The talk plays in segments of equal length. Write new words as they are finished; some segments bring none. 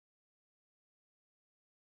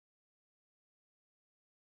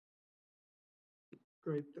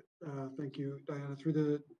Great. Thank you, Diana,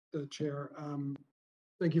 through the chair.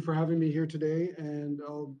 Thank you for having me here today, and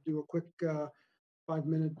I'll do a quick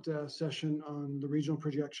 5-minute session on the regional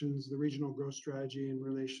projections, the regional growth strategy in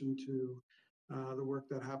relation to the work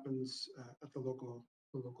that happens at the local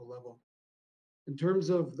level. In terms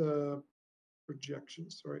of the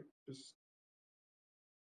projections, sorry, just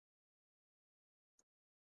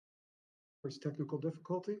first technical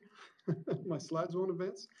difficulty. My slides won't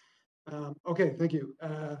advance. Okay, thank you.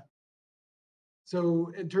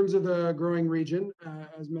 So in terms of the growing region,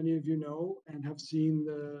 as many of you know and have seen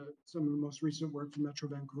some of the most recent work from Metro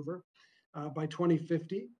Vancouver, by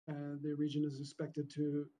 2050, the region is expected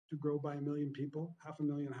to grow by 1 million people,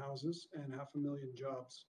 500,000 houses, and 500,000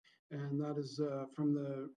 jobs. And that is from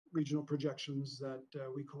the regional projections that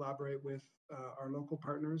we collaborate with our local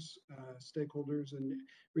partners, stakeholders, and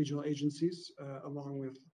regional agencies, along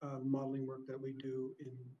with modeling work that we do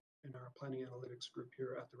in our planning analytics group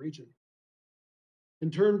here at the region. In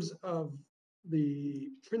terms of the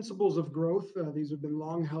principles of growth, these have been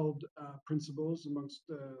long-held principles amongst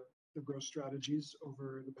the growth strategies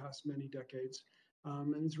over the past many decades.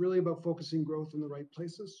 And it's really about focusing growth in the right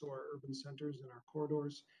places, so our urban centers and our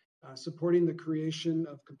corridors, supporting the creation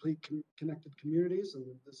of complete connected communities, and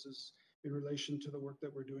this is in relation to the work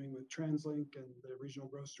that we're doing with TransLink and the regional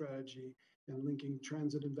growth strategy, and linking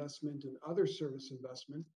transit investment and other service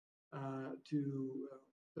investment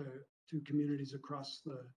to communities across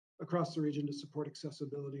the region to support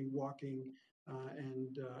accessibility, walking,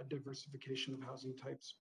 and diversification of housing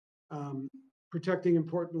types. Protecting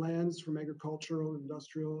important lands from agricultural,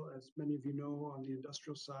 industrial. As many of you know, on the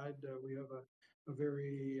industrial side, we have a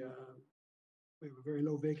very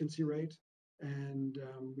low vacancy rate, and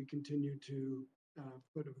we continue to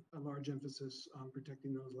put a large emphasis on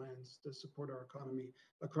protecting those lands to support our economy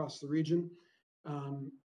across the region.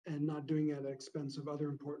 And not doing it at the expense of other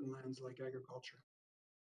important lands like agriculture.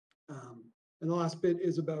 And the last bit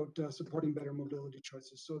is about supporting better mobility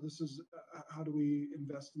choices. So this is how do we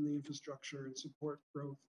invest in the infrastructure and support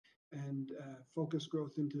growth and focus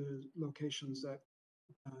growth into locations that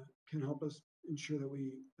can help us ensure that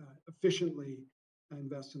we efficiently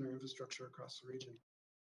invest in our infrastructure across the region.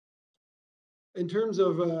 In terms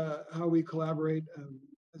of how we collaborate,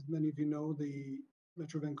 as many of you know, the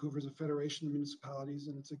Metro Vancouver is a federation of municipalities,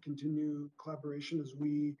 and it's a continued collaboration as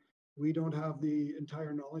we don't have the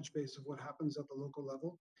entire knowledge base of what happens at the local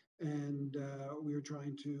level, and we are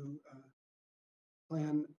trying to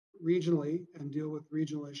plan regionally and deal with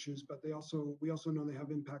regional issues, but we also know they have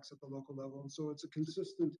impacts at the local level, and so it's a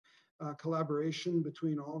consistent collaboration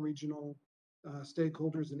between all regional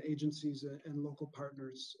stakeholders and agencies and local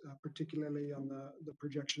partners, particularly on the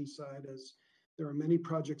projection side, as there are many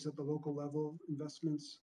projects at the local level,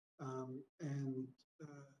 investments and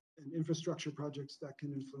infrastructure projects that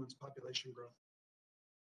can influence population growth.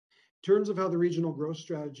 In terms of how the regional growth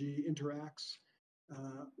strategy interacts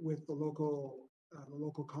with the local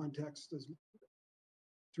context, is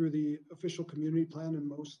through the official community plan in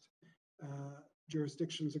most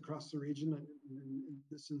jurisdictions across the region. And in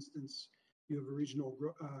this instance, you have a regional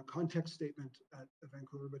context statement at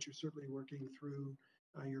Vancouver, but you're certainly working through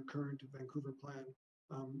your current Vancouver plan.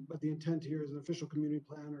 But the intent here is an official community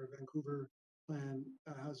plan or a Vancouver plan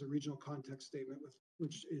has a regional context statement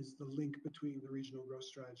which is the link between the regional growth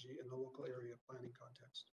strategy and the local area planning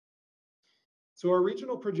context. So our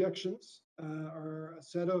regional projections are a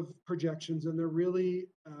set of projections, and they're really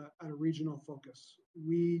at a regional focus.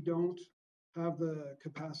 We don't have the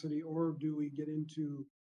capacity, or do we get into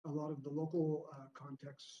a lot of the local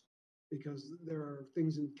context, because there are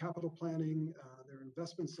things in capital planning, there are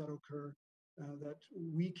investments that occur that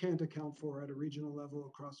we can't account for at a regional level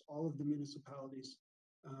across all of the municipalities.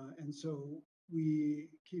 And so we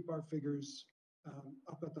keep our figures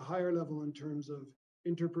up at the higher level in terms of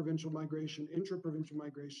interprovincial migration, intraprovincial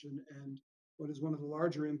migration, and what is one of the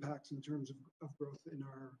larger impacts in terms of growth in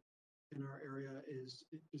our area is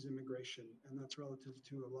immigration. And that's relative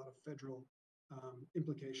to a lot of federal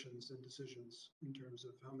implications and decisions in terms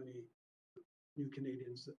of how many new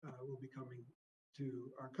Canadians will be coming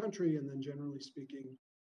to our country. And then generally speaking,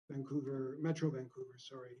 Metro Vancouver,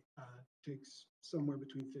 takes somewhere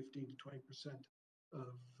between 15 to 20%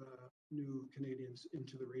 of new Canadians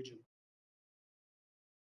into the region.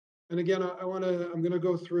 And again, I'm going to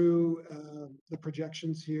go through the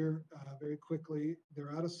projections here very quickly.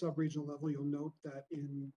 They're at a sub-regional level. You'll note that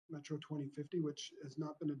in Metro 2050, which has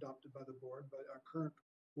not been adopted by the board, but our current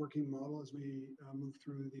working model as we move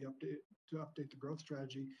through the update the growth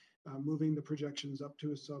strategy, moving the projections up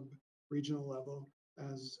to a sub-regional level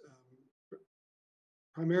as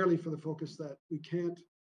primarily for the focus that we can't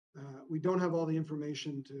We don't have all the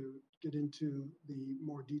information to get into the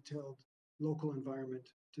more detailed local environment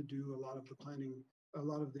to do a lot of the planning, a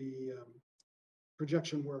lot of the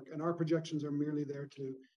projection work. And our projections are merely there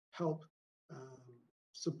to help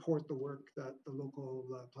support the work that the local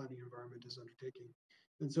planning environment is undertaking.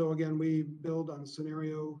 And so again, we build on a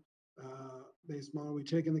scenario based model. We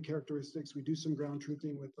take in the characteristics, we do some ground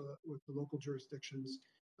truthing with the local jurisdictions,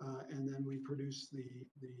 and then we produce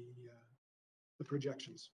the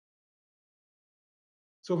projections.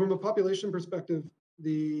 So from a population perspective,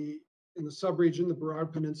 in the subregion, the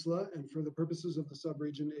Burrard Peninsula, and for the purposes of the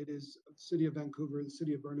subregion, it is the city of Vancouver, the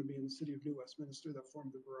city of Burnaby, and the city of New Westminster that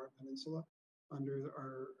form the Burrard Peninsula under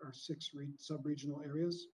our 6 sub-regional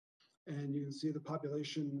areas. And you can see the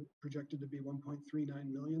population projected to be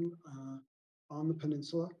 1.39 million on the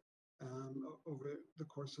peninsula over the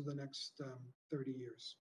course of the next 30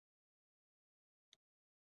 years.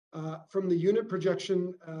 From the unit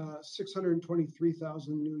projection,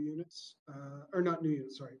 623,000 new units, or not new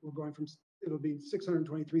units, sorry, we're going from, it'll be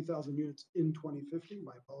 623,000 units in 2050,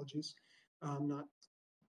 my apologies, not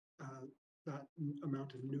that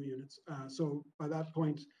amount of new units. So by that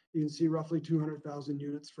point, you can see roughly 200,000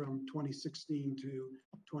 units from 2016 to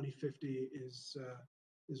 2050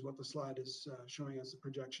 is what the slide is showing as a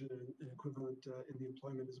projection, and equivalent in the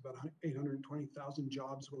employment is about 820,000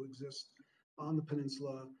 jobs will exist on the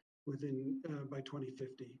peninsula within by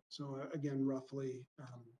 2050. So again, roughly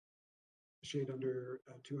a shade under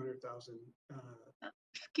 200,000.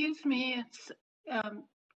 Excuse me, it's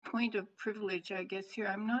point of privilege, I guess here.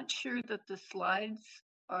 I'm not sure that the slides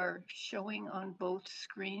are showing on both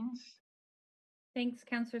screens. Thanks,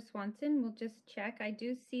 Councillor Swanson. We'll just check. I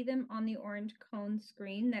do see them on the orange cone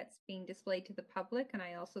screen that's being displayed to the public, and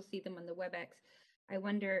I also see them on the WebEx. I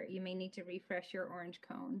wonder, you may need to refresh your orange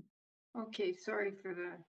cone. Okay, sorry for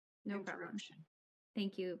the interruption.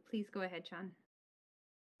 Thank you. Please go ahead, Sean.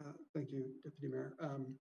 Thank you, Deputy Mayor.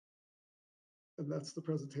 And that's the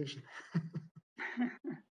presentation.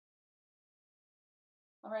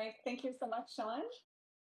 All right, thank you so much, Sean.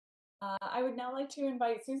 I would now like to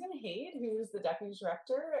invite Susan Haid, who's the Deputy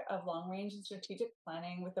Director of Long Range and Strategic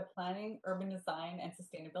Planning with the Planning, Urban Design and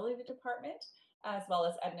Sustainability Department, as well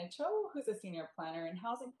as Edna Cho, who's a Senior Planner in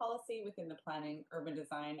Housing Policy within the Planning, Urban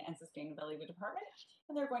Design and Sustainability Department.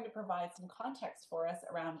 And they're going to provide some context for us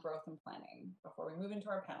around growth and planning before we move into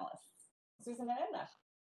our panelists. Susan and Edna.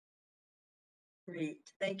 Great,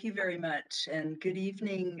 thank you very much, and good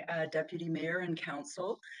evening, Deputy Mayor and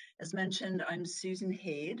Council. As mentioned, I'm Susan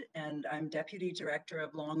Haid, and I'm Deputy Director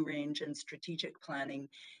of Long Range and Strategic Planning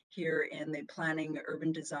here in the Planning,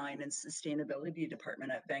 Urban Design and Sustainability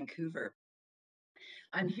Department at Vancouver.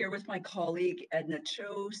 I'm here with my colleague Edna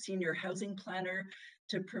Cho, Senior Housing Planner,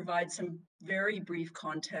 to provide some very brief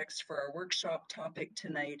context for our workshop topic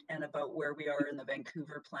tonight and about where we are in the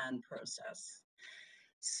Vancouver Plan process.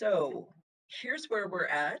 So, here's where we're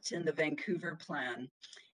at in the Vancouver Plan.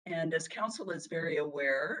 And as Council is very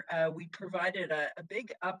aware, we provided a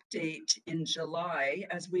big update in July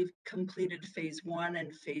as we've completed phase 1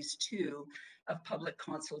 and phase 2 of public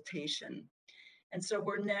consultation. And so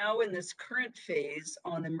we're now in this current phase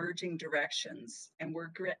on emerging directions, and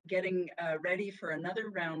we're getting ready for another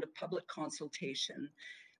round of public consultation,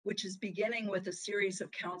 which is beginning with a series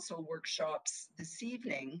of council workshops this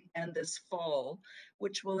evening and this fall,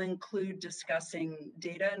 which will include discussing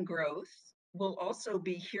data and growth. We'll also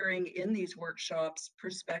be hearing in these workshops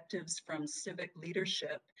perspectives from civic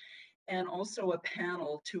leadership and also a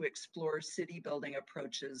panel to explore city building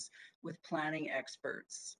approaches with planning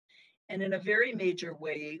experts. And in a very major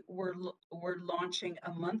way, we're launching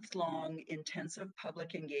a month-long intensive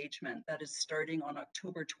public engagement that is starting on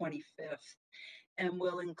October 25th. And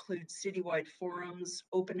will include citywide forums,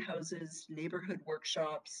 open houses, neighborhood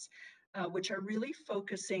workshops, which are really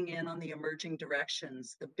focusing in on the emerging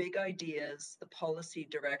directions, the big ideas, the policy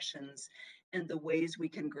directions, and the ways we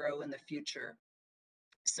can grow in the future.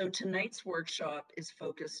 So tonight's workshop is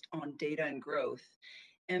focused on data and growth.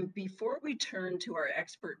 And before we turn to our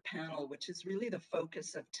expert panel, which is really the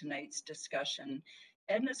focus of tonight's discussion,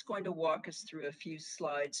 Edna's going to walk us through a few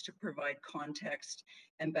slides to provide context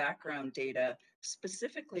and background data,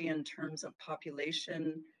 specifically in terms of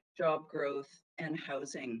population, job growth, and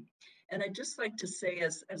housing. And I'd just like to say,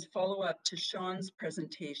 as follow-up to Sean's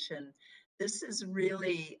presentation, this is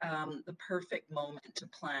really the perfect moment to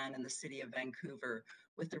plan in the city of Vancouver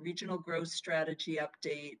with the Regional Growth Strategy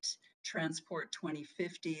Update, Transport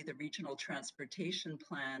 2050, the Regional Transportation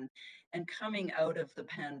Plan, and coming out of the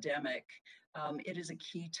pandemic, it is a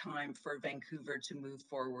key time for Vancouver to move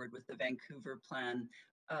forward with the Vancouver Plan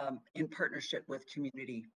in partnership with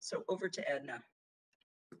community. So over to Edna.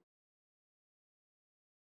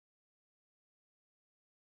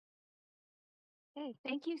 Okay,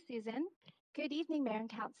 thank you, Susan. Good evening, Mayor and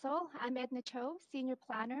Council. I'm Edna Cho, Senior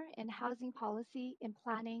Planner in Housing Policy in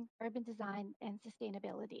Planning, Urban Design, and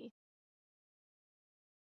Sustainability.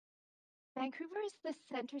 Vancouver is the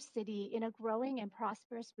center city in a growing and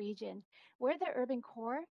prosperous region. We're the urban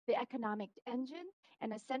core, the economic engine,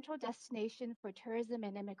 and a central destination for tourism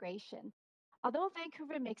and immigration. Although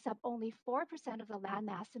Vancouver makes up only 4% of the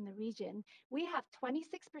landmass in the region, we have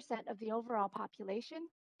 26% of the overall population,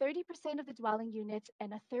 30% of the dwelling units,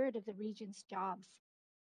 and a third of the region's jobs.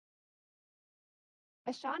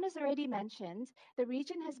 As Sean has already mentioned, the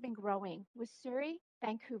region has been growing, with Surrey,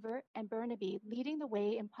 Vancouver, and Burnaby leading the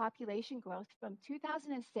way in population growth from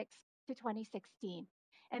 2006 to 2016.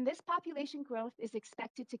 And this population growth is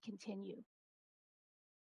expected to continue.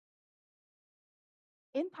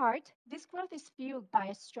 In part, this growth is fueled by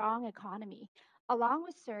a strong economy. Along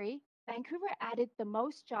with Surrey, Vancouver added the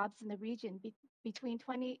most jobs in the region between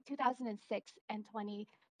 2006 and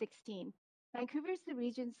 2016. Vancouver is the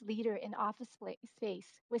region's leader in office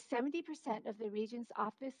space, with 70% of the region's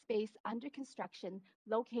office space under construction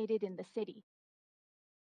located in the city.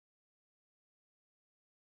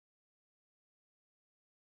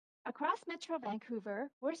 Across Metro Vancouver,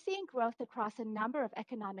 we're seeing growth across a number of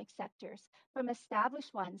economic sectors, from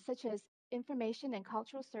established ones such as information and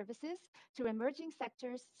cultural services to emerging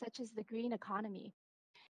sectors such as the green economy.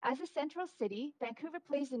 As a central city, Vancouver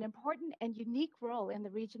plays an important and unique role in the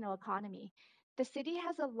regional economy. The city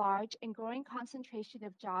has a large and growing concentration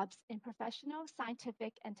of jobs in professional,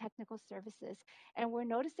 scientific, and technical services, and we're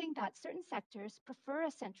noticing that certain sectors prefer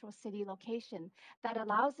a central city location that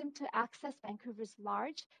allows them to access Vancouver's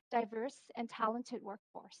large, diverse, and talented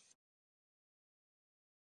workforce.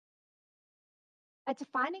 A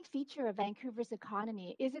defining feature of Vancouver's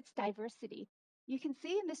economy is its diversity. You can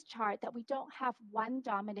see in this chart that we don't have one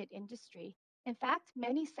dominant industry. In fact,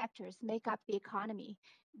 many sectors make up the economy.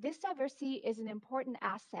 This diversity is an important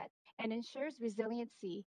asset and ensures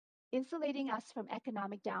resiliency, insulating us from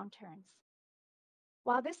economic downturns.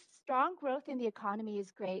 While this strong growth in the economy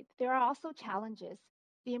is great, there are also challenges.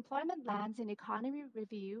 The Employment Lands and Economy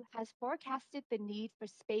Review has forecasted the need for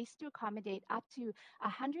space to accommodate up to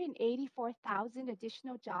 184,000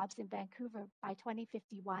 additional jobs in Vancouver by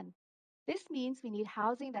 2051. This means we need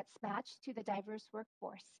housing that's matched to the diverse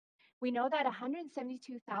workforce. We know that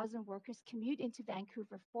 172,000 workers commute into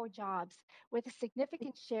Vancouver for jobs, with a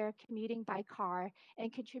significant share commuting by car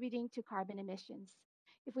and contributing to carbon emissions.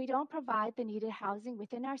 If we don't provide the needed housing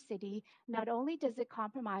within our city, not only does it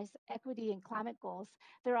compromise equity and climate goals,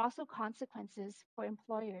 there are also consequences for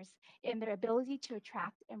employers in their ability to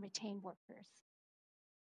attract and retain workers.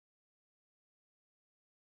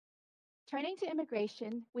 Turning to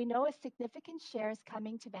immigration, we know a significant share is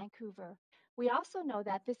coming to Vancouver. We also know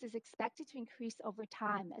that this is expected to increase over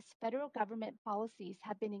time as federal government policies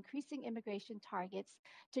have been increasing immigration targets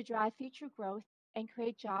to drive future growth and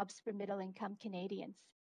create jobs for middle-income Canadians.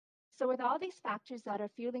 So with all these factors that are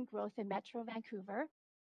fueling growth in Metro Vancouver,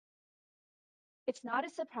 it's not a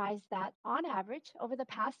surprise that, on average, over the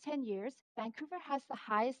past 10 years, Vancouver has the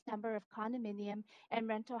highest number of condominium and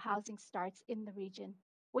rental housing starts in the region.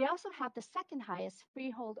 We also have the second highest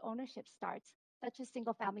freehold ownership starts, such as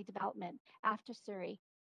single-family development, after Surrey.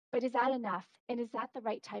 But is that enough? And is that the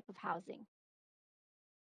right type of housing?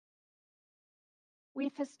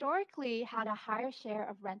 We've historically had a higher share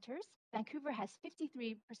of renters. Vancouver has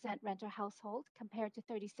 53% renter household compared to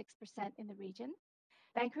 36% in the region.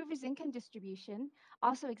 Vancouver's income distribution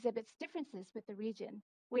also exhibits differences with the region.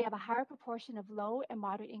 We have a higher proportion of low and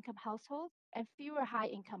moderate income households and fewer high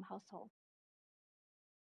income households.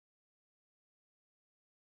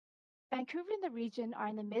 Vancouver and the region are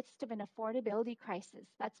in the midst of an affordability crisis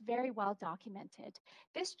that's very well documented.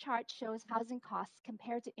 This chart shows housing costs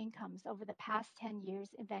compared to incomes over the past 10 years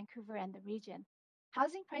in Vancouver and the region.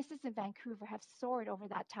 Housing prices in Vancouver have soared over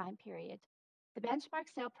that time period. The benchmark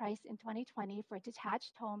sale price in 2020 for a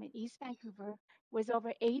detached home in East Vancouver was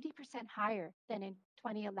over 80% higher than in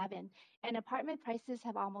 2011, and apartment prices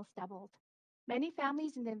have almost doubled. Many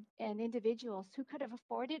families and individuals who could have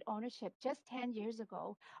afforded ownership just 10 years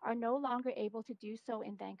ago are no longer able to do so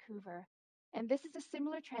in Vancouver. And this is a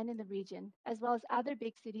similar trend in the region, as well as other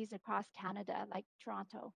big cities across Canada, like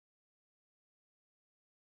Toronto.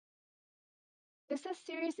 This has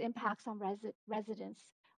serious impacts on residents.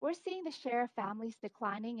 We're seeing the share of families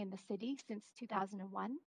declining in the city since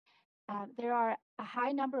 2001. There are a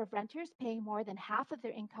high number of renters paying more than half of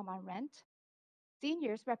their income on rent.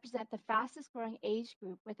 Seniors represent the fastest growing age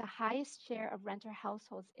group with the highest share of renter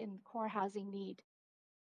households in core housing need.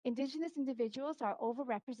 Indigenous individuals are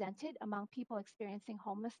overrepresented among people experiencing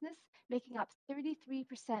homelessness, making up 33%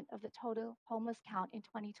 of the total homeless count in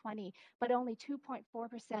 2020, but only 2.4%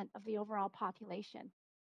 of the overall population.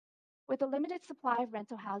 With a limited supply of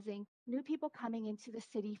rental housing, new people coming into the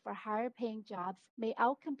city for higher paying jobs may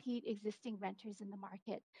outcompete existing renters in the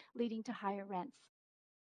market, leading to higher rents.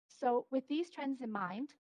 So with these trends in mind,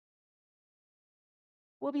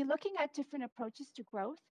 we'll be looking at different approaches to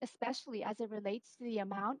growth, especially as it relates to the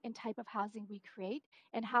amount and type of housing we create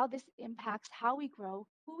and how this impacts how we grow,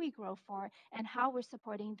 who we grow for, and how we're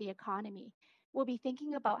supporting the economy. We'll be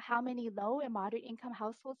thinking about how many low and moderate income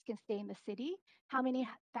households can stay in the city, how many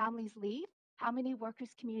families leave, how many workers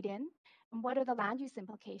commute in, and what are the land use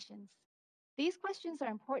implications. These questions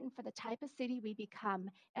are important for the type of city we become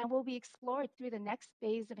and will be explored through the next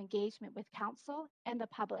phase of engagement with Council and the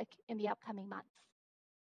public in the upcoming months.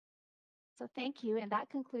 So thank you, and that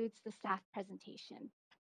concludes the staff presentation.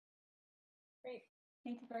 Great.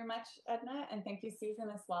 Thank you very much, Edna, and thank you, Susan,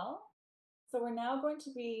 as well. So we're now going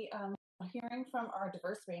to be hearing from our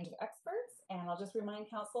diverse range of experts, and I'll just remind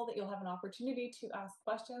Council that you'll have an opportunity to ask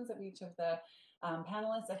questions of each of the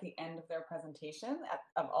panelists at the end of their presentation,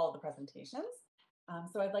 of all the presentations.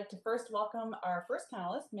 So I'd like to first welcome our first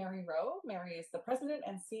panelist, Mary Rowe. Mary is the President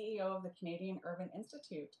and CEO of the Canadian Urban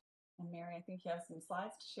Institute. And Mary, I think you have some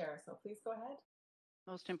slides to share, so please go ahead.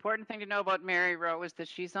 Most important thing to know about Mary Rowe is that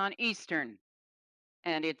she's on Eastern,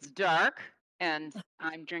 and it's dark, and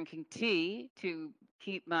I'm drinking tea to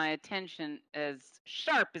keep my attention as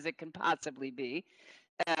sharp as it can possibly be,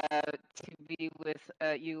 to be with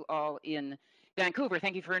you all in Vancouver.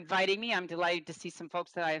 Thank you for inviting me. I'm delighted to see some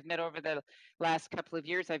folks that I have met over the last couple of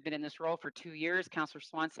years. I've been in this role for 2 years. Councillor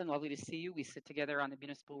Swanson, lovely to see you. We sit together on the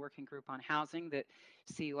Municipal Working Group on Housing that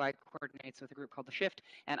CUI coordinates with a group called The Shift,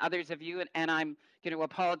 and others of you. And I'm going to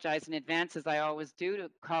apologize in advance, as I always do, to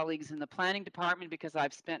colleagues in the planning department, because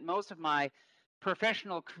I've spent most of my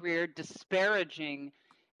professional career disparaging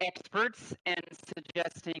experts and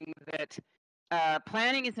suggesting that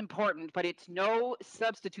planning is important, but it's no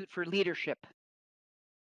substitute for leadership.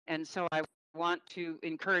 And so I want to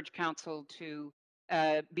encourage Council to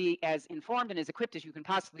be as informed and as equipped as you can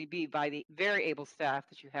possibly be by the very able staff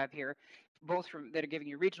that you have here, both from that are giving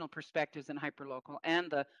you regional perspectives and hyperlocal, and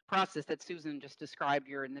the process that Susan just described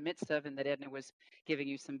you're in the midst of, and that Edna was giving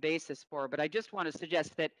you some basis for. But I just want to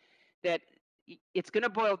suggest that it's going to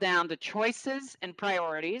boil down to choices and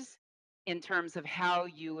priorities in terms of how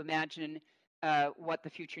you imagine what the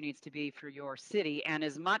future needs to be for your city, and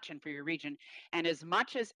as much, and for your region, and as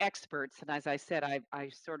much as experts. And as I said, I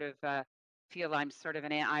sort of feel I'm sort of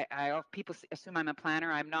people assume I'm a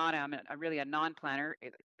planner. I'm not. I'm really a non-planner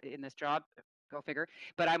in this job. Go figure.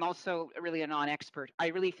 But I'm also really a non-expert. I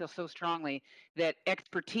really feel so strongly that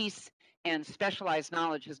expertise and specialized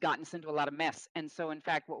knowledge has gotten us into a lot of mess. And so, in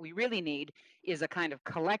fact, what we really need is a kind of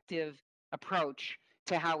collective approach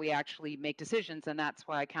to how we actually make decisions, and that's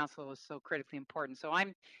why Council is so critically important. So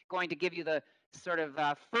I'm going to give you the sort of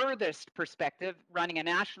furthest perspective, running a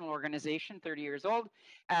national organization, 30 years old,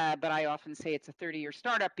 but I often say it's a 30-year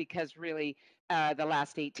startup, because really the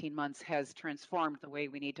last 18 months has transformed the way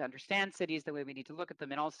we need to understand cities, the way we need to look at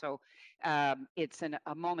them, and also it's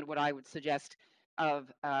a moment, what I would suggest,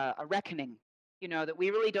 of a reckoning, that we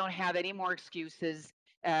really don't have any more excuses,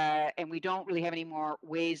 and we don't really have any more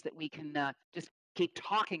ways that we can just keep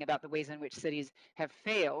talking about the ways in which cities have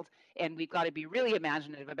failed, and we've got to be really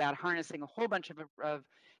imaginative about harnessing a whole bunch of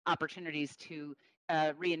opportunities to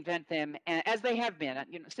reinvent them, as they have been.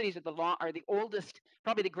 Cities are the oldest,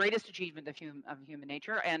 probably the greatest achievement of human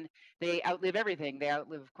nature, and they outlive everything. They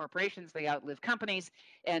outlive corporations, they outlive companies,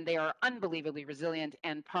 and they are unbelievably resilient.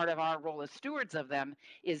 And part of our role as stewards of them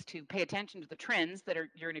is to pay attention to the trends that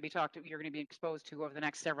you're going to be exposed to over the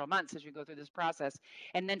next several months as you go through this process,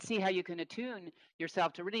 and then see how you can attune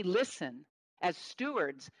yourself to really listen as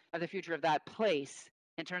stewards of the future of that place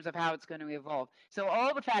in terms of how it's going to evolve. So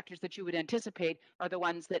all the factors that you would anticipate are the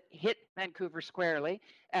ones that hit Vancouver squarely.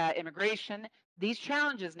 Immigration, these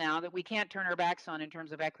challenges now that we can't turn our backs on in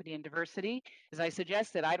terms of equity and diversity. As I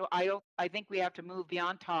suggested, I think we have to move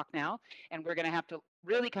beyond talk now, and we're going to have to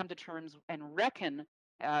really come to terms and reckon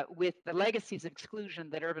with the legacies of exclusion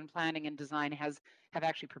that urban planning and design have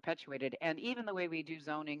actually perpetuated. And even the way we do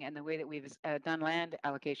zoning and the way that we've done land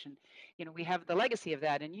allocation, we have the legacy of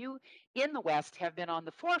that. And you in the West have been on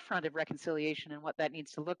the forefront of reconciliation and what that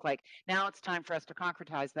needs to look like. Now it's time for us to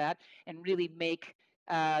concretize that and really make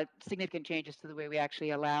significant changes to the way we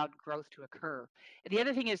actually allowed growth to occur. The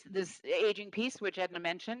other thing is this aging piece, which Edna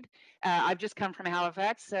mentioned. I've just come from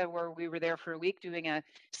Halifax, where we were there for a week doing a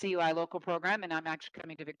CUI local program, and I'm actually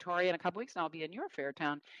coming to Victoria in a couple weeks, and I'll be in your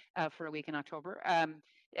Fairtown for a week in October.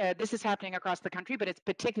 This is happening across the country, but it's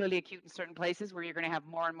particularly acute in certain places where you're going to have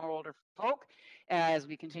more and more older folk as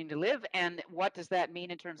we continue to live. And what does that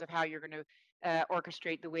mean in terms of how you're going to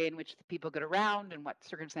orchestrate the way in which the people get around and what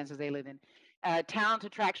circumstances they live in? Talent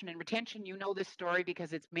attraction and retention, you know this story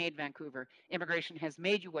because it's made Vancouver. Immigration has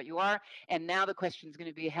made you what you are, and now the question is going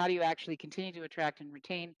to be, how do you actually continue to attract and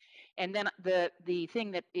retain? And then the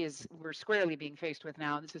thing that is we're squarely being faced with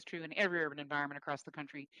now, and this is true in every urban environment across the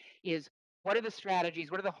country, is what are the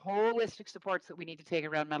strategies, what are the holistic supports that we need to take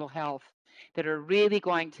around mental health that are really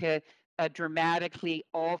going to dramatically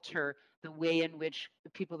alter the way in which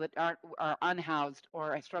people that are unhoused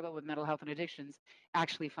or struggle with mental health and addictions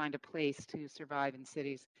actually find a place to survive in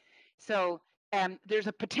cities. So there's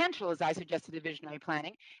a potential, as I suggested, of visionary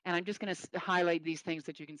planning, and I'm just going to highlight these things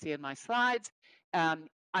that you can see in my slides.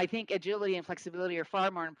 I think agility and flexibility are far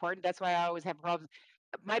more important. That's why I always have problems.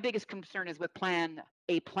 My biggest concern is with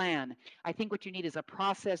a plan. I think what you need is a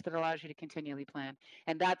process that allows you to continually plan.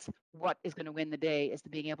 And that's what is going to win the day, is to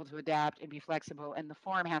being able to adapt and be flexible. And the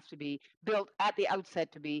form has to be built at the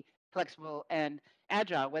outset to be flexible and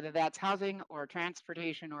agile, whether that's housing or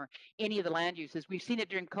transportation or any of the land uses. We've seen it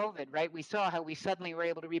during COVID, right? We saw how we suddenly were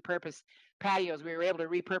able to repurpose patios. We were able to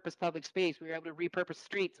repurpose public space. We were able to repurpose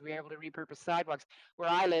streets. We were able to repurpose sidewalks. Where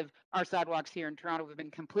I live, our sidewalks here in Toronto have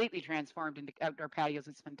been completely transformed into outdoor patios.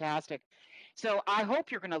 It's fantastic. So I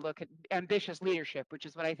hope you're going to look at ambitious leadership, which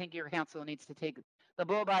is what I think your council needs to take the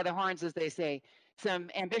bull by the horns, as they say. Some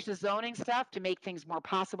ambitious zoning stuff to make things more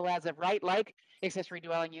possible as of right, like accessory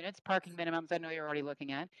dwelling units, parking minimums, I know you're already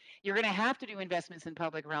looking at. You're going to have to do investments in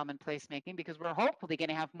public realm and placemaking because we're hopefully going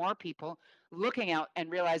to have more people looking out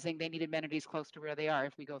and realizing they need amenities close to where they are.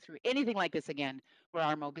 If we go through anything like this again, where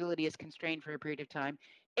our mobility is constrained for a period of time,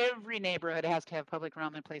 every neighborhood has to have public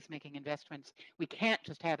realm and placemaking investments. We can't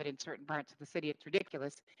just have it in certain parts of the city. It's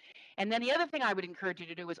ridiculous. And then the other thing I would encourage you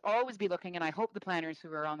to do is always be looking, and I hope the planners who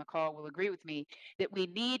are on the call will agree with me, that we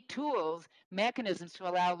need tools, mechanisms to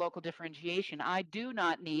allow local differentiation. I do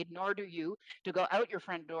not need, nor do you, to go out your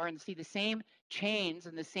front door and see the same chains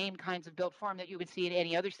and the same kinds of built form that you would see in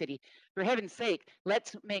any other city. For heaven's sake,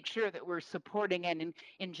 let's make sure that we're supporting and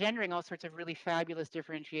engendering all sorts of really fabulous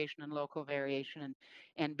differentiation and local variation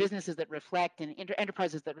and businesses that reflect and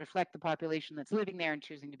enterprises that reflect the population that's living there and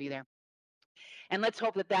choosing to be there. And let's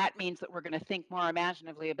hope that that means that we're going to think more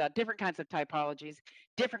imaginatively about different kinds of typologies,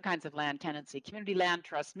 different kinds of land tenancy, community land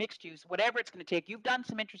trusts, mixed use, whatever it's going to take. You've done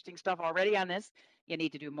some interesting stuff already on this. You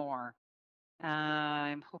need to do more.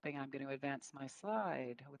 I'm hoping I'm going to advance my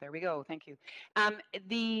slide. Oh, there we go. Thank you.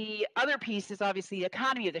 The other piece is obviously the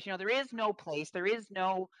economy of this. You know, there is no place, there is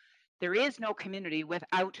no community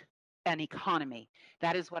without an economy.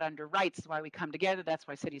 That is what underwrites why we come together. That's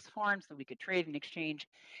why cities form, so we could trade and exchange.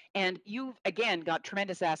 And you've, again, got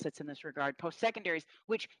tremendous assets in this regard, post-secondaries,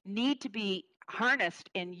 which need to be harnessed,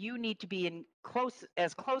 and you need to be in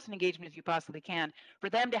as close an engagement as you possibly can for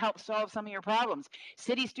them to help solve some of your problems.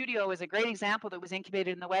 City Studio is a great example that was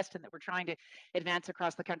incubated in the West and that we're trying to advance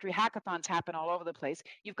across the country. Hackathons happen all over the place.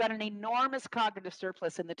 You've got an enormous cognitive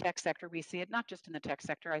surplus in the tech sector. We see it not just in the tech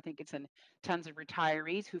sector. I think it's in tons of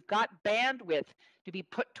retirees who've got bandwidth to be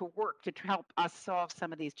put to work to help us solve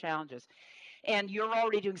some of these challenges. And you're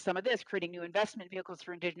already doing some of this, creating new investment vehicles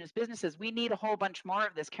for Indigenous businesses. We need a whole bunch more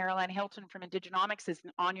of this. Caroline Hilton from Indigenomics is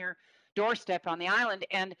on your doorstep on the island,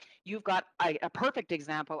 and you've got a perfect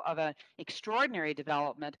example of an extraordinary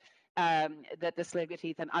development that the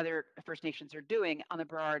Slave-Gitith and other First Nations are doing on the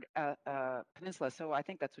Burrard Peninsula. So I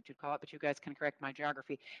think that's what you'd call it, but you guys can correct my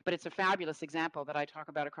geography. But it's a fabulous example that I talk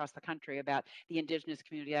about across the country about the Indigenous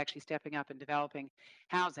community actually stepping up and developing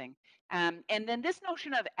housing. And then this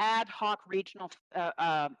notion of ad hoc regional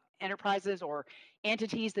enterprises or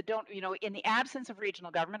entities that don't, in the absence of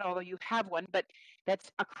regional government, although you have one, but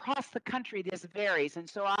that's across the country, this varies. And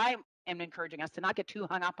so I am encouraging us to not get too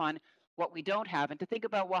hung up on what we don't have and to think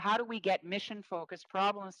about, well, how do we get mission-focused,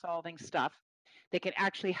 problem-solving stuff that can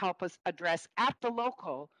actually help us address at the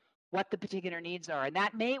local what the particular needs are. And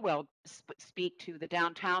that may well speak to the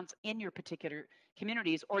downtowns in your particular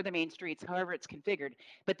communities or the main streets, however it's configured,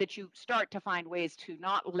 but that you start to find ways to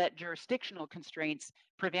not let jurisdictional constraints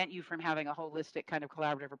prevent you from having a holistic kind of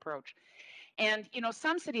collaborative approach. And,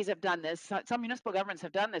 some cities have done this. Some municipal governments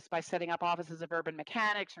have done this by setting up offices of urban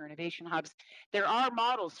mechanics or innovation hubs. There are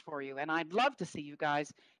models for you, and I'd love to see you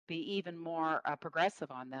guys be even more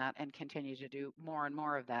progressive on that and continue to do more and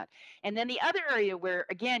more of that. And then the other area where,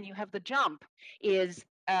 again, you have the jump is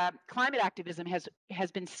climate activism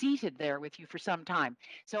has been seated there with you for some time.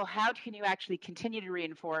 So how can you actually continue to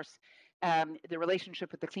reinforce the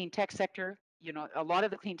relationship with the clean tech sector? You know, a lot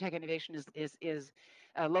of the clean tech innovation is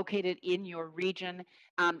located in your region.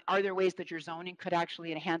 Are there ways that your zoning could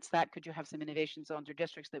actually enhance that? Could you have some innovation zones or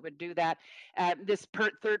districts that would do that? This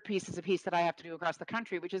third piece is a piece that I have to do across the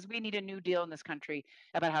country, which is we need a new deal in this country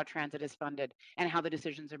about how transit is funded and how the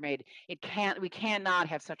decisions are made. We cannot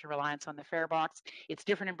have such a reliance on the fare box. It's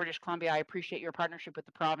different in British Columbia. I appreciate your partnership with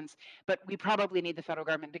the province, but we probably need the federal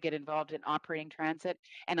government to get involved in operating transit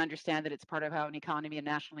and understand that it's part of how an economy, a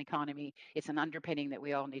national economy, it's an underpinning that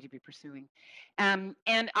we all need to be pursuing.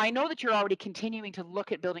 And I know that you're already continuing to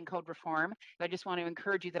look at building code reform, but I just want to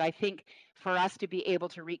encourage you that I think for us to be able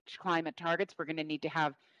to reach climate targets, we're going to need to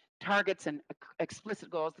have targets and explicit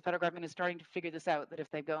goals. The federal government is starting to figure this out, that if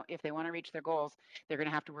they want to reach their goals, they're going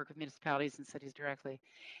to have to work with municipalities and cities directly.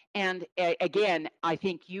 And again, I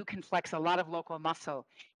think you can flex a lot of local muscle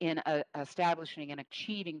in establishing and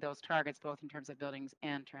achieving those targets, both in terms of buildings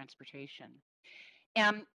and transportation.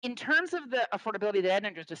 In terms of the affordability that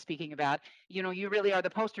Edna was just speaking about, you know, you really are the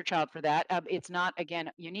poster child for that. It's not, again,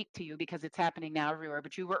 unique to you because it's happening now everywhere,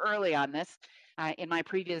 but you were early on this. In my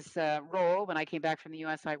previous role, when I came back from the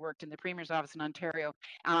US, I worked in the Premier's office in Ontario.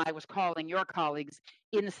 I was calling your colleagues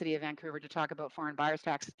in the city of Vancouver to talk about foreign buyers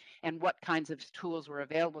tax and what kinds of tools were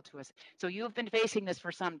available to us. So you've been facing this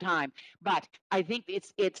for some time, but I think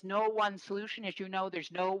it's no one solution. As you know,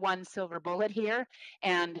 there's no one silver bullet here.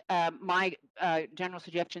 And my general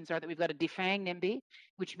suggestions are that we've got to defang NIMBY,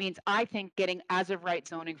 which means I think getting as of right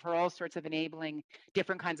zoning for all sorts of enabling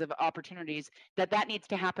different kinds of opportunities, that needs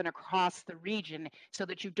to happen across the region so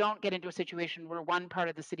that you don't get into a situation where one part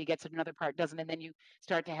of the city gets it, another part doesn't, and then you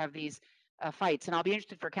start to have these fights. And I'll be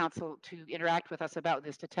interested for council to interact with us about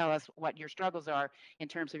this, to tell us what your struggles are in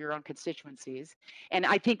terms of your own constituencies. And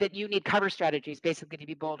I think that you need cover strategies basically to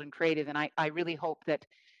be bold and creative. And I really hope that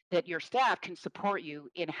your staff can support you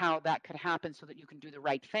in how that could happen so that you can do the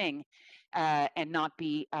right thing and not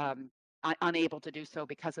be unable to do so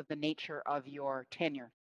because of the nature of your tenure.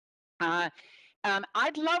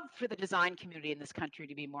 I'd love for the design community in this country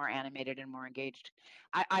to be more animated and more engaged.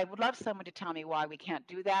 I would love someone to tell me why we can't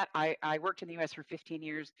do that. I worked in the US for 15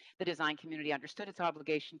 years. The design community understood its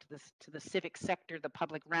obligation to the civic sector, the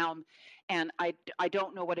public realm, and I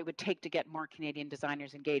don't know what it would take to get more Canadian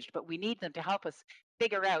designers engaged, but we need them to help us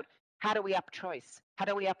figure out, how do we up choice? How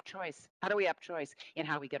do we up choice? How do we up choice in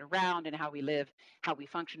how we get around and how we live, how we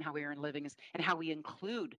function, how we earn livings, and how we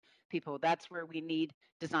include people? That's where we need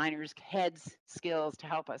designers, heads, skills to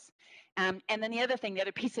help us. And then the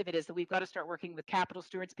other piece of it is that we've got to start working with capital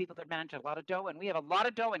stewards, people that manage a lot of dough. And we have a lot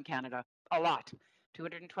of dough in Canada, a lot.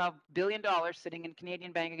 $212 billion sitting in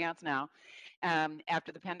Canadian bank accounts now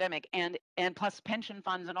after the pandemic, and plus pension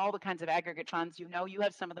funds and all the kinds of aggregate funds. You know, you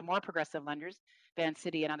have some of the more progressive lenders,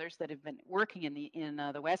 Vancity and others, that have been working in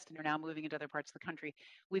the West and are now moving into other parts of the country.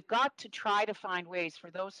 We've got to try to find ways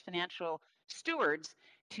for those financial stewards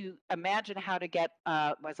to imagine how to get,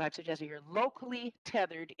 as I've suggested here, locally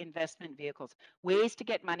tethered investment vehicles, ways to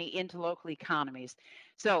get money into local economies.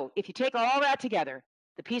 So if you take all that together,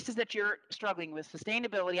 the pieces that you're struggling with,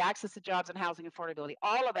 sustainability, access to jobs and housing affordability,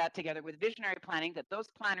 all of that together with visionary planning, that those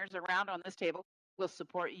planners around on this table will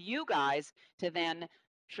support you guys to then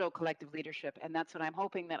show collective leadership. And that's what I'm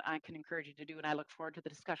hoping that I can encourage you to do. And I look forward to the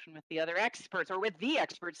discussion with the other experts, or with the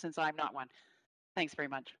experts, since I'm not one. Thanks very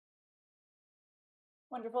much.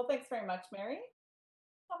 Wonderful. Thanks very much, Mary.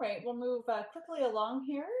 All right, we'll move quickly along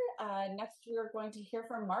here. Next, we are going to hear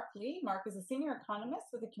from Mark Lee. Mark is a senior economist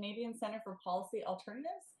with the Canadian Centre for Policy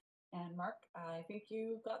Alternatives. And Mark, I think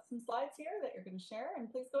you've got some slides here that you're going to share, and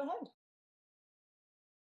please go ahead.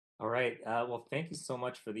 All right. Well, thank you so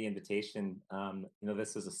much for the invitation. You know,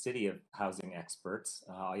 this is a city of housing experts.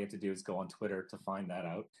 All you have to do is go on Twitter to find that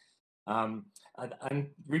out. I'm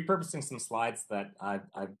repurposing some slides that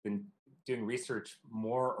I've been doing research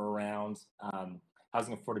more around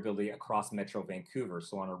housing affordability across Metro Vancouver,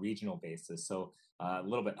 so on a regional basis. So a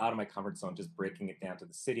little bit out of my comfort zone, just breaking it down to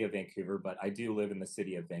the city of Vancouver, but I do live in the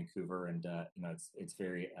city of Vancouver, and you know, it's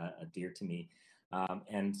very dear to me.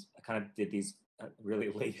 And I kind of did these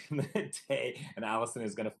really late in the day, and Allison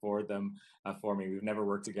is going to forward them for me. We've never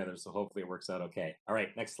worked together, so hopefully it works out okay. All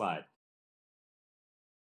right, next slide.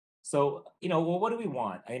 So, you know, well, what do we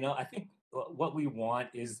want? I think what we want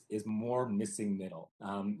is more missing middle.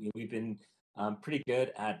 You know, we've been pretty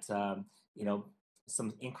good at, you know,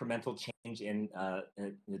 some incremental change in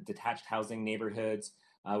detached housing neighborhoods.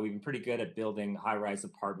 We've been pretty good at building high-rise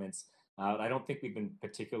apartments. I don't think we've been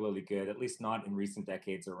particularly good, at least not in recent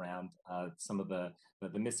decades, around some of the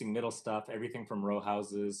missing middle stuff, everything from row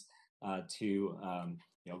houses to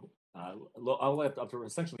all the way up to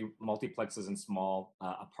essentially multiplexes and small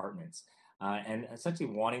apartments, and essentially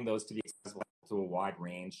wanting those to be accessible to a wide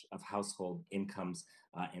range of household incomes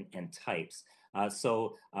and types.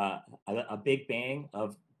 So a big bang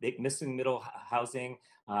of big missing middle housing,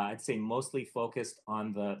 I'd say mostly focused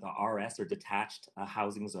on the RS or detached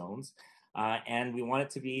housing zones. And we want it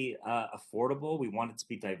to be affordable. We want it to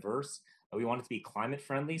be diverse. We want it to be climate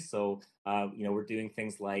friendly. So, we're doing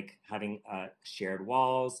things like having shared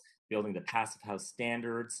walls, building the passive house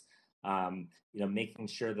standards, making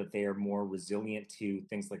sure that they are more resilient to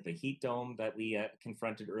things like the heat dome that we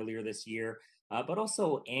confronted earlier this year, but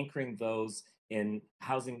also anchoring those in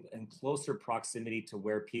housing in closer proximity to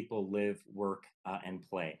where people live, work, and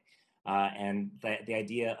play. And the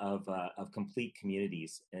idea of complete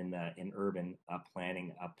communities in urban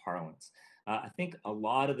planning parlance. I think a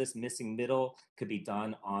lot of this missing middle could be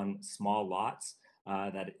done on small lots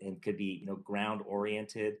that it could be ground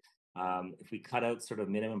oriented. If we cut out sort of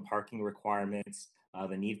minimum parking requirements,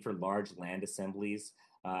 the need for large land assemblies,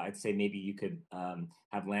 I'd say maybe you could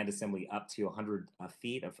have land assembly up to 100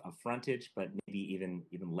 feet of frontage, but maybe even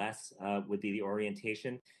less would be the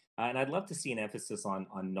orientation. And I'd love to see an emphasis on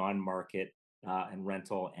non-market and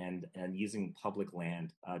rental and using public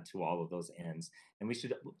land to all of those ends. And we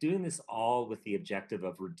should doing this all with the objective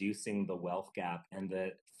of reducing the wealth gap and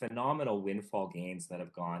the phenomenal windfall gains that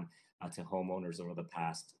have gone to homeowners over the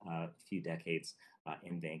past few decades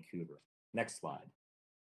in Vancouver. Next slide.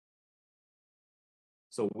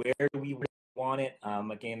 So where do we want it?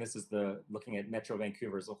 Again, this is looking at Metro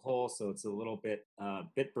Vancouver as a whole, so it's a little bit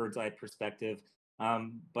bird's eye perspective.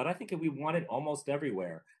 But I think we want it almost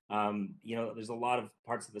everywhere. There's a lot of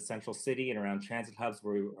parts of the central city and around transit hubs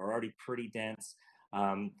where we are already pretty dense.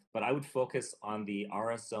 But I would focus on the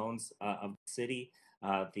RS zones of the city,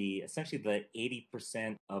 essentially the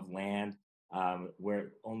 80% of land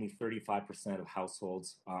where only 35% of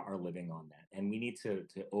households are living on that. And we need to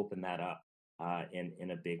open that up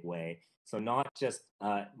in a big way. So not just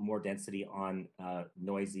more density on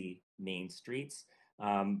noisy main streets,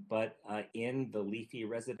 but in the leafy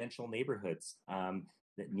residential neighborhoods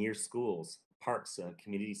near schools, parks,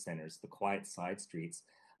 community centers, the quiet side streets.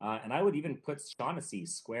 And I would even put Shaughnessy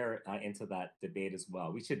Square into that debate as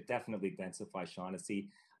well. We should definitely densify Shaughnessy.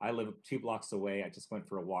 I live 2 blocks away. I just went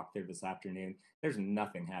for a walk there this afternoon. There's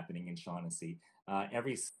nothing happening in Shaughnessy.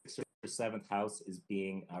 Every 6th or 7th house is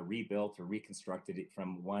being rebuilt or reconstructed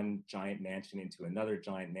from one giant mansion into another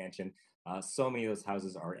giant mansion. So many of those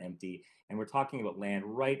houses are empty. And we're talking about land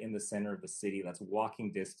right in the center of the city that's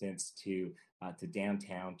walking distance to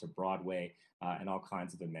downtown, to Broadway, and all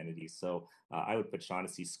kinds of amenities. So I would put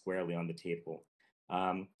Shaughnessy squarely on the table.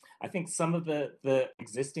 I think some of the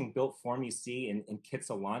existing built form you see in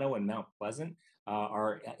Kitsilano and Mount Pleasant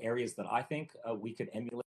are areas that I think we could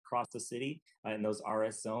emulate across the city in those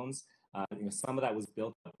RS zones. Some of that was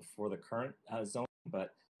built before the current zone,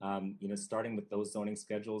 but starting with those zoning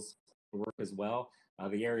schedules work as well.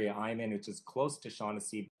 The area I'm in, which is close to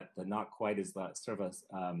Shaughnessy, but not quite, is sort of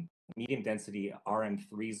a medium density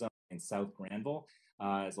RM3 zone in South Granville,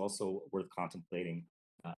 is also worth contemplating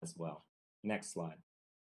as well. Next slide.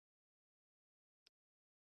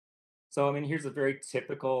 So, here's a very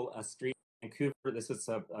typical street in Vancouver. This is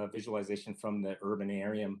a visualization from the urban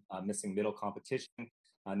area missing middle competition.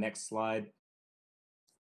 Next slide.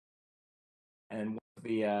 And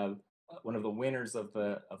one of the winners of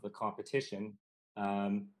the competition,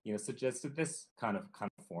 suggested this kind of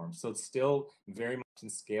form. So it's still very much in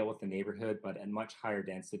scale with the neighborhood, but at much higher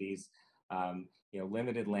densities.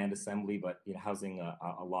 Limited land assembly, but housing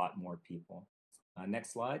a lot more people.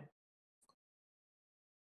 Next slide.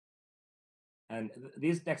 And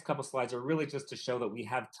these next couple slides are really just to show that we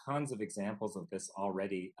have tons of examples of this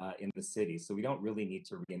already in the city. So we don't really need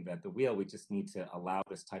to reinvent the wheel. We just need to allow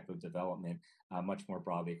this type of development much more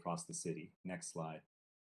broadly across the city. Next slide.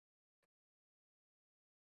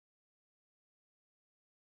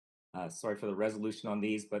 Sorry for the resolution on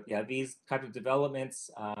these, but yeah, these type of developments,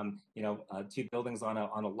 2 buildings on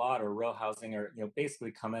a lot or row housing are,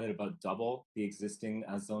 basically come at about double the existing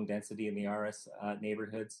zone density in the RS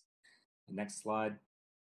neighborhoods. Next slide.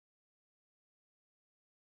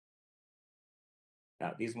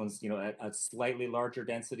 These ones, at a slightly larger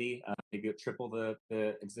density, maybe a triple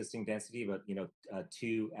the existing density, but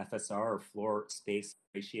 2 FSR or floor space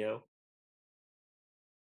ratio.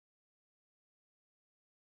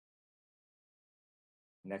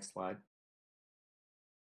 Next slide.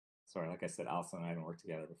 Sorry, like I said, Alison and I haven't worked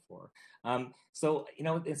together before. So,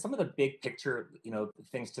 in some of the big picture,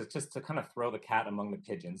 things just to kind of throw the cat among the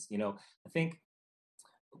pigeons, I think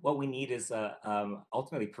what we need is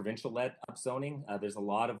ultimately provincial-led upzoning. There's a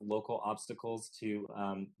lot of local obstacles to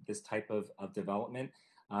this type of development.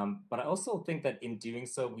 But I also think that in doing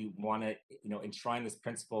so, we want to, enshrine this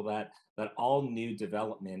principle that all new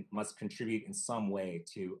development must contribute in some way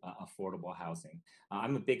to affordable housing.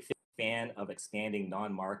 I'm a big fan of expanding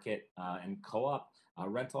non-market and co-op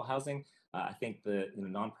rental housing. I think the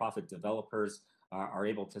nonprofit developers are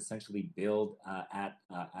able to essentially build at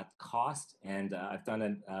cost, and I've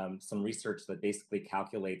done some research that basically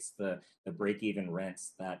calculates the break-even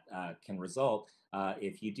rents that can result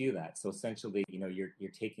if you do that. So essentially,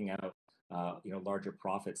 you're taking out larger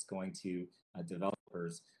profits going to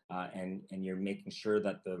developers, and you're making sure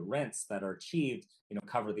that the rents that are achieved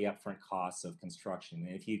cover the upfront costs of construction.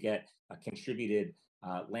 And if you get contributed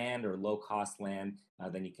land or low-cost land,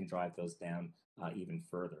 then you can drive those down even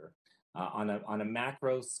further. On a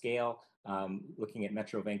macro scale, looking at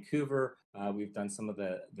Metro Vancouver, we've done some of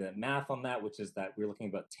the math on that, which is that we're looking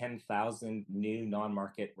at about 10,000 new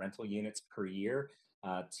non-market rental units per year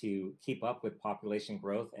to keep up with population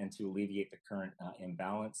growth and to alleviate the current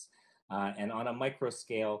imbalance. And on a micro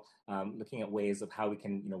scale, looking at ways of how we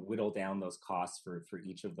can whittle down those costs for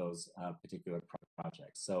each of those particular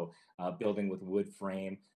projects. So building with wood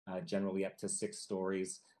frame, generally up to 6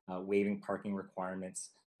 stories, waiving parking requirements,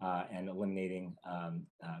 and eliminating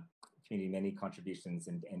community amenity contributions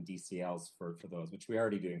and DCLs for those, which we're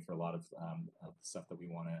already doing for a lot of stuff that we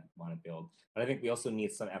want to build. But I think we also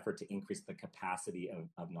need some effort to increase the capacity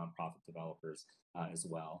of nonprofit developers as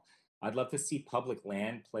well. I'd love to see public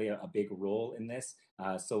land play a big role in this.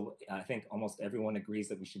 So I think almost everyone agrees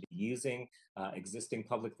that we should be using existing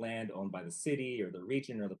public land owned by the city or the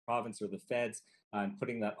region or the province or the feds, and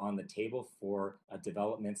putting that on the table for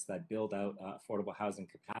developments that build out affordable housing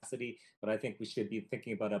capacity. But I think we should be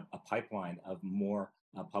thinking about a pipeline of more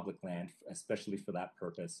public land, especially for that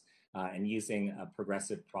purpose, and using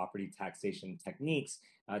progressive property taxation techniques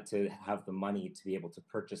to have the money to be able to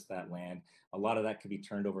purchase that land. A lot of that could be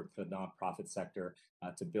turned over to the nonprofit sector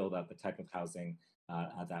to build out the type of housing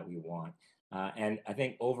that we want. And I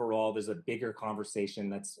think overall, there's a bigger conversation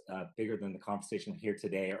that's bigger than the conversation here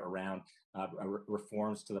today around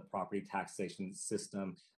reforms to the property taxation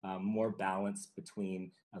system, more balance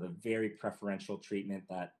between the very preferential treatment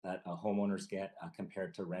that homeowners get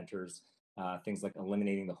compared to renters, things like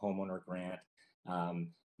eliminating the homeowner grant.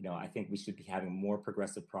 I think we should be having more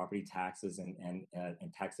progressive property taxes and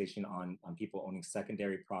taxation on people owning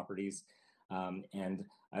secondary properties. And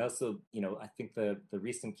I also, I think the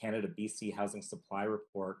recent Canada BC Housing Supply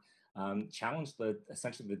Report challenged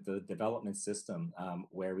essentially the development system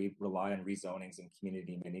where we rely on rezonings and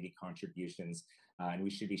community amenity contributions. And we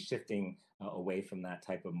should be shifting away from that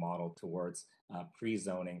type of model towards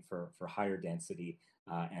pre-zoning for higher density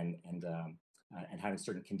and having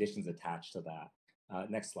certain conditions attached to that.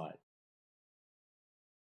 Next slide.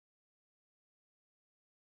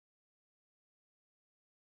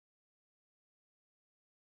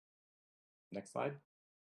 Next slide.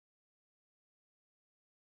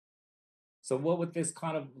 So what would this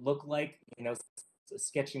kind of look like?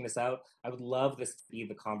 Sketching this out, I would love this to be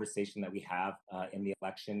the conversation that we have in the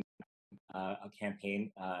election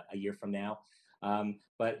campaign a year from now.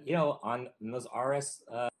 But in those RS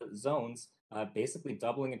zones, basically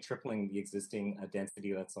doubling and tripling the existing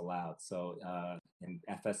density that's allowed. So in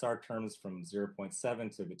FSR terms, from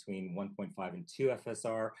 0.7 to between 1.5 and 2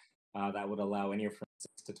 FSR, that would allow anywhere from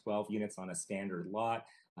 6 to 12 units on a standard lot.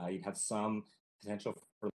 You'd have some potential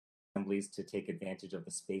for assemblies to take advantage of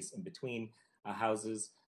the space in between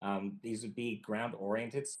houses. These would be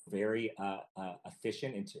ground-oriented, very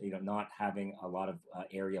efficient into not having a lot of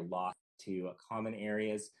area lost to common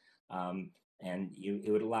areas. And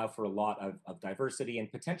it would allow for a lot of diversity,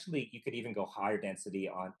 and potentially you could even go higher density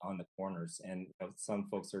on the corners. And some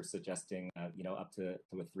folks are suggesting, up to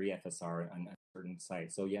a 3 FSR on a certain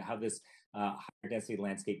site. So you have this higher density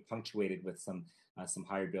landscape punctuated with some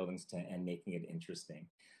higher buildings and making it interesting.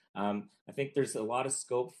 I think there's a lot of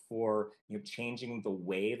scope for changing the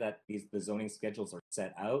way that the zoning schedules are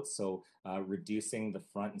set out. So reducing the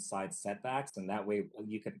front and side setbacks, and that way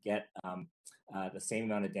you could get the same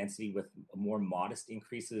amount of density with more modest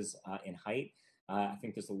increases in height. I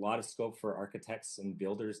think there's a lot of scope for architects and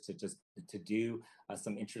builders to do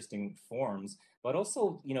some interesting forms, but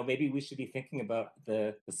also, maybe we should be thinking about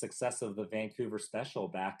the success of the Vancouver Special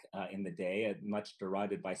back in the day, much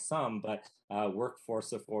derided by some, but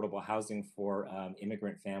workforce affordable housing for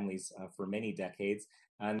immigrant families for many decades.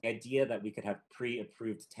 And the idea that we could have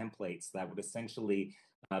pre-approved templates that would essentially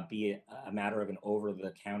be a matter of an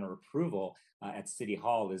over-the-counter approval at City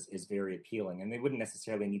Hall is very appealing. And they wouldn't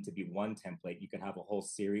necessarily need to be one template. You could have a whole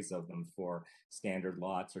series of them for standard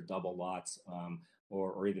lots or double lots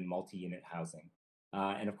or even multi-unit housing.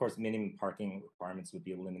 And of course, minimum parking requirements would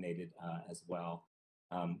be eliminated as well.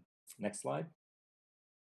 Next slide.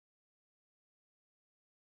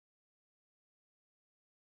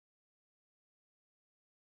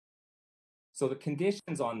 So the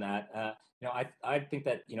conditions on that, I think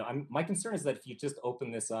that, my concern is that if you just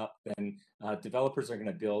open this up, then developers are going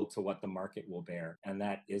to build to what the market will bear, and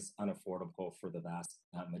that is unaffordable for the vast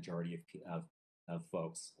majority of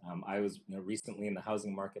folks. I was recently in the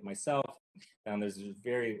housing market myself, and there's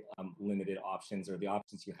very limited options, or the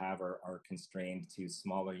options you have are constrained to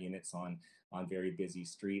smaller units on very busy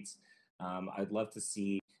streets. I'd love to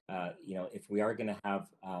see, if we are going to have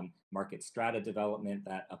market strata development,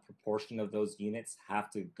 that a proportion of those units have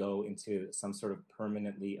to go into some sort of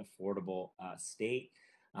permanently affordable state,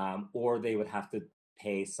 or they would have to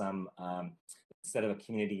pay some, instead of a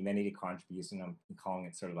community amenity contribution, I'm calling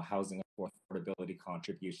it sort of a housing affordability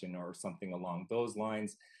contribution or something along those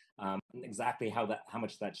lines. Exactly how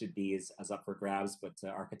much that should be is up for grabs, but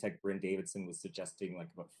architect Bryn Davidson was suggesting like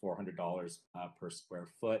about $400 per square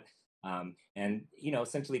foot. And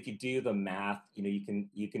essentially, if you do the math,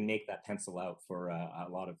 you can make that pencil out for a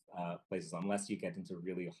lot of places, unless you get into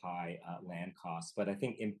really high land costs. But I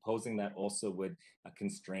think imposing that also would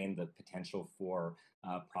constrain the potential for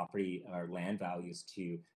property or land values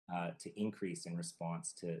to increase in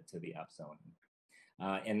response to the upzoning.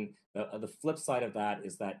 And the flip side of that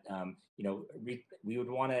is that we would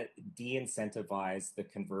want to de-incentivize the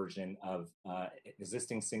conversion of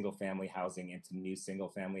existing single-family housing into new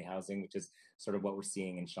single-family housing, which is sort of what we're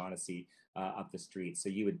seeing in Shaughnessy up the street. So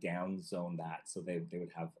you would downzone that, so they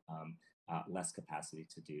would have less capacity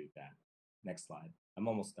to do that. Next slide. I'm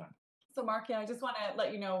almost done. So Mark, I just want to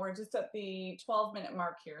let you know we're just at the 12-minute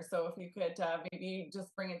mark here. So if you could maybe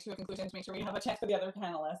just bring it to a conclusion to make sure we have a chance for the other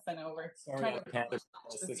panelists. I know we're trying to...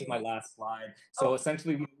 This is my last slide. So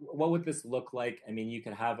essentially, what would this look like? I mean, you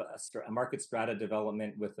could have a market strata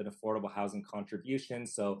development with an affordable housing contribution.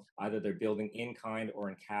 So either they're building in kind or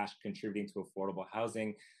in cash, contributing to affordable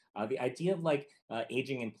housing. The idea of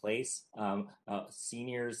aging in place,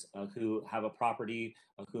 seniors who have a property,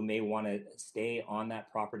 who may want to stay on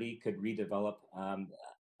that property, could redevelop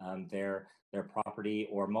their property,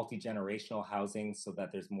 or multi-generational housing so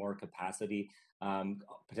that there's more capacity,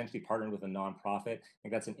 potentially partnered with a nonprofit. I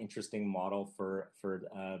think that's an interesting model for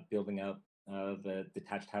building out the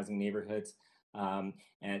detached housing neighborhoods. And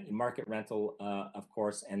market rental, of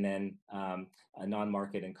course, and then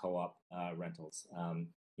non-market and co-op rentals.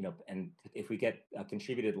 And if we get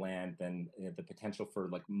contributed land, then the potential for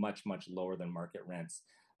much lower than market rents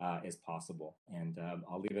is possible. And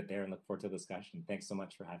I'll leave it there and look forward to the discussion. Thanks so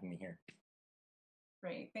much for having me here.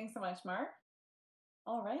 Great. Thanks so much, Mark.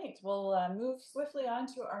 All right, we'll move swiftly on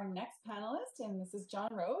to our next panelist, and this is John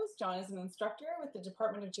Rose. John is an instructor with the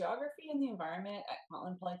Department of Geography and the Environment at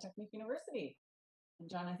Cortland Polytechnic University. And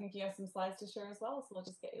John, I think you have some slides to share as well, so we'll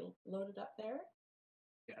just get you loaded up there.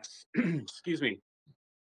 Yes, excuse me.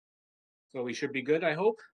 So we should be good, I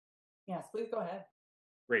hope? Yes, please go ahead.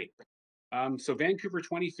 Great. So Vancouver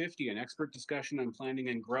 2050, an expert discussion on planning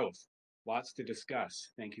and growth. Lots to discuss.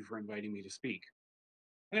 Thank you for inviting me to speak.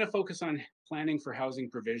 I'm going to focus on planning for housing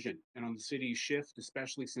provision and on the city's shift,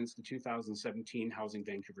 especially since the 2017 Housing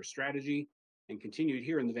Vancouver strategy, and continued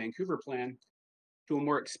here in the Vancouver plan, to a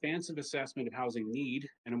more expansive assessment of housing need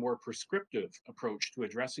and a more prescriptive approach to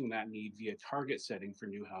addressing that need via target setting for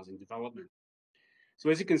new housing development. So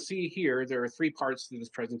as you can see here, there are three parts to this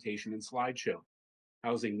presentation and slideshow: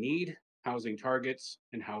 housing need, housing targets,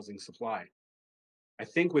 and housing supply. I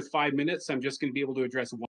think with 5 minutes, I'm just going to be able to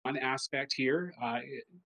address one aspect here,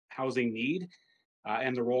 housing need,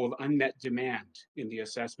 and the role of unmet demand in the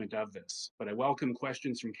assessment of this. But I welcome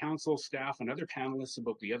questions from council, staff, and other panelists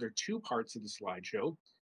about the other two parts of the slideshow: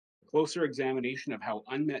 a closer examination of how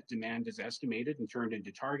unmet demand is estimated and turned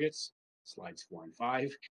into targets, slides 4 and 5.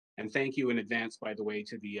 And thank you in advance, by the way,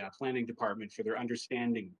 to the planning department for their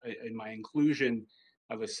understanding in my inclusion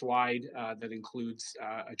of a slide that includes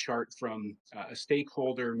a chart from a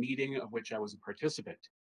stakeholder meeting of which I was a participant.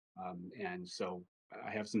 And so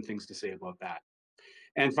I have some things to say about that.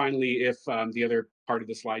 And finally, if the other part of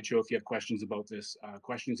the slideshow, if you have questions about this,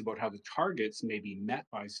 questions about how the targets may be met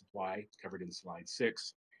by supply, covered in slide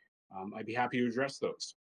 6, I'd be happy to address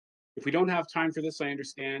those. If we don't have time for this, I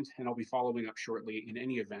understand, and I'll be following up shortly in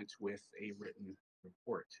any event with a written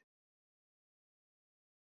report.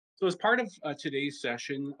 So as part of today's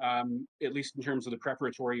session, at least in terms of the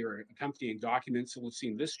preparatory or accompanying documents, we've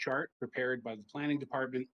seen this chart prepared by the Planning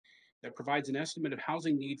Department that provides an estimate of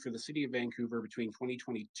housing need for the City of Vancouver between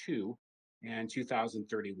 2022 and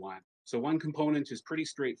 2031. So one component is pretty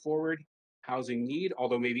straightforward, housing need,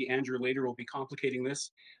 although maybe Andrew later will be complicating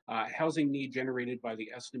this, housing need generated by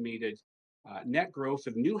the estimated net growth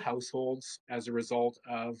of new households as a result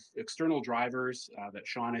of external drivers that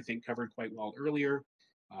Sean, I think, covered quite well earlier,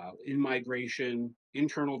 in-migration,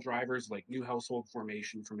 internal drivers like new household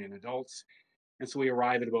formation from young adults. And so we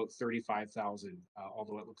arrive at about 35,000,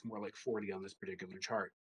 although it looks more like 40 on this particular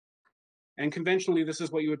chart. And conventionally, this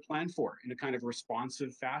is what you would plan for in a kind of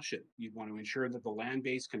responsive fashion. You'd want to ensure that the land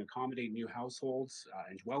base can accommodate new households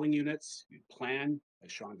and dwelling units. You'd plan,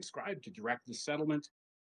 as Sean described, to direct the settlement,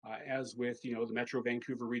 as with the Metro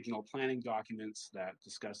Vancouver regional planning documents that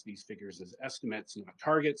discuss these figures as estimates, not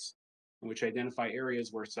targets, and which identify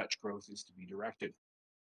areas where such growth is to be directed.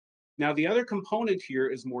 Now, the other component here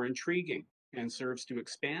is more intriguing and serves to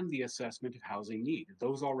expand the assessment of housing need.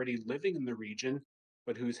 Those already living in the region,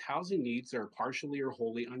 but whose housing needs are partially or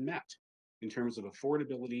wholly unmet in terms of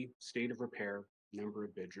affordability, state of repair, number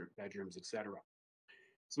of bedrooms, etc.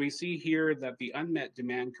 So we see here that the unmet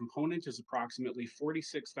demand component is approximately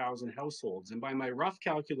 46,000 households, and by my rough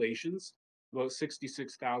calculations, about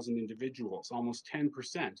 66,000 individuals, almost 10%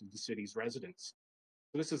 of the city's residents.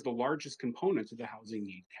 So this is the largest component of the housing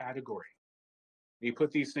need category. You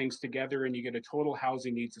put these things together and you get a total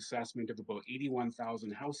housing needs assessment of about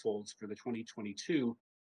 81,000 households for the 2022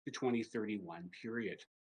 to 2031 period.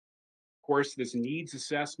 Of course, this needs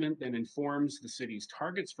assessment then informs the city's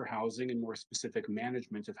targets for housing and more specific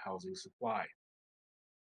management of housing supply.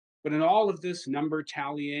 But in all of this number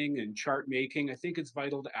tallying and chart making, I think it's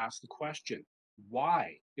vital to ask the question,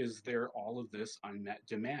 why is there all of this unmet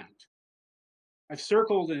demand? I've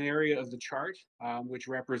circled an area of the chart which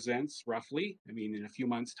represents roughly, in a few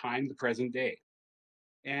months' time, the present day.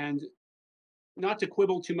 And not to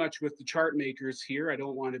quibble too much with the chart makers here, I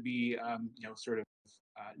don't want to be,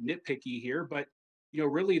 nitpicky here, but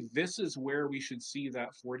really, this is where we should see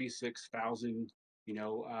that 46,000,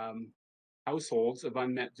 households of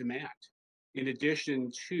unmet demand. In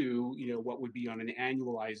addition to, what would be on an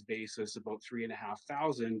annualized basis about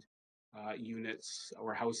 3,500 units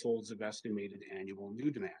or households of estimated annual new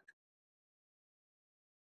demand.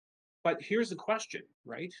 But here's the question,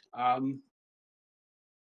 right?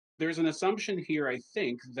 There's an assumption here, I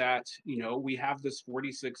think, that we have this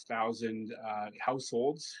 46,000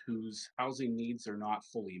 households whose housing needs are not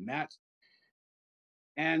fully met.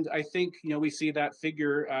 And I think we see that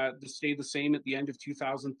figure to stay the same at the end of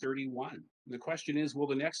 2031. And the question is, will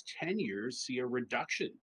the next 10 years see a reduction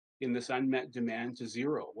in this unmet demand to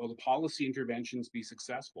zero? Will the policy interventions be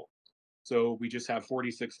successful? So we just have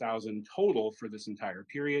 46,000 total for this entire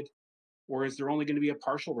period, or is there only going to be a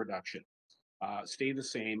partial reduction, stay the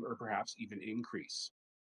same, or perhaps even increase?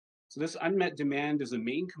 So this unmet demand is a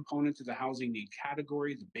main component of the housing need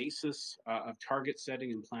category, the basis of target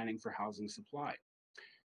setting and planning for housing supply.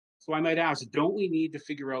 So I might ask, don't we need to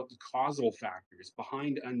figure out the causal factors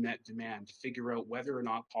behind unmet demand to figure out whether or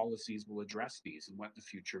not policies will address these and what the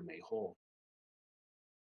future may hold?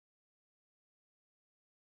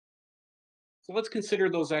 So let's consider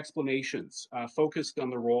those explanations focused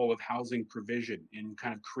on the role of housing provision in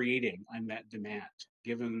kind of creating unmet demand,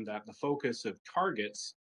 given that the focus of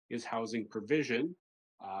targets is housing provision,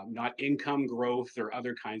 not income growth or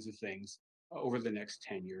other kinds of things over the next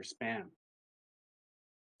 10-year span.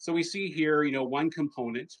 So we see here, one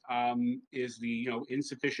component is the,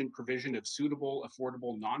 insufficient provision of suitable,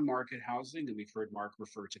 affordable, non-market housing, and we've heard Mark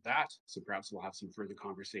refer to that. So perhaps we'll have some further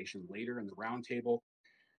conversation later in the roundtable,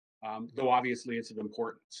 though obviously it's of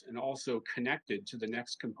importance, and also connected to the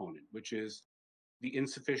next component, which is the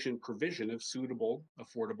insufficient provision of suitable,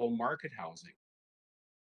 affordable market housing.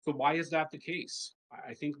 So why is that the case?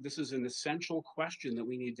 I think this is an essential question that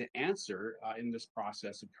we need to answer in this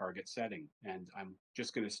process of target setting. And I'm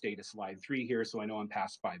just going to stay to slide 3 here, so I know I'm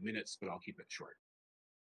past 5 minutes, but I'll keep it short.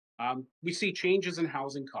 We see changes in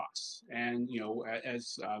housing costs. And,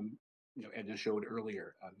 as Edna showed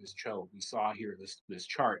earlier, Ms. Cho, we saw here this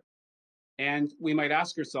chart. And we might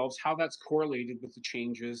ask ourselves how that's correlated with the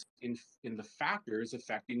changes in the factors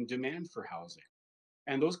affecting demand for housing.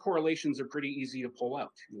 And those correlations are pretty easy to pull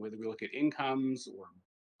out, whether we look at incomes or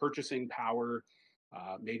purchasing power,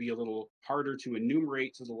 maybe a little harder to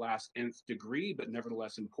enumerate to the last nth degree, but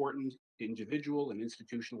nevertheless important, individual and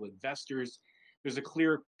institutional investors. There's a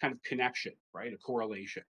clear kind of connection, right, a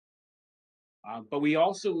correlation. But we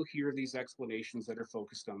also hear these explanations that are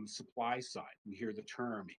focused on the supply side. We hear the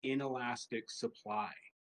term inelastic supply.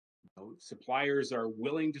 Suppliers are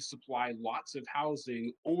willing to supply lots of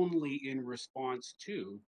housing only in response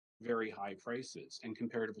to very high prices and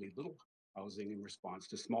comparatively little housing in response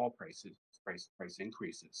to small price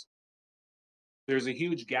increases. There's a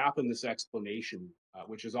huge gap in this explanation,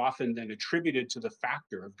 which is often then attributed to the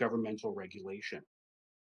factor of governmental regulation.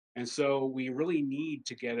 And so we really need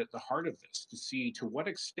to get at the heart of this to see to what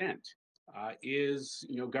extent is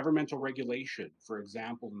governmental regulation, for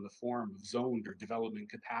example, in the form of zoned or development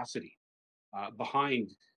capacity,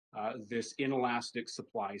 behind this inelastic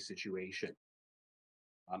supply situation.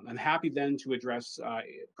 I'm happy then to address,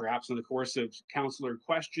 perhaps in the course of councillor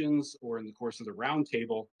questions or in the course of the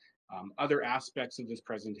roundtable, other aspects of this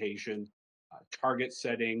presentation, target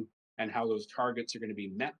setting, and how those targets are going to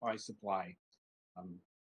be met by supply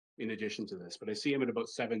in addition to this. But I see I'm at about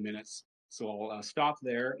 7 minutes, so I'll stop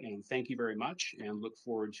there and thank you very much and look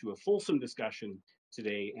forward to a fulsome discussion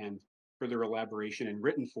today and further elaboration in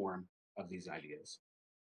written form of these ideas.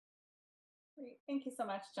 Great. Thank you so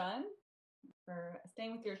much, John, for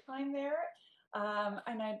staying with your time there.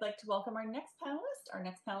 And I'd like to welcome our next panelist. Our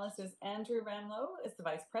next panelist is Andrew Ranlow, is the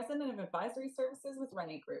Vice President of Advisory Services with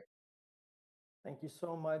Rennie Group. Thank you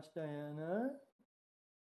so much, Diana.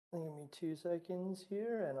 Give me 2 seconds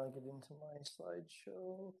here and I'll get into my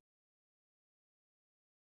slideshow.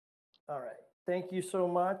 All right. Thank you so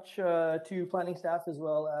much to planning staff as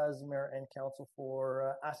well as Mayor and Council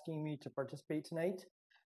for asking me to participate tonight.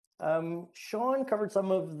 Sean covered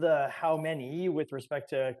some of the how many with respect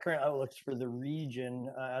to current outlooks for the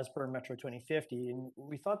region as per Metro 2050. And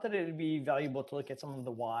we thought that it would be valuable to look at some of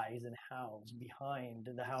the whys and hows behind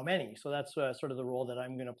the how many. So that's sort of the role that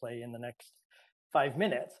I'm going to play in the next 5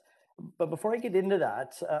 minutes. But before I get into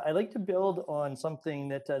that, I'd like to build on something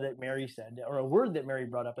that Mary said, or a word that Mary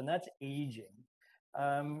brought up, and that's aging.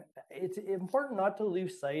 It's important not to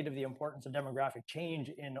lose sight of the importance of demographic change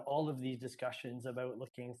in all of these discussions about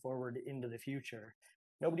looking forward into the future.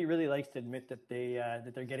 Nobody really likes to admit that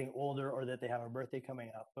they're getting older or that they have a birthday coming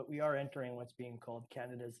up, but we are entering what's being called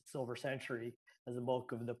Canada's silver century as the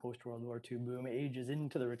bulk of the post-World War II boom ages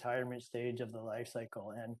into the retirement stage of the life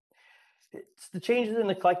cycle. And it's the changes in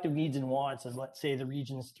the collective needs and wants of, let's say, the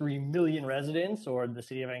region's 3 million residents or the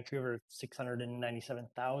city of Vancouver,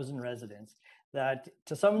 697,000 residents, that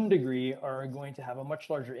to some degree are going to have a much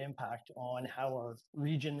larger impact on how our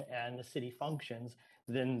region and the city functions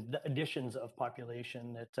than the additions of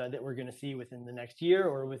population that we're going to see within the next year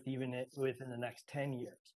or within the next 10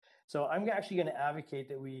 years. So I'm actually going to advocate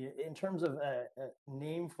that we, in terms of a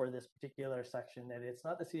name for this particular section, that it's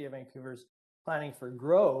not the city of Vancouver's planning for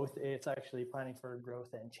growth, it's actually planning for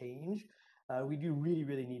growth and change. We do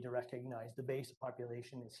really need to recognize the base of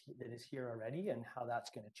population that is here already and how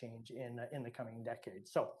that's going to change in the coming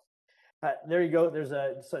decades. So there you go. There's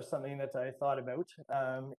something that I thought about.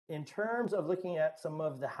 In terms of looking at some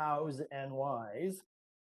of the hows and whys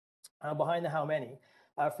behind the how many,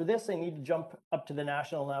 for this I need to jump up to the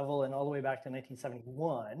national level and all the way back to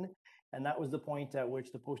 1971. And that was the point at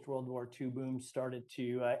which the post-World War II boom started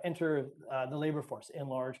to enter the labor force in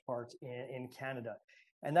large parts in Canada.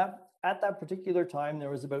 And that at that particular time, there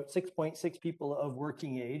was about 6.6 people of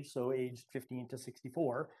working age, so aged 15 to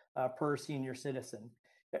 64, per senior citizen.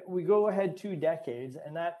 We go ahead 2 decades,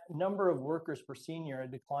 and that number of workers per senior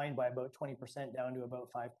had declined by about 20% down to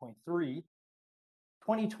about 5.3.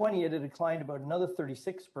 2020, it had declined about another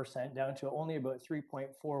 36% down to only about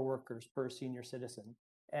 3.4 workers per senior citizen.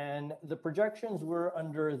 And the projections were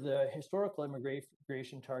under the historical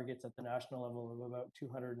immigration targets at the national level of about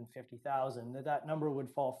 250,000. That number would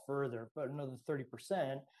fall further, but another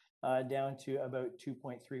 30% down to about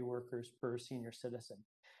 2.3 workers per senior citizen.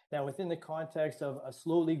 Now, within the context of a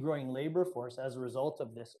slowly growing labor force as a result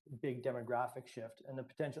of this big demographic shift and the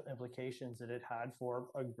potential implications that it had for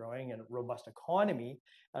a growing and robust economy,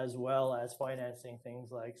 as well as financing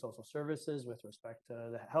things like social services with respect to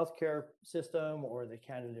the healthcare system or the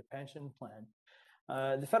Canada Pension Plan.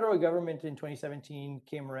 The federal government in 2017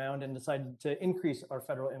 came around and decided to increase our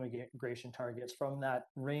federal immigration targets from that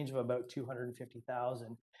range of about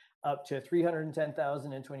 250,000 up to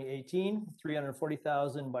 310,000 in 2018,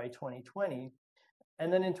 340,000 by 2020.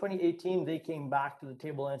 And then in 2018, they came back to the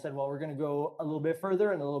table and said, well, we're going to go a little bit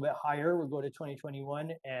further and a little bit higher. We'll go to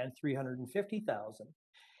 2021 and 350,000.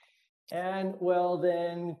 And well,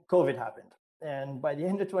 then COVID happened. And by the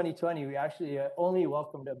end of 2020, we actually only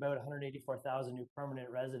welcomed about 184,000 new permanent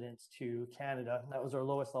residents to Canada. That was our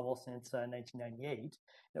lowest level since 1998.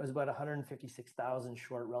 It was about 156,000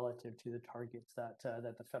 short relative to the targets that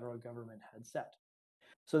the federal government had set.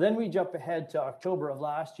 So then we jump ahead to October of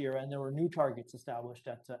last year, and there were new targets established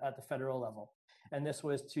at the federal level. And this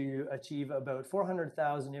was to achieve about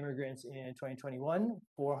 400,000 immigrants in 2021,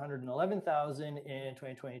 411,000 in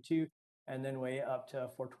 2022, and then way up to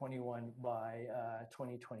 421 by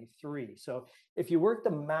 2023. So if you work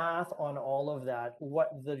the math on all of that,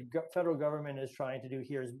 what the federal government is trying to do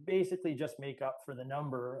here is basically just make up for the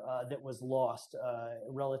number that was lost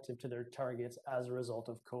relative to their targets as a result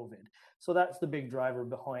of COVID. So that's the big driver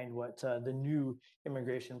behind what the new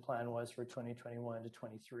immigration plan was for 2021 to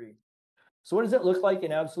 23. So what does it look like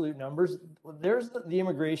in absolute numbers? There's the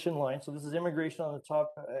immigration line. So this is immigration on the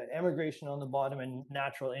top, immigration on the bottom, and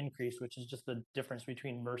natural increase, which is just the difference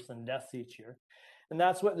between births and deaths each year. And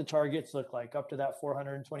that's what the targets look like up to that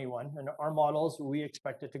 421. And our models, we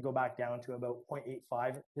expect it to go back down to about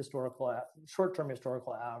 0.85 short-term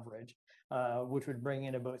historical average, which would bring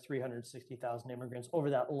in about 360,000 immigrants over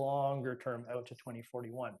that longer term out to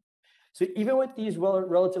 2041. So even with these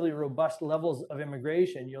relatively robust levels of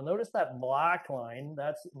immigration, you'll notice that black line,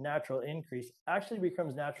 that's natural increase, actually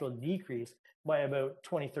becomes natural decrease by about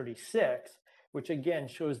 2036, which again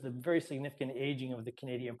shows the very significant aging of the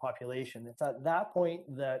Canadian population. It's at that point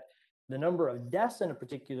that the number of deaths in a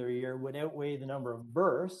particular year would outweigh the number of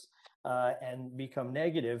births and become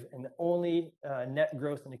negative, and the only net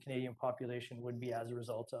growth in the Canadian population would be as a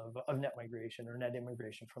result of net migration or net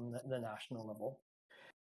immigration from the national level.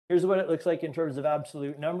 Here's what it looks like in terms of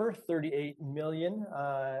absolute number, 38 million,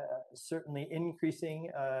 certainly increasing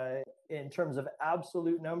in terms of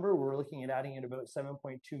absolute number. We're looking at adding in about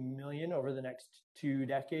 7.2 million over the next 2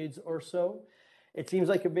 decades or so. It seems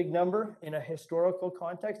like a big number in a historical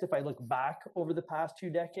context. If I look back over the past 2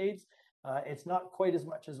 decades, it's not quite as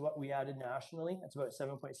much as what we added nationally. It's about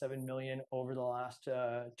 7.7 million over the last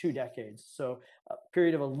 2 decades. So a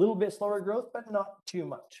period of a little bit slower growth, but not too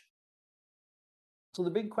much. So the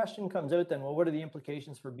big question comes out then, well, what are the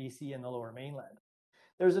implications for BC and the Lower Mainland?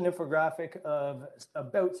 There's an infographic of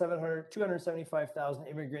about 275,000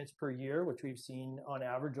 immigrants per year, which we've seen on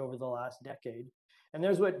average over the last decade. And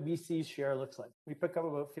there's what BC's share looks like. We pick up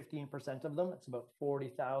about 15% of them. It's about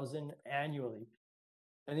 40,000 annually.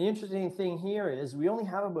 And the interesting thing here is we only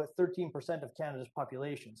have about 13% of Canada's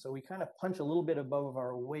population. So we kind of punch a little bit above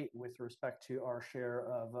our weight with respect to our share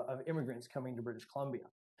of immigrants coming to British Columbia.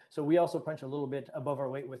 So we also punch a little bit above our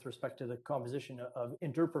weight with respect to the composition of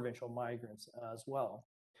interprovincial migrants as well.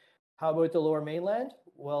 How about the Lower Mainland?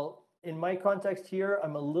 Well, in my context here,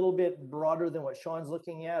 I'm a little bit broader than what Sean's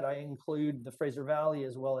looking at. I include the Fraser Valley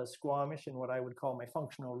as well as Squamish in what I would call my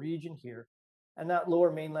functional region here. And that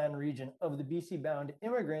Lower Mainland region of the BC-bound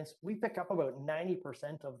immigrants, we pick up about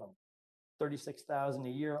 90% of them, 36,000 a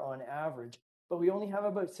year on average, but we only have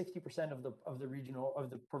about 60% of the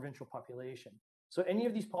provincial population. So any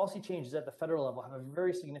of these policy changes at the federal level have a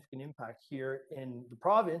very significant impact here in the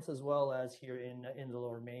province as well as here in the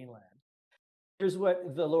Lower Mainland. Here's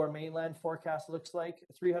what the Lower Mainland forecast looks like: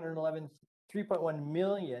 3.1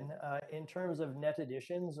 million. In terms of net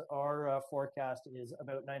additions, our forecast is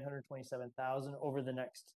about 927,000 over the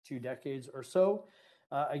next 2 decades or so.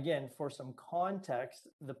 Again, for some context,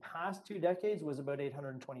 the past 2 decades was about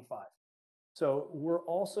 825. So we're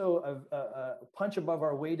also a punch above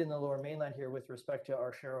our weight in the Lower Mainland here with respect to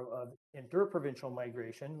our share of interprovincial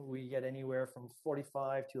migration. We get anywhere from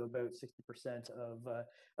 45 to about 60%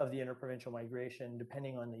 of the interprovincial migration,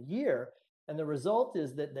 depending on the year. And the result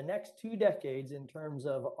is that the next 2 decades, in terms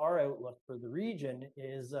of our outlook for the region,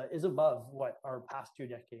 is above what our past 2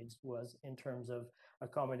 decades was in terms of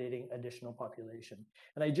accommodating additional population.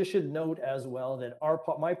 And I just should note as well that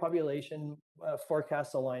my population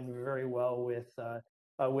forecasts align very well with the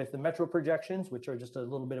metro projections, which are just a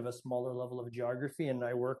little bit of a smaller level of geography. And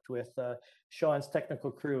I worked with Sean's technical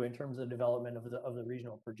crew in terms of development of the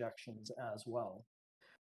regional projections as well.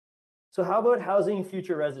 So how about housing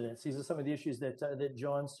future residents? These are some of the issues that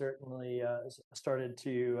John certainly started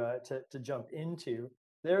to jump into.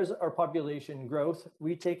 There's our population growth.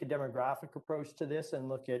 We take a demographic approach to this and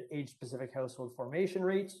look at age-specific household formation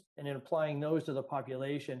rates. And in applying those to the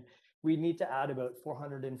population, we need to add about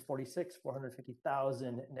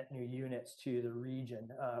 450,000 net new units to the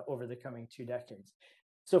region over the coming 2 decades.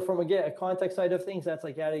 So from again, a context side of things, that's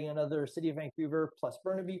like adding another City of Vancouver plus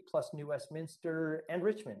Burnaby plus New Westminster and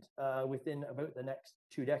Richmond within about the next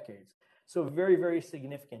 2 decades. So very, very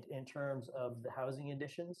significant in terms of the housing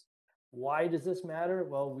additions. Why does this matter?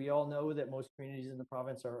 Well, we all know that most communities in the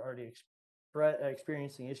province are already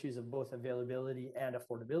experiencing issues of both availability and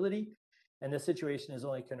affordability. And this situation is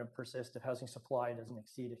only going to persist if housing supply doesn't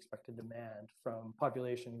exceed expected demand from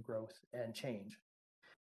population growth and change.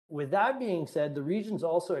 With that being said, the region's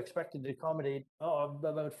also expected to accommodate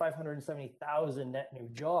about 570,000 net new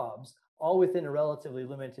jobs, all within a relatively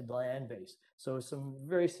limited land base. So some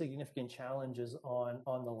very significant challenges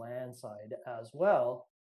on the land side as well.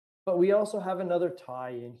 But we also have another tie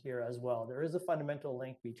in here as well. There is a fundamental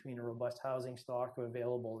link between a robust housing stock of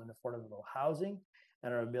available and affordable housing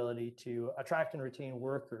and our ability to attract and retain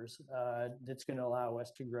workers that's going to allow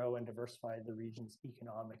us to grow and diversify the region's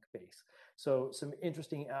economic base. So some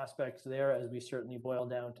interesting aspects there as we certainly boil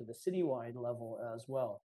down to the citywide level as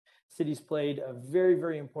well. Cities played a very,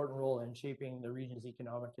 very important role in shaping the region's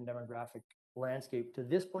economic and demographic landscape to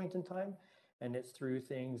this point in time. And it's through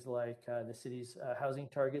things like the city's housing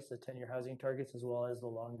targets, the 10-year housing targets, as well as the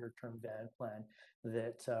longer-term van plan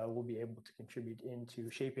that will be able to contribute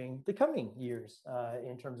into shaping the coming years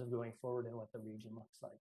in terms of going forward and what the region looks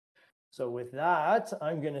like. So with that,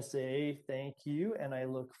 I'm going to say thank you, and I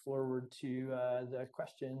look forward to the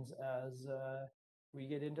questions as we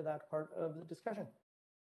get into that part of the discussion.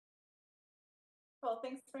 Well,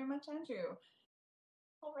 thanks very much, Andrew.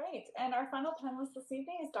 All right, and our final panelist this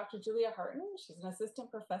evening is Dr. Julia Harton. She's an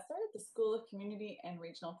assistant professor at the School of Community and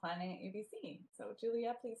Regional Planning at UBC. So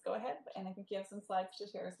Julia, please go ahead, and I think you have some slides to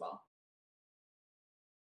share as well.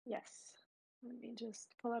 Yes, let me just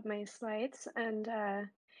pull up my slides, and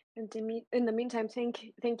in the meantime,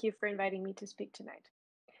 thank you for inviting me to speak tonight.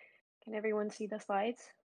 Can everyone see the slides?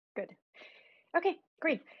 Good. Okay,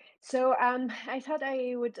 great. So I thought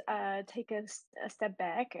I would take a step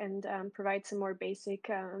back and provide some more basic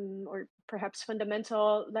or perhaps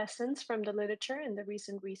fundamental lessons from the literature and the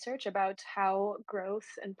recent research about how growth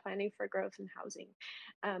and planning for growth and housing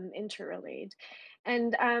interrelate.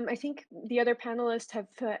 And I think the other panelists have,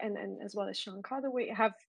 and as well as Sean Cathaway,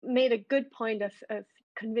 have made a good point of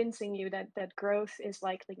convincing you that growth is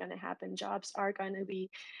likely going to happen. Jobs are going to be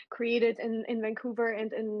created in Vancouver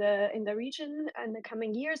and in the region in the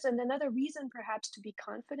coming years. And another reason perhaps to be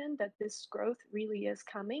confident that this growth really is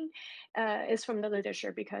coming is from the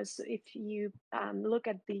literature, because if you look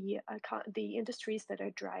at the industries that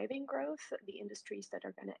are driving growth, the industries that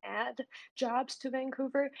are going to add jobs to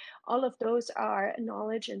Vancouver, all of those are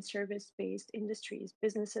knowledge and service-based industries,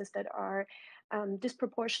 businesses that are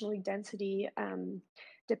disproportionately density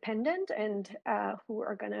dependent and who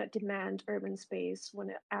are going to demand urban space when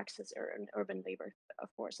it access urban labor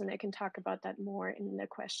force. And I can talk about that more in the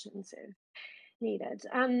questions if needed.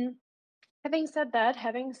 Having said that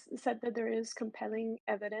there is compelling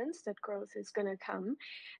evidence that growth is going to come,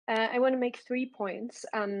 I want to make 3 points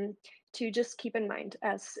to just keep in mind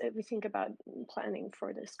as we think about planning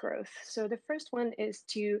for this growth. So the first one is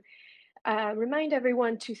to remind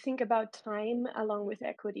everyone to think about time along with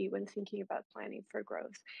equity when thinking about planning for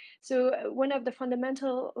growth. So one of the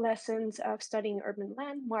fundamental lessons of studying urban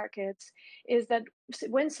land markets is that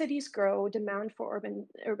when cities grow, demand for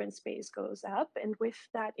urban space goes up, and with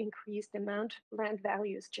that increased demand, land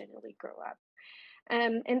values generally grow up.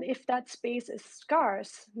 And if that space is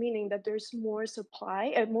scarce, meaning that there's more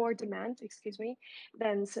demand,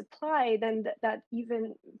 than supply, then that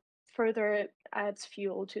even further adds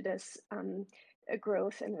fuel to this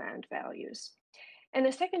growth in land values. And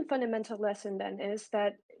the second fundamental lesson then is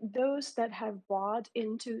that those that have bought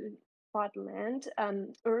land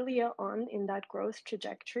earlier on in that growth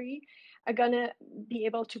trajectory are going to be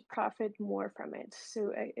able to profit more from it.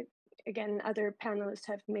 So again, other panelists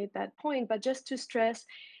have made that point, but just to stress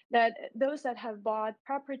that those that have bought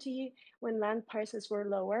property when land prices were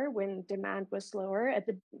lower, when demand was lower, at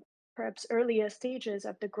the perhaps earlier stages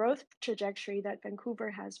of the growth trajectory that Vancouver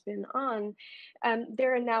has been on,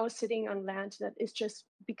 they're now sitting on land that is just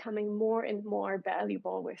becoming more and more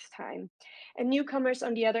valuable with time. And newcomers,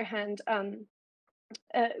 on the other hand,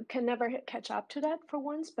 can never catch up to that for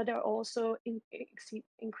once, but are also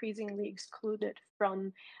increasingly excluded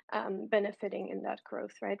from benefiting in that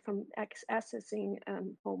growth, right, from accessing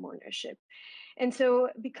home ownership. And so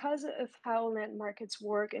because of how land markets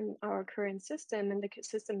work in our current system and the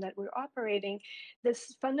system that we're operating,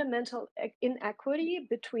 this fundamental inequity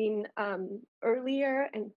between earlier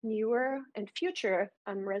and newer and future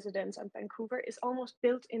residents of Vancouver is almost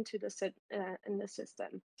built into the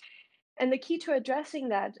system. And the key to addressing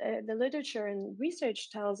that, the literature and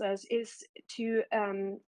research tells us, is to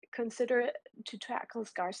tackle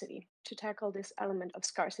scarcity, to tackle this element of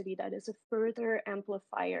scarcity that is a further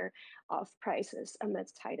amplifier of prices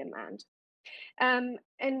amidst high demand. And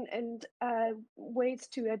ways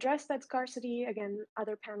to address that scarcity, again,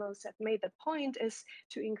 other panelists have made the point, is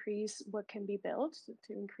to increase what can be built,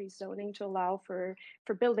 to increase zoning to allow for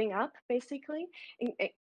building up, basically,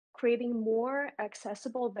 creating more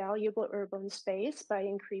accessible, valuable urban space by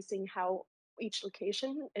increasing how each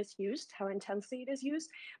location is used, how intensely it is used,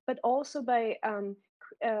 but also by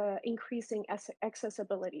increasing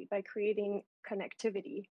accessibility, by creating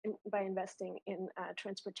connectivity, by investing in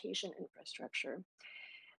transportation infrastructure.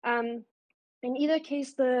 In either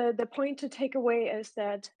case, the point to take away is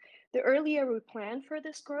that the earlier we plan for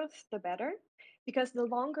this growth, the better, because the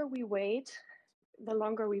longer we wait, the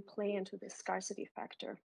longer we play into this scarcity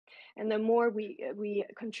factor. And the more we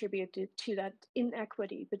contribute to that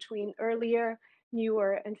inequity between earlier,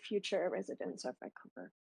 newer, and future residents of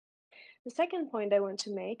Vancouver. The second point I want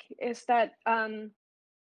to make is that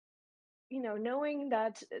knowing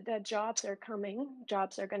that jobs are coming,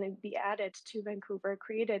 jobs are going to be added to Vancouver,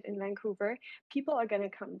 created in Vancouver, people are going to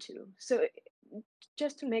come too. So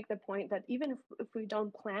just to make the point that even if we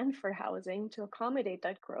don't plan for housing to accommodate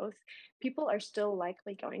that growth, people are still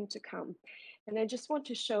likely going to come. And I just want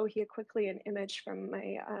to show here quickly an image from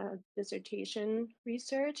my dissertation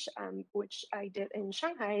research, which I did in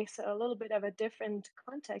Shanghai. So a little bit of a different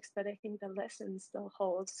context, but I think the lesson still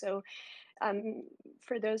holds. So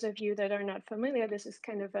for those of you that are not familiar, this is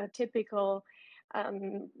kind of a typical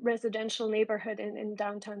residential neighborhood in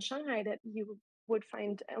downtown Shanghai that you would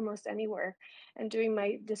find almost anywhere. And doing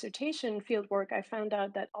my dissertation fieldwork, I found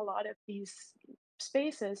out that a lot of these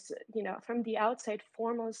spaces, from the outside,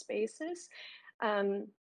 formal spaces,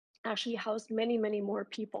 actually housed many, many more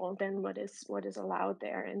people than what is allowed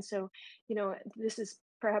there. And so, this is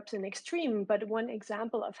perhaps an extreme, but one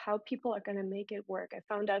example of how people are going to make it work. I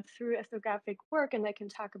found out through ethnographic work, and I can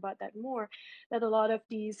talk about that more, that a lot of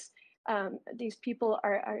these people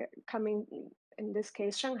are coming, in this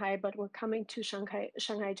case Shanghai, but were coming to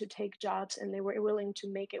Shanghai to take jobs, and they were willing to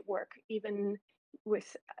make it work, even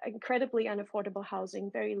with incredibly unaffordable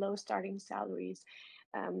housing, very low starting salaries.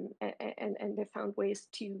 And they found ways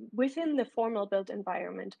to, within the formal built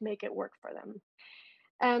environment, make it work for them.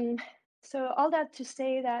 So all that to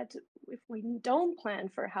say that if we don't plan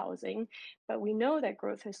for housing, but we know that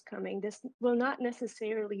growth is coming, this will not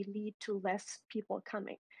necessarily lead to less people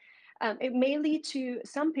coming. It may lead to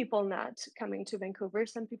some people not coming to Vancouver,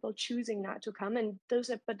 some people choosing not to come, and those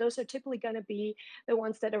are typically going to be the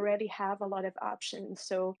ones that already have a lot of options.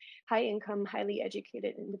 So high income, highly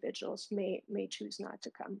educated individuals may choose not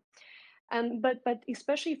to come. But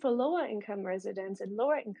especially for lower income residents and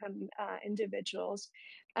lower income individuals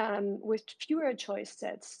with fewer choice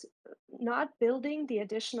sets, not building the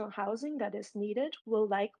additional housing that is needed will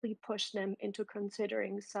likely push them into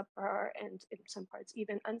considering subpar and in some parts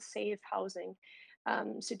even unsafe housing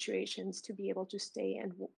situations to be able to stay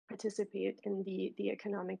and participate in the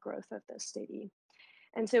economic growth of the city.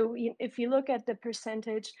 And so if you look at the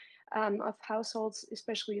percentage of households,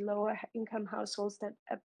 especially lower income households that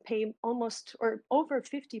pay almost or over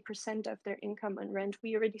 50% of their income on rent,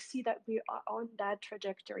 we already see that we are on that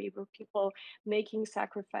trajectory where people making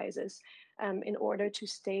sacrifices in order to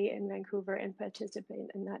stay in Vancouver and participate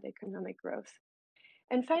in that economic growth.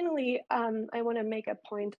 And finally, I want to make a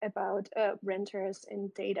point about renters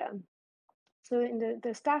and data. So in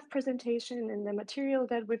the staff presentation and the material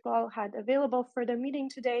that we've all had available for the meeting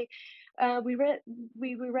today, we read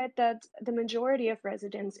that the majority of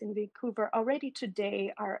residents in Vancouver already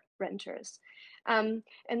today are renters. And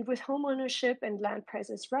with home ownership and land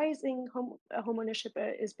prices rising, home ownership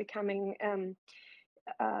is becoming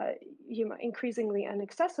increasingly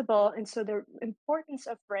inaccessible. And so the importance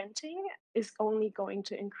of renting is only going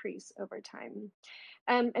to increase over time.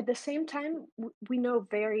 At the same time, we know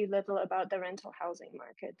very little about the rental housing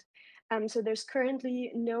market. So there's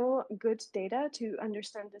currently no good data to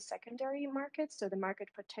understand the secondary market, so the market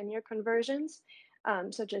for tenure conversions,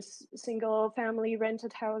 such as single family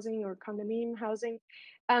rented housing or condominium housing,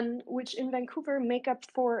 which in Vancouver make up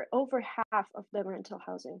for over half of the rental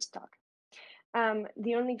housing stock.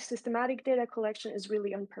 The only systematic data collection is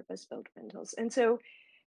really on purpose-built rentals. And so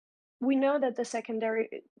we know that the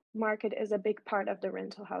secondary market is a big part of the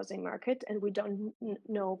rental housing market, and we don't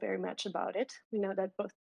know very much about it. We know that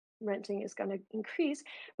both renting is going to increase,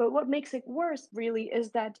 but what makes it worse really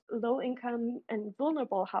is that low income and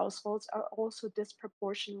vulnerable households are also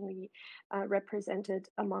disproportionately represented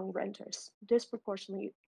among renters,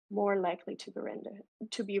 disproportionately more likely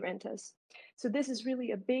to be renters. So this is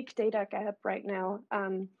really a big data gap right now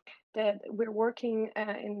that we're working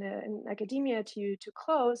in academia to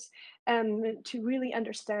close, to really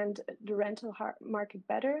understand the rental market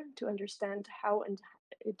better, to understand how and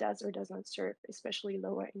it does or does not serve, especially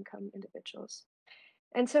lower income individuals.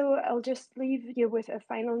 And so I'll just leave you with a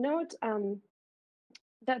final note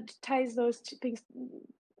that ties those two things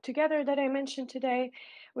together that I mentioned today,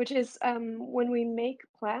 which is when we make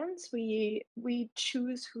plans, we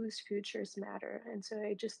choose whose futures matter. And so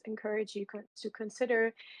I just encourage you to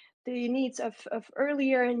consider the needs of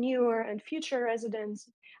earlier and newer and future residents,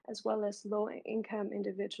 as well as low income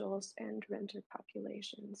individuals and renter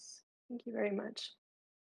populations. Thank you very much.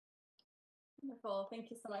 Wonderful.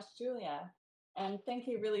 Thank you so much, Julia. And thank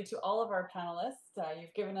you really to all of our panelists.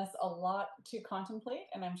 You've given us a lot to contemplate,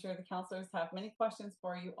 and I'm sure the councillors have many questions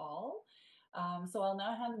for you all. So I'll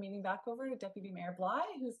now hand the meeting back over to Deputy Mayor Bly,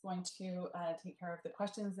 who's going to take care of the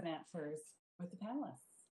questions and answers with the panelists.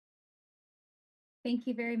 Thank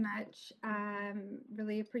you very much.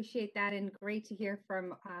 Really appreciate that, and great to hear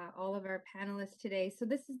from all of our panelists today. So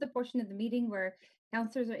this is the portion of the meeting where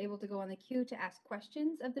councillors are able to go on the queue to ask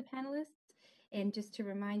questions of the panelists. And just to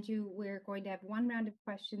remind you, we're going to have one round of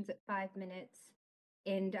questions at 5 minutes,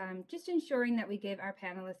 and just ensuring that we give our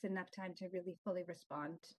panelists enough time to really fully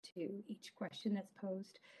respond to each question that's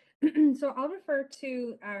posed. So I'll refer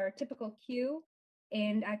to our typical queue.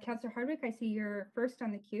 And Councillor Hardwick, I see you're first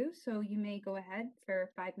on the queue, so you may go ahead for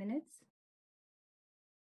 5 minutes.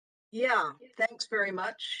 Yeah, thanks very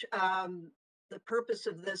much. The purpose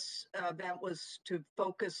of this event was to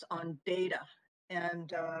focus on data,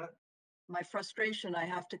 and my frustration, I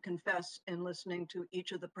have to confess, in listening to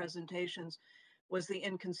each of the presentations was the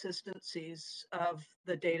inconsistencies of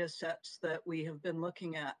the data sets that we have been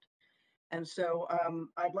looking at. And so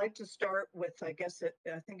I'd like to start with, I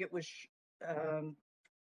think it was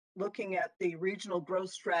looking at the regional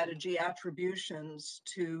growth strategy attributions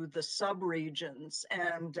to the subregions,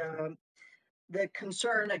 and the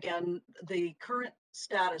concern, again, the current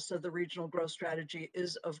status of the regional growth strategy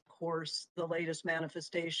is, of course, the latest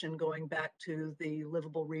manifestation going back to the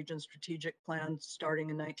Livable Region Strategic Plan starting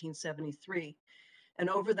in 1973. And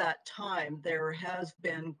over that time, there has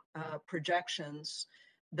been projections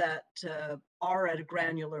that are at a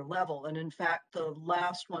granular level. And in fact, the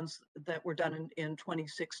last ones that were done in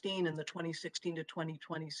 2016, in the 2016 to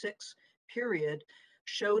 2026 period,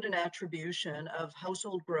 showed an attribution of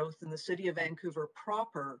household growth in the city of Vancouver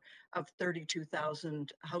proper of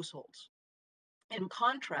 32,000 households. In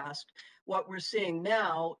contrast, what we're seeing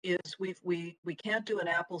now is we can't do an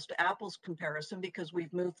apples to apples comparison because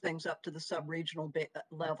we've moved things up to the sub-regional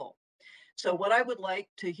level. So what I would like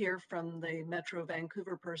to hear from the Metro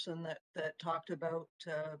Vancouver person that talked about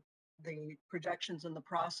the projections and the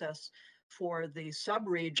process for the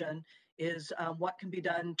sub-region is what can be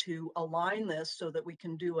done to align this so that we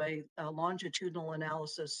can do a longitudinal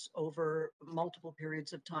analysis over multiple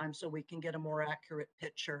periods of time so we can get a more accurate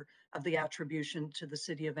picture of the attribution to the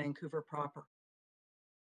city of Vancouver proper.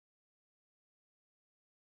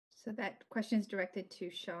 So that question is directed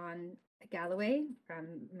to Sean Galloway from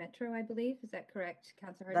Metro, I believe. Is that correct,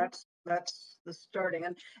 Councillor Hardwick? That's the starting.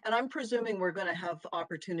 And I'm presuming we're going to have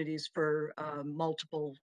opportunities for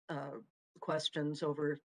multiple questions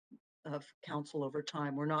of council over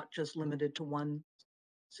time. We're not just limited to one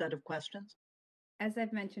set of questions. As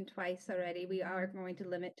I've mentioned twice already, we are going to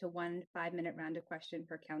limit to 1 5-minute round of question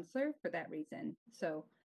per councillor for that reason. So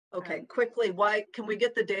okay, quickly, why can we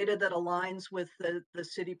get the data that aligns with the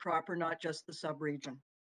city proper, not just the sub-region?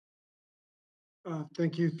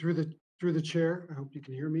 Thank you. Through the chair, I hope you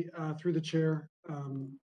can hear me. Through the chair,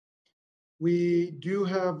 we do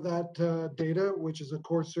have that data, which is a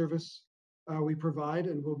core service we provide,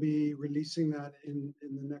 and we'll be releasing that in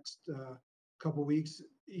the next couple weeks.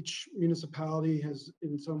 Each municipality has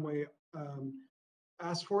in some way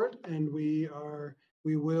asked for it, and we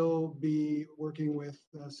will be working with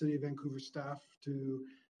City of Vancouver staff to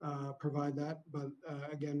provide that. But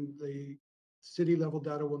again, the city level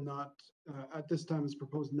data will not, at this time, is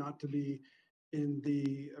proposed not to be in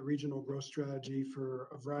the regional growth strategy for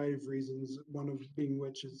a variety of reasons, one of being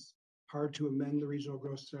which is hard to amend the regional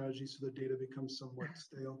growth strategy so the data becomes somewhat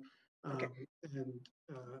stale. Okay. Thank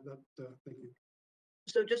you.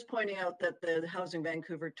 So just pointing out that the Housing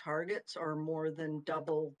Vancouver targets are more than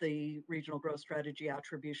double the regional growth strategy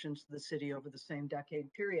attributions to the city over the same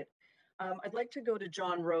decade period. I'd like to go to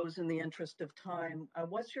John Rose in the interest of time.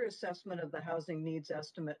 What's your assessment of the housing needs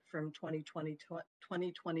estimate from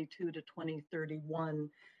 2022 to 2031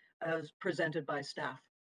 as presented by staff?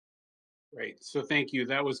 Right, so thank you.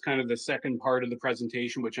 That was kind of the second part of the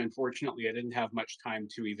presentation, which unfortunately I didn't have much time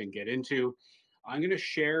to even get into. I'm going to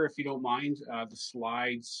share, if you don't mind, the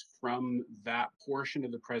slides from that portion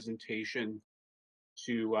of the presentation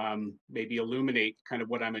to maybe illuminate kind of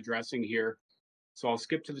what I'm addressing here. So I'll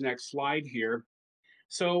skip to the next slide here.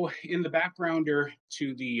 So in the backgrounder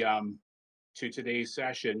to the to today's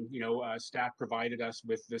session, staff provided us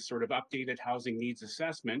with this sort of updated housing needs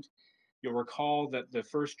assessment. You'll recall that the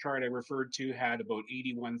first chart I referred to had about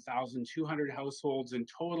 81,200 households in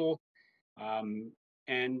total.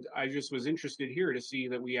 And I just was interested here to see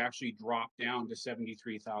that we actually dropped down to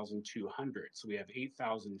 73,200. So we have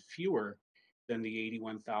 8,000 fewer than the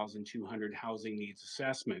 81,200 housing needs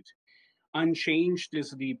assessment. Unchanged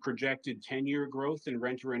is the projected 10-year growth in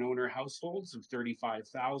renter and owner households of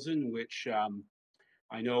 35,000, which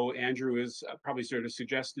I know Andrew has probably sort of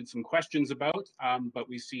suggested some questions about, but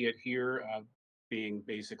we see it here being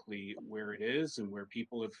basically where it is and where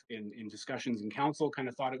people have in discussions in council kind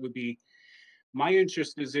of thought it would be. My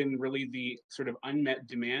interest is in really the sort of unmet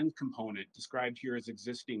demand component described here as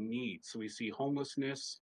existing needs. So we see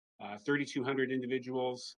homelessness, 3,200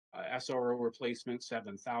 individuals, SRO replacement,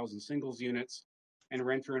 7,000 singles units, and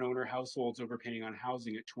renter and owner households overpaying on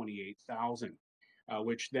housing at 28,000.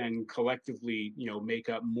 Which then collectively, make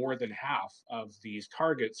up more than half of these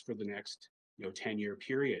targets for the next, 10-year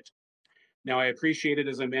period. Now, I appreciated,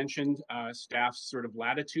 as I mentioned, staff's sort of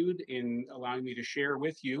latitude in allowing me to share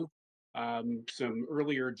with you some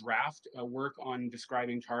earlier draft work on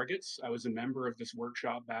describing targets. I was a member of this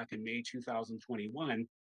workshop back in May 2021.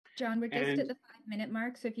 John, we're just at the 5-minute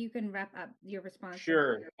mark, so if you can wrap up your response.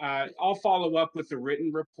 Sure. I'll follow up with the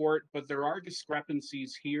written report, but there are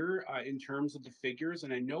discrepancies here in terms of the figures.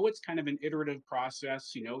 And I know it's kind of an iterative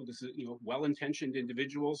process. This is, well-intentioned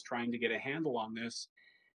individuals trying to get a handle on this.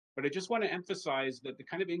 But I just want to emphasize that the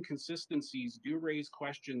kind of inconsistencies do raise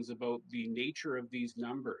questions about the nature of these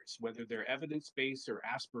numbers, whether they're evidence-based or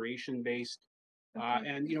aspiration-based. Okay.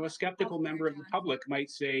 And, a skeptical member of the public might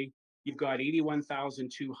say, you've got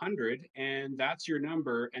 81,200 and that's your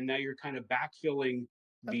number. And now you're kind of backfilling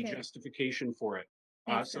the justification for it.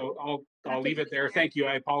 So I'll leave it there. Thank you.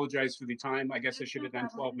 I apologize for the time. I guess I should have done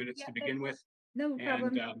 12 minutes to begin with. No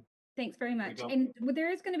problem. Thanks very much. And there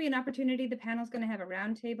is going to be an opportunity. The panel is going to have a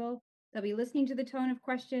roundtable. They'll be listening to the tone of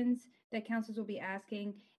questions that councils will be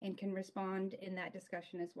asking and can respond in that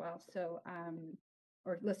discussion as well. So,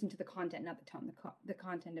 or listen to the content, not the tone, the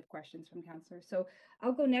content of questions from councillors. So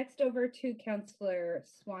I'll go next over to Councillor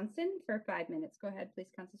Swanson for 5 minutes. Go ahead, please,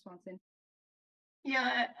 Councillor Swanson.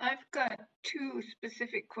 Yeah, I've got two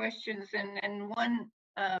specific questions and one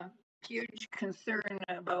huge concern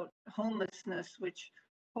about homelessness, which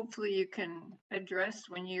hopefully you can address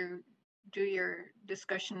when you do your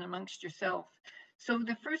discussion amongst yourself. So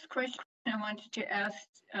the first question I wanted to ask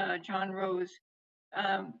John Rose,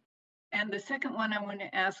 and the second one I want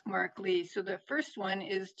to ask Mark Lee. So the first one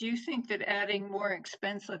is, do you think that adding more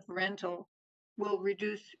expensive rental will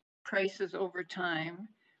reduce prices over time?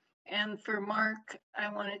 And for Mark,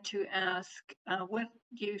 I wanted to ask, what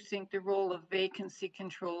do you think the role of vacancy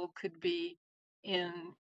control could be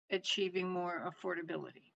in achieving more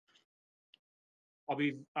affordability?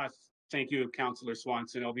 Thank you, Councillor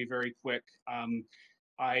Swanson. I'll be very quick.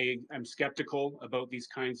 I am skeptical about these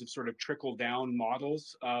kinds of sort of trickle-down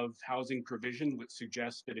models of housing provision, which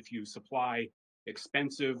suggests that if you supply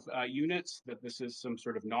expensive units, that this is some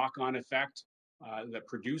sort of knock-on effect that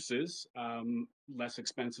produces less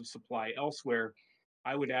expensive supply elsewhere.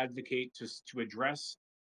 I would advocate to address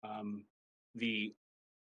the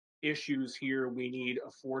issues here. We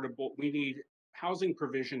need housing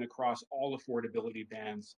provision across all affordability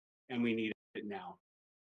bands, and we need it now.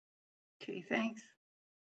 Okay, thanks.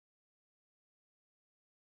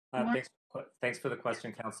 Thanks for the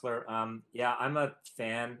question, Councillor. Yeah, I'm a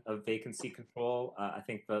fan of vacancy control. I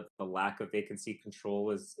think the lack of vacancy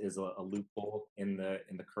control is a loophole in the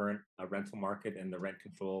current rental market and the rent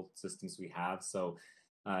control systems we have. So,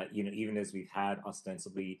 even as we've had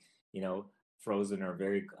ostensibly, frozen or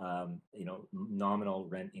very, nominal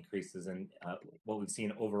rent increases, and what we've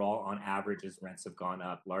seen overall on average is rents have gone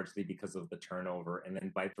up largely because of the turnover. And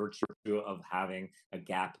then by virtue of having a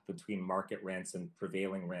gap between market rents and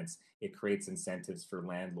prevailing rents, it creates incentives for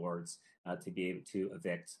landlords to be able to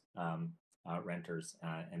evict renters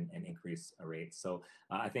and increase rates. So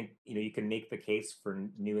I think, you can make the case for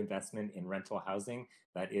new investment in rental housing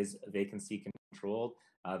that is vacancy controlled.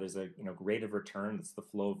 There's a rate of return. It's the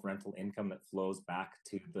flow of rental income that flows back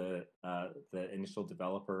to the initial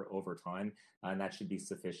developer over time, and that should be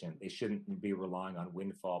sufficient. They shouldn't be relying on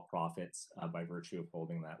windfall profits by virtue of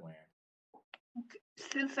holding that land.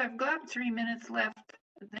 Since I've got 3 minutes left,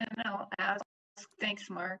 then I'll ask. Thanks,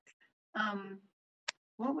 Mark.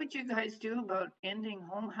 What would you guys do about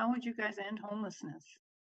how would you guys end homelessness?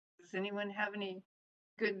 Does anyone have any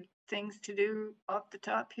good things to do off the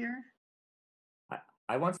top here?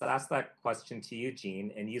 I once asked that question to you,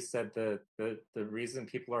 Jean, and you said the reason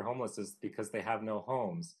people are homeless is because they have no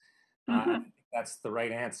homes. I think that's the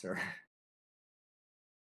right answer.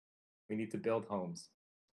 We need to build homes.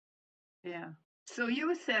 Yeah. So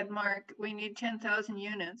you said, Mark, we need 10,000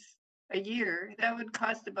 units a year. That would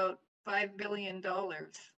cost about $5 billion.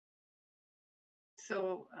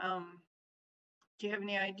 So, do you have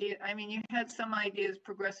any idea? I mean, you had some ideas,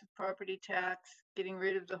 progressive property tax, getting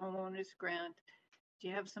rid of the homeowners grant. Do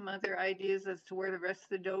you have some other ideas as to where the rest of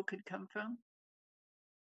the dough could come from?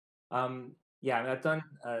 Yeah, I mean, I've done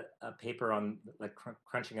a paper on like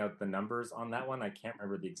crunching out the numbers on that one. I can't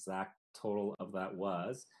remember the exact total of that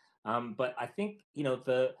was, but I think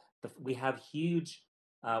we have huge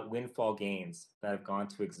windfall gains that have gone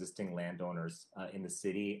to existing landowners in the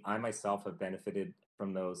city. I myself have benefited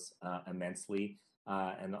from those immensely,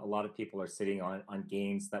 and a lot of people are sitting on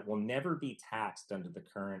gains that will never be taxed under the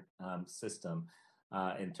current system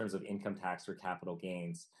in terms of income tax or capital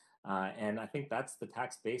gains. And I think that's the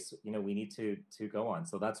tax base, we need to go on.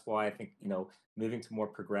 So that's why I think, moving to more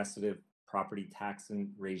progressive property tax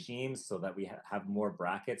and regimes so that we have more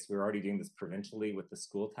brackets. We're already doing this provincially with the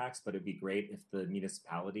school tax, but it'd be great if the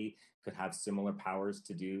municipality could have similar powers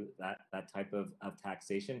to do that type of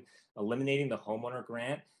taxation. Eliminating the homeowner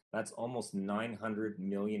grant, that's almost $900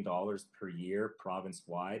 million per year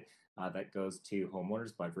province-wide. That goes to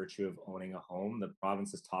homeowners by virtue of owning a home. The province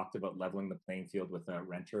has talked about leveling the playing field with a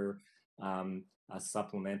renter a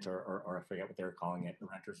supplement, or I forget what they're calling it, a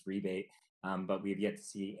renter's rebate, but we've yet to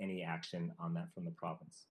see any action on that from the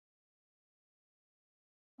province.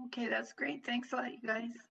 Okay, that's great. Thanks a lot, you guys.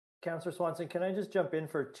 Councillor Swanson, can I just jump in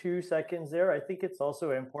for 2 seconds there? I think it's also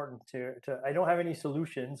important to I don't have any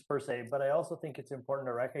solutions per se, but I also think it's important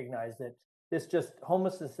to recognize that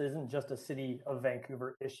homelessness isn't just a city of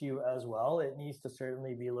Vancouver issue as well. It needs to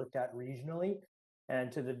certainly be looked at regionally.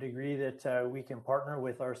 And to the degree that we can partner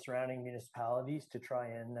with our surrounding municipalities to try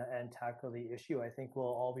and tackle the issue, I think we'll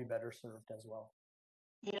all be better served as well.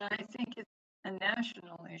 Yeah, I think it's a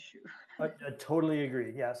national issue. I totally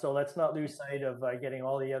agree. Yeah, so let's not lose sight of getting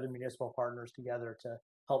all the other municipal partners together to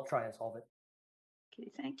help try and solve it.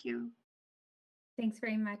 Okay, thank you. Thanks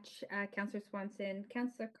very much, Councillor Swanson.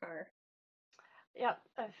 Councillor Carr. Yeah,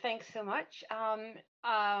 thanks so much. So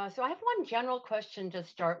I have one general question to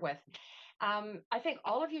start with. I think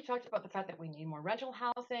all of you talked about the fact that we need more rental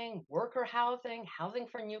housing, worker housing, housing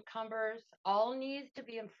for newcomers, all needs to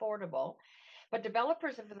be affordable. But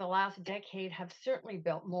developers over the last decade have certainly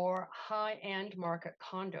built more high-end market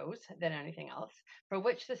condos than anything else, for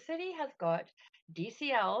which the city has got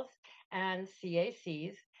DCLs and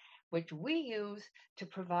CACs, which we use to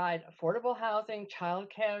provide affordable housing,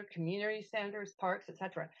 childcare, community centers, parks,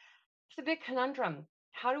 etc. It's a big conundrum.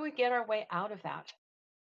 How do we get our way out of that?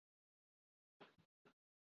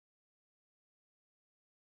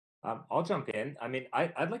 I'll jump in. I mean,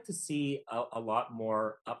 I'd like to see a lot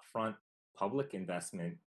more upfront public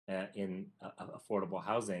investment in affordable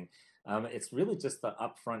housing. It's really just the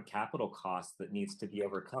upfront capital cost that needs to be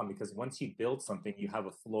overcome, because once you build something, you have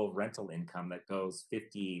a flow of rental income that goes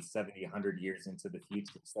 50, 70, 100 years into the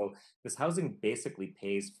future. So this housing basically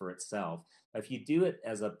pays for itself. If you do it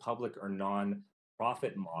as a public or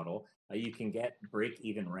non-profit model, you can get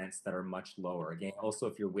break-even rents that are much lower. Again, also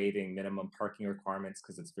if you're waiving minimum parking requirements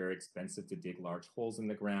because it's very expensive to dig large holes in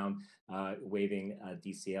the ground, waiving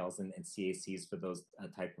DCLs and CACs for those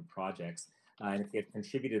type of projects. And if you have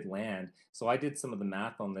contributed land, so I did some of the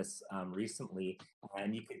math on this recently,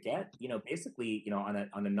 and you could get, basically, on a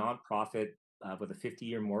nonprofit with a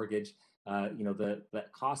 50-year mortgage, the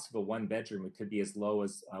cost of a one bedroom, it could be as low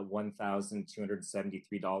as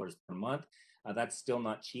 $1,273 per month. That's still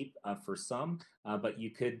not cheap for some, but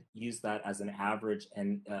you could use that as an average,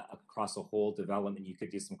 and across a whole development, you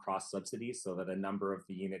could do some cross subsidies so that a number of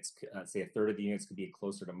the units, say a third of the units could be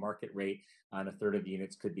closer to market rate, and a third of the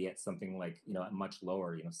units could be at something like, much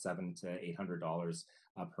lower, $700 to $800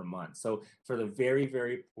 per month. So for the very,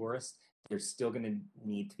 very poorest, there's still going to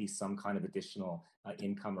need to be some kind of additional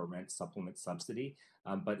income or rent supplement subsidy.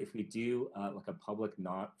 But if we do like a public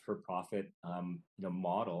not-for-profit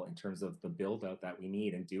model in terms of the build out that we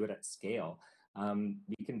need and do it at scale,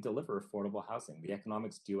 we can deliver affordable housing. The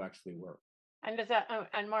economics do actually work. And does that,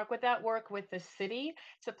 and Mark, would that work with the city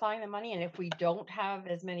supplying the money? And if we don't have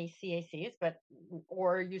as many CACs,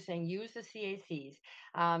 or are you saying use the CACs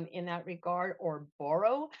in that regard, or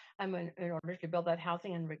borrow in order to build that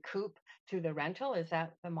housing and recoup through the rental? Is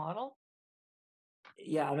that the model?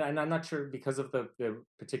 Yeah, and I'm not sure, because of the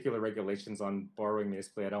particular regulations on borrowing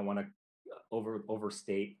municipally, I don't want to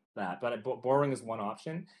overstate that. But borrowing is one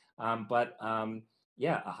option.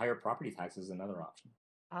 Yeah, a higher property tax is another option.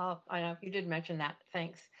 Oh, I know you did mention that.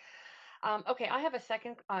 Thanks. Okay, I have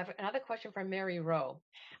another question from Mary Rowe.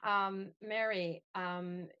 Mary,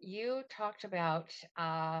 you talked about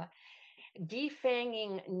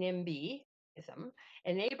defanging NIMBYism,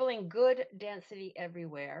 enabling good density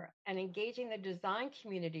everywhere, and engaging the design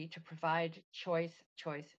community to provide choice,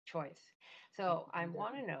 choice, choice. So I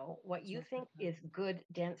want to know what you think is good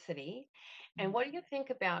density, and what do you think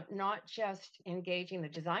about not just engaging the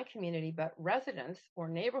design community, but residents or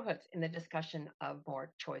neighborhoods in the discussion of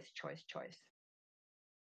more choice, choice, choice?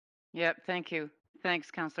 Yep, thank you.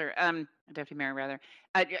 Thanks, Councillor. Deputy Mayor, rather.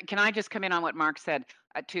 Can I just come in on what Mark said,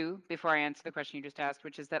 too, before I answer the question you just asked,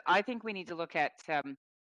 which is that I think we need to look at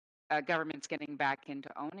governments getting back into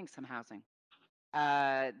owning some housing.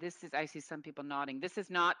 This is, I see some people nodding. This is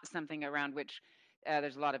not something around which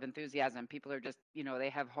there's a lot of enthusiasm. People are just, they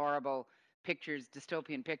have horrible pictures,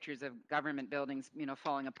 dystopian pictures of government buildings,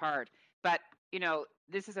 falling apart. But,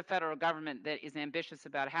 this is a federal government that is ambitious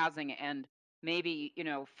about housing, and maybe,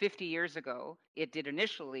 50 years ago, it did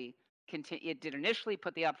initially put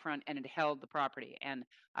the upfront and it held the property. And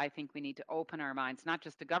I think we need to open our minds, not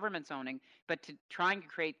just to government's owning, but to trying to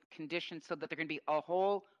create conditions so that there can be a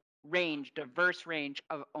whole diverse range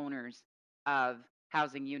of owners of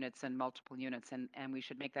housing units and multiple units. And we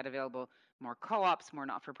should make that available. More co-ops, more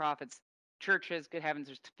not-for-profits, churches, good heavens,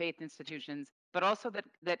 there's faith institutions, but also that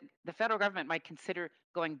the federal government might consider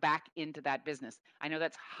going back into that business. I know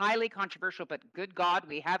that's highly controversial, but good God,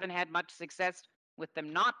 we haven't had much success with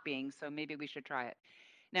them not being, so maybe we should try it.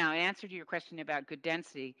 Now, in answer to your question about good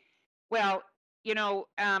density, well,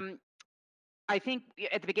 I think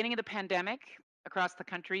at the beginning of the pandemic, across the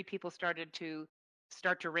country, people started to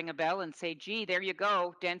ring a bell and say, gee, there you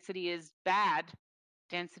go, density is bad,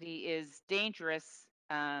 density is dangerous,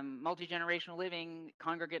 multi-generational living,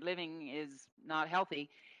 congregate living is not healthy.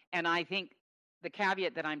 And I think the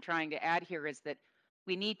caveat that I'm trying to add here is that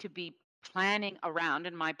we need to be planning around,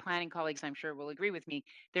 and my planning colleagues I'm sure will agree with me,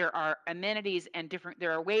 there are amenities and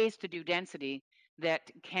there are ways to do density that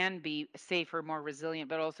can be safer, more resilient,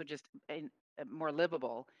 but also just more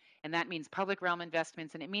livable. And that means public realm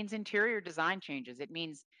investments, and it means interior design changes. It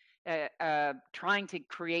means trying to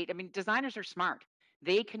create, designers are smart.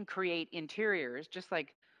 They can create interiors, just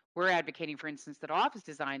like we're advocating, for instance, that office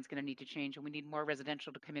design is going to need to change, and we need more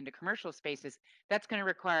residential to come into commercial spaces. That's going to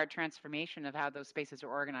require transformation of how those spaces are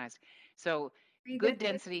organized. So good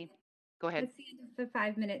density. Go ahead. That's the end of the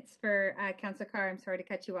 5 minutes for Councillor Carr. I'm sorry to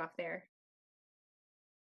cut you off there.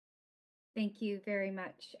 Thank you very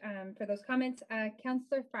much for those comments.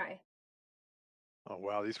 Councillor Fry. Oh,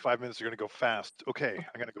 wow. These 5 minutes are going to go fast. Okay,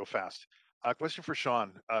 I'm going to go fast. Question for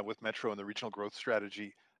Sean with Metro and the regional growth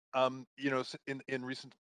strategy. In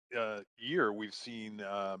recent year, we've seen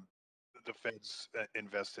the feds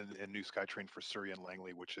invest in new SkyTrain for Surrey and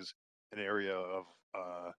Langley, which is an area of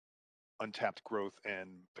untapped growth and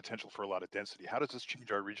potential for a lot of density. How does this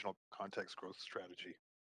change our regional context growth strategy?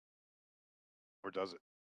 Or does it?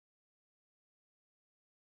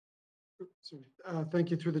 Thank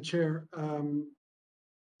you through the chair.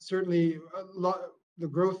 Certainly, the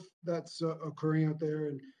growth that's occurring out there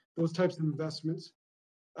and those types of investments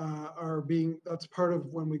that's part of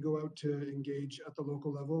when we go out to engage at the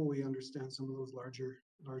local level. We understand some of those larger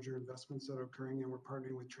investments that are occurring, and we're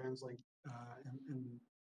partnering with TransLink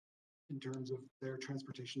in terms of their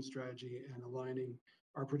transportation strategy and aligning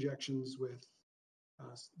our projections with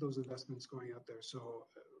those investments going out there. So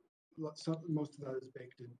most of that is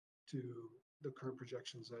baked into the current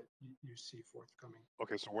projections that you see forthcoming.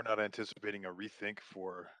 Okay, so we're not anticipating a rethink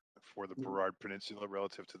for the Burrard Peninsula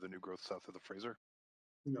relative to the new growth south of the Fraser?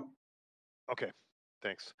 No. Okay,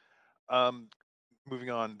 thanks.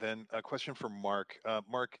 Moving on then, a question for Mark.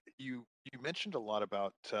 Mark, you mentioned a lot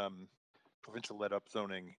about provincial-led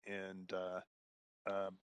upzoning and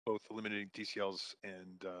both eliminating DCLs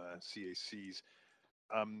and CACs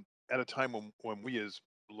at a time when we as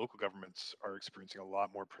local governments are experiencing a lot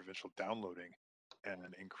more provincial downloading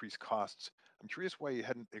and increased costs. I'm curious why you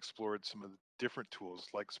hadn't explored some of the different tools,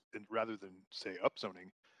 like rather than say upzoning,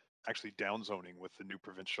 actually downzoning with the new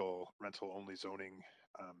provincial rental-only zoning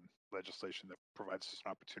legislation that provides us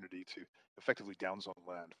an opportunity to effectively downzone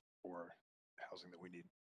land for housing that we need.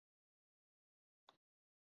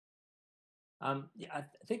 Yeah, I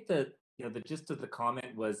think the gist of the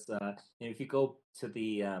comment was if you go to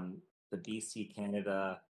the BC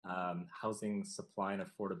Canada Housing Supply and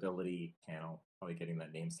Affordability Panel, probably getting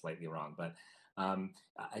that name slightly wrong, but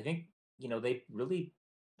I think they really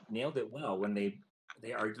nailed it well when they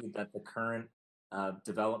argued that the current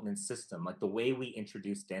development system, like the way we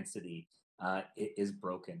introduce density, is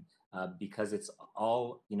broken because it's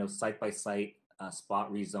all site by site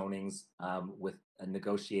spot rezonings with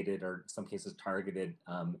negotiated or in some cases targeted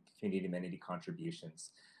community amenity contributions,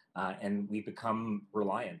 and we become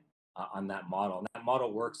reliant on that model. And that that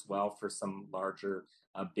model works well for some larger,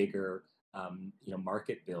 bigger,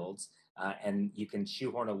 market builds, and you can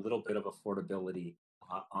shoehorn a little bit of affordability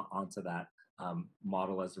onto that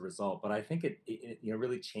model as a result. But I think it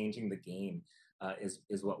really changing the game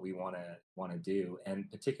is what we want to do, and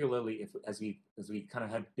particularly if as we kind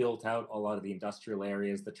of have built out a lot of the industrial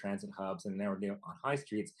areas, the transit hubs, and now we're on high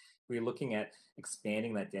streets, we're looking at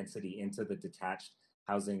expanding that density into the detached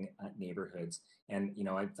housing neighborhoods. And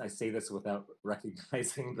I say this without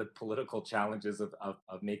recognizing the political challenges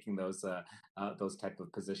of making those type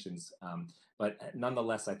of positions. But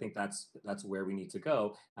nonetheless, I think that's where we need to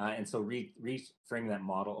go. And so reframing that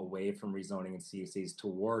model away from rezoning and CUCs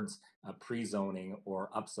towards pre-zoning or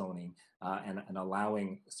upzoning, and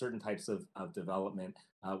allowing certain types of development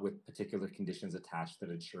with particular conditions attached that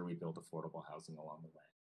ensure we build affordable housing along the way.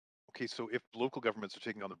 Okay, so if local governments are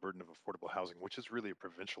taking on the burden of affordable housing, which is really a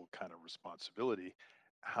provincial kind of responsibility,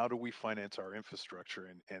 how do we finance our infrastructure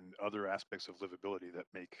and other aspects of livability that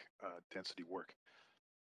make density work?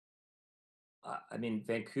 I mean,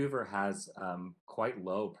 Vancouver has quite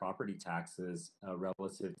low property taxes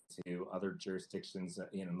relative to other jurisdictions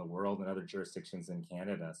in the world and other jurisdictions in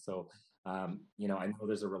Canada. So, I know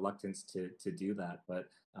there's a reluctance to do that, but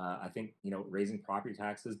I think, raising property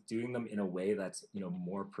taxes, doing them in a way that's,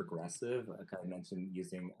 more progressive, like I mentioned,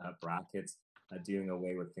 using brackets, doing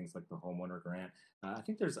away with things like the homeowner grant. I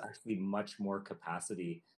think there's actually much more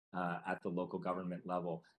capacity at the local government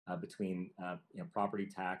level between property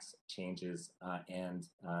tax changes and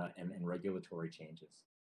regulatory changes.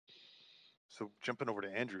 So jumping over to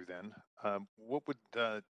Andrew then, what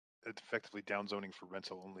would effectively downzoning for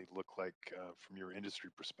rental only look like from your industry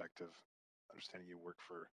perspective? Understanding you work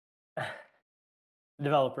for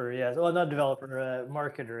Developer, yes. Well, not developer,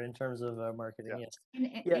 marketer in terms of marketing,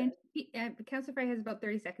 Yeah. yes. And Councillor Fry has about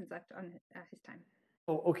 30 seconds left on his time.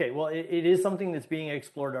 Oh, okay. Well, it is something that's being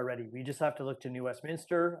explored already. We just have to look to New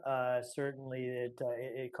Westminster. Certainly,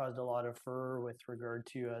 it caused a lot of furor with regard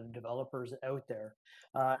to developers out there.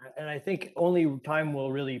 And I think only time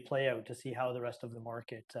will really play out to see how the rest of the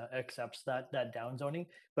market accepts that downzoning.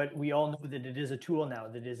 But we all know that it is a tool now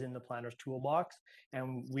that is in the planner's toolbox,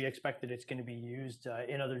 and we expect that it's going to be used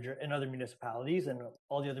in other municipalities, and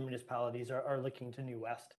all the other municipalities are looking to New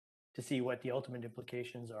West to see what the ultimate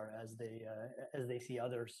implications are as they see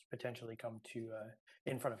others potentially come to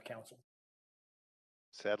in front of council.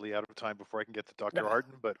 Sadly, out of time before I can get to Dr.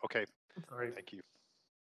 Arden, but okay. Sorry. Thank you.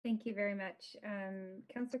 Thank you very much.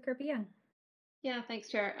 Councillor Kirby-Young. Yeah, thanks,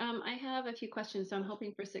 Chair. I have a few questions, so I'm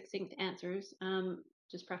hoping for succinct answers.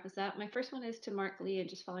 Just preface that. My first one is to Mark Lee, and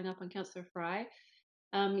just following up on Councillor Fry.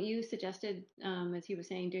 You suggested, as he was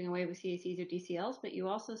saying, doing away with CACs or DCLs, but you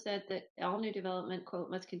also said that all new development,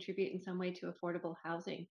 quote, must contribute in some way to affordable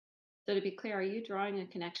housing. So to be clear, are you drawing a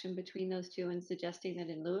connection between those two and suggesting that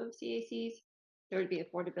in lieu of CACs, there would be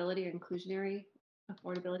affordability or inclusionary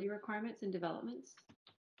affordability requirements in developments,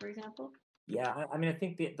 for example? Yeah, I mean, I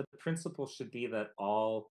think the principle should be that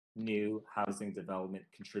all new housing development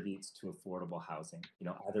contributes to affordable housing,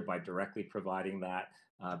 either by directly providing that,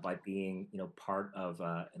 by being, part of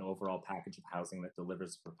an overall package of housing that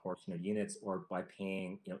delivers a proportion of units, or by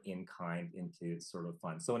paying, in kind into sort of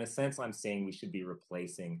funds. So in a sense, I'm saying we should be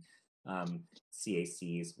replacing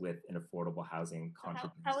CACs with an affordable housing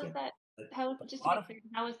contribution. How is that?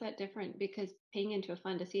 How is that different? Because paying into a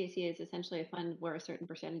fund, a CAC is essentially a fund where a certain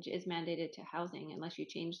percentage is mandated to housing, unless you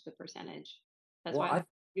change the percentage. That's why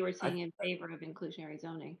you were saying in favor of inclusionary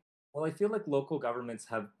zoning. Well, I feel like local governments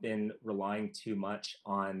have been relying too much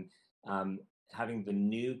on having the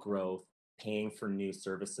new growth paying for new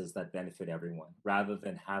services that benefit everyone, rather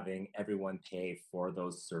than having everyone pay for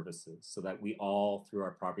those services, so that we all, through our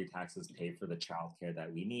property taxes, pay for the childcare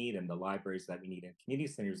that we need and the libraries that we need and community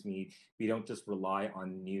centers we need. We don't just rely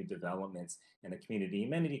on new developments and a community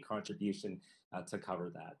amenity contribution to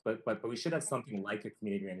cover that. But we should have something like a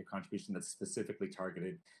community amenity contribution that's specifically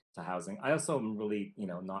targeted to housing. I also am really,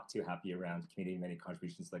 not too happy around community amenity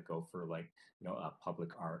contributions that go for public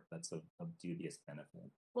art. That's of dubious benefit.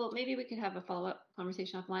 Well, maybe we could have a follow-up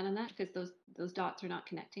conversation offline on that, because those dots are not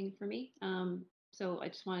connecting for me. So I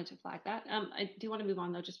just wanted to flag that. I do want to move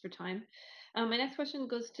on though, just for time. My next question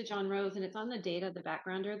goes to John Rose, and it's on the data, the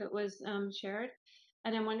backgrounder that was shared.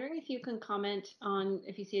 And I'm wondering if you can comment on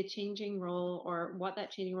if you see a changing role, or what that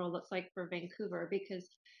changing role looks like for Vancouver, because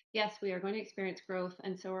yes, we are going to experience growth,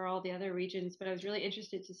 and so are all the other regions. But I was really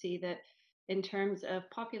interested to see that in terms of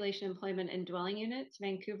population, employment, and dwelling units,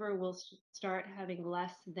 Vancouver will start having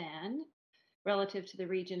less than relative to the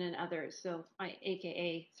region and others. So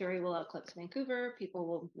AKA Surrey will eclipse Vancouver, people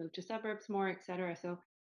will move to suburbs more, etc. So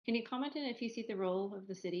can you comment on if you see the role of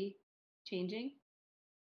the city changing?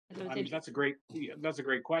 So I mean, that's a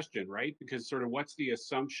great question, right? Because sort of what's the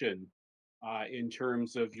assumption in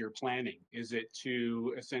terms of your planning? Is it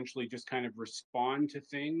to essentially just kind of respond to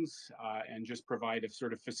things and just provide a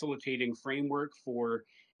sort of facilitating framework for,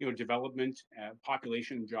 development,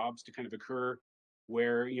 population, jobs to kind of occur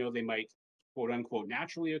where, they might quote unquote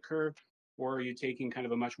naturally occur? Or are you taking kind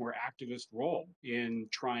of a much more activist role in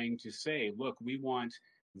trying to say, look, we want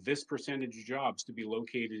this percentage of jobs to be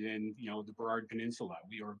located in, the Burrard Peninsula,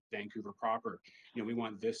 or Vancouver proper. We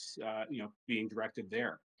want this, being directed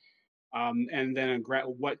there. And then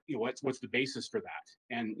what's the basis for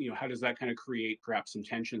that? And how does that kind of create perhaps some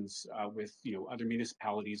tensions with other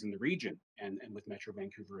municipalities in the region and with Metro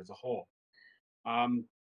Vancouver as a whole?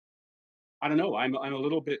 I don't know. I'm a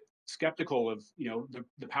little bit skeptical of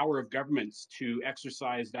the power of governments to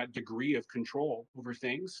exercise that degree of control over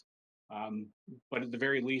things. But at the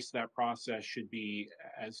very least, that process should be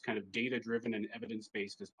as kind of data driven and evidence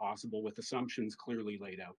based as possible, with assumptions clearly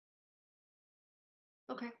laid out.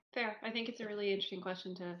 Okay, fair. I think it's a really interesting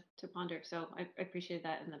question to ponder. So I appreciate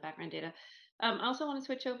that in the background data. I also want to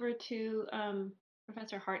switch over to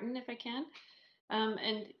Professor Harton, if I can,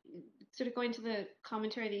 and sort of going to the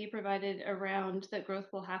commentary that you provided around that growth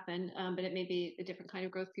will happen, but it may be a different kind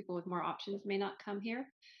of growth. People with more options may not come here.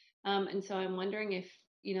 And so I'm wondering if,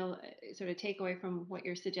 sort of takeaway from what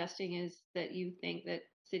you're suggesting is that you think that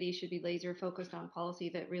cities should be laser focused on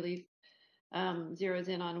policy that really zeroes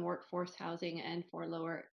in on workforce housing and for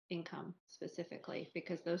lower income specifically,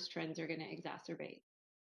 because those trends are going to exacerbate.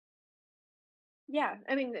 Yeah,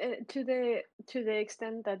 I mean, to the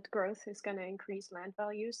extent that growth is going to increase land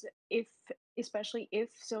values, especially if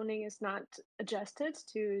zoning is not adjusted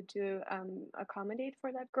to accommodate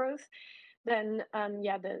for that growth, then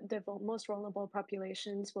yeah, the most vulnerable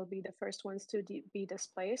populations will be the first ones to be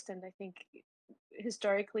displaced, and I think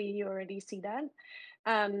historically you already see that.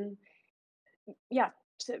 Yeah,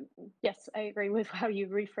 so yes, I agree with how you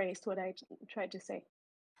rephrased what I tried to say.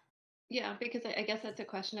 Yeah, because I guess that's a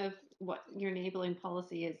question of what your enabling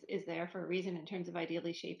policy is there for a reason in terms of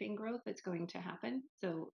ideally shaping growth that's going to happen.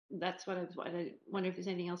 So that's what I wonder if there's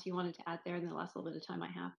anything else you wanted to add there in the last little bit of time I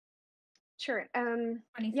have. Sure. 20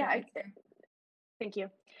 Yeah, seconds. thank you.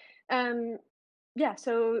 Yeah,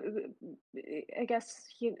 so I guess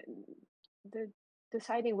the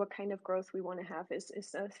deciding what kind of growth we want to have is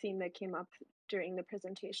a theme that came up during the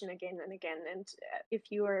presentation again and again. And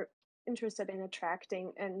if you are interested in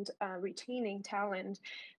attracting and retaining talent,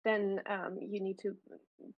 then you need to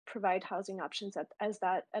provide housing options at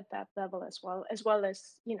that level as well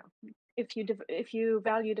as if you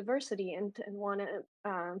value diversity and want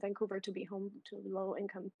Vancouver to be home to low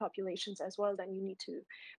income populations as well, then you need to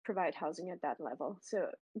provide housing at that level. So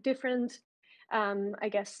different I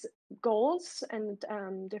guess goals and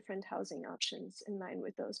different housing options in line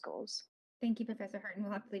with those goals. Thank you, Professor Harton.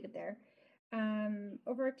 We'll have to leave it there.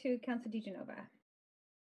 Over to Councillor DiGenova.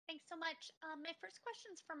 Thanks so much. My first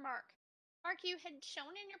question is for Mark. Mark, you had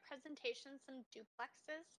shown in your presentation some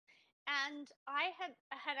duplexes, and I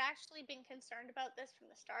had actually been concerned about this from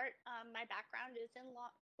the start. My background is in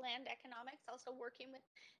land economics, also working with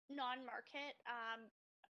non-market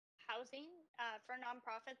housing for a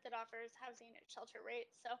nonprofit that offers housing at shelter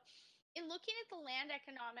rates. So in looking at the land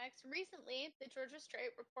economics, recently the Georgia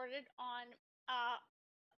Strait reported on a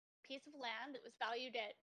piece of land that was valued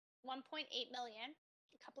at 1.8 million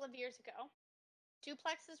a couple of years ago.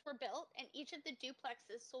 Duplexes were built, and each of the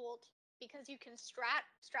duplexes sold, because you can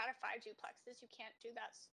stratify duplexes. You can't do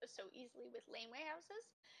that so easily with laneway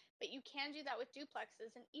houses, but you can do that with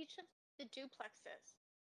duplexes, and each of the duplexes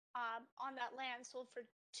on that land sold for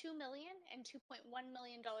 $2 million and $2.1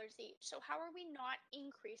 million each. So how are we not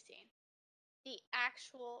increasing the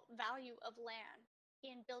actual value of land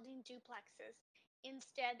in building duplexes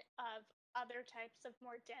instead of other types of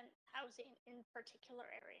more dense housing in particular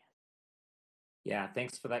areas? Yeah,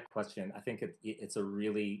 thanks for that question. I think it's a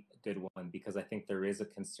really good one, because I think there is a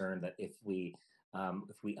concern that if we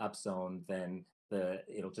upzone, then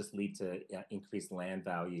it'll just lead to increased land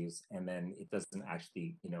values, and then it doesn't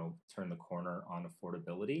actually turn the corner on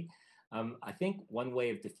affordability. I think one way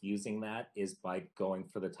of diffusing that is by going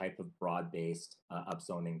for the type of broad-based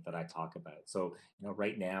upzoning that I talk about. So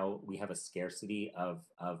right now we have a scarcity of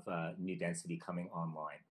new density coming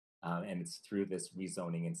online. And it's through this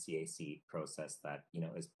rezoning and CAC process that,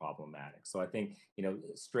 is problematic. So I think,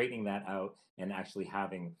 straightening that out and actually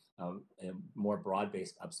having a more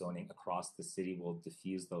broad-based upzoning across the city will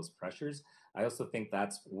diffuse those pressures. I also think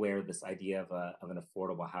that's where this idea of an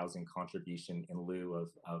affordable housing contribution in lieu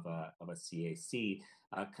of a CAC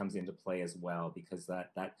comes into play as well, because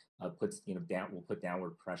that puts, will put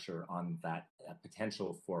downward pressure on that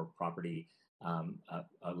potential for property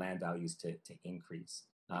land values to increase.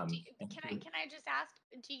 Can I just ask,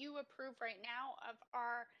 do you approve right now of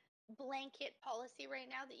our blanket policy right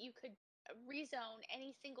now that you could rezone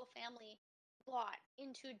any single family lot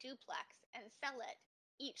into a duplex and sell it,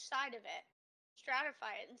 each side of it,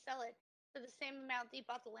 stratify it and sell it for the same amount that you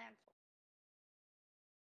bought the land for?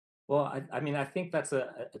 Well, I mean, I think it's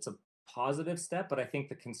a positive step, but I think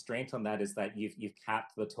the constraint on that is that you've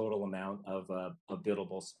capped the total amount of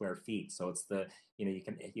buildable square feet. So it's you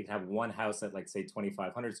can have one house at, like, say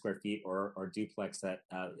 2,500 square feet, or duplex at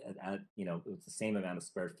with the same amount of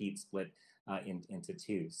square feet split into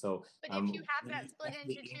two. So but if you have that split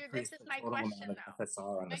into two, this is my question though.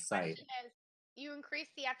 FSR on my the site. question is, you increase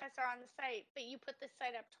the FSR on the site, but you put the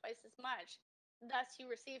site up twice as much. Thus, you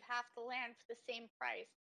receive half the land for the same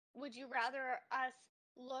price. Would you rather us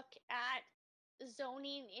look at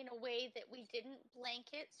zoning in a way that we didn't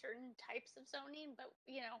blanket certain types of zoning, but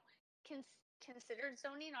considered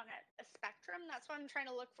zoning on a spectrum? That's what I'm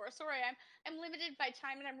trying to look for. Sorry, I'm limited by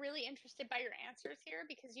time, and I'm really interested by your answers here,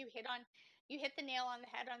 because you hit the nail on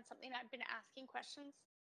the head on something I've been asking questions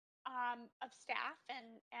of staff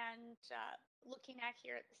and looking at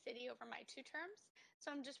here at the city over my 2 terms.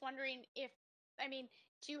 So I'm just wondering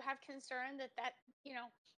do you have concern that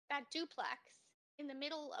that duplex in the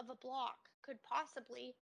middle of a block could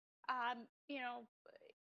possibly,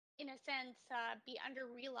 in a sense, be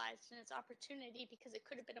under-realized in its opportunity because it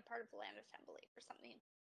could have been a part of the land assembly for something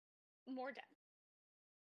more done?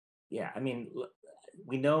 Yeah, I mean,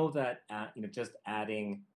 we know that just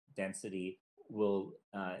adding density will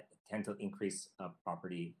tend to increase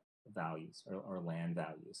property values or land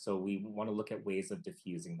values. So we want to look at ways of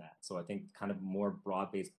diffusing that. So I think kind of more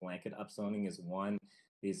broad-based blanket upzoning is one.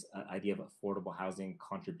 This idea of affordable housing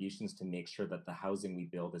contributions to make sure that the housing we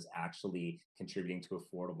build is actually contributing to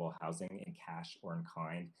affordable housing in cash or in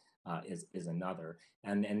kind is another.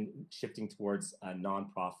 And shifting towards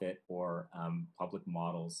nonprofit or public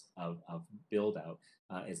models of build out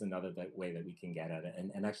is another way that we can get at it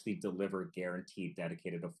and actually deliver guaranteed,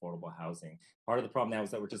 dedicated, affordable housing. Part of the problem now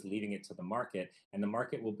is that we're just leaving it to the market, and the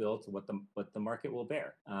market will build to what the market will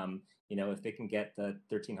bear. If they can get the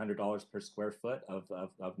 $1,300 per square foot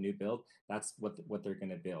of new build, that's what they're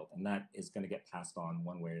going to build, and that is going to get passed on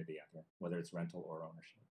one way or the other, whether it's rental or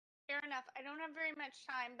ownership. Fair enough. I don't have very much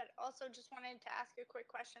time, but also just wanted to ask a quick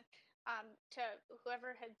question to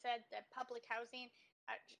whoever had said that public housing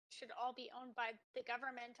should all be owned by the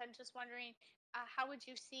government. I'm just wondering, how would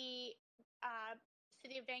you see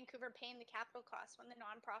City of Vancouver paying the capital costs when the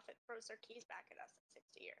nonprofit throws their keys back at us in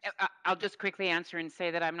 60 years? I'll just quickly answer and say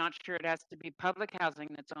that I'm not sure it has to be public housing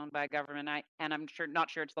that's owned by government, and I'm not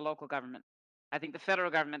sure it's the local government. I think the federal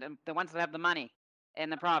government, and the ones that have the money in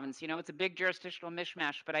the province, it's a big jurisdictional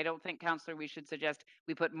mishmash, but I don't think, Councillor, we should suggest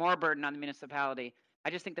we put more burden on the municipality. I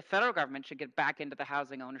just think the federal government should get back into the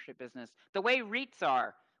housing ownership business. The way REITs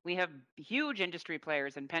are, we have huge industry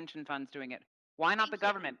players and pension funds doing it. Why not the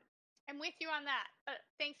government? I'm with you on that, but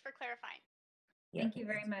thanks for clarifying. Yeah, Thank you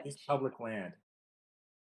very much. It's public land.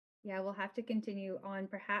 Yeah, we'll have to continue on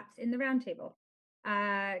perhaps in the roundtable.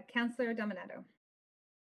 Councillor Dominato.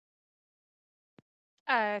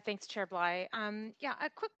 Thanks, Chair Bly. Yeah, a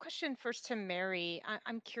quick question first to Mary.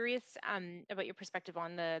 I'm curious about your perspective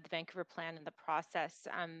on the Vancouver plan and the process,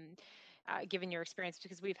 given your experience,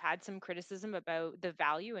 because we've had some criticism about the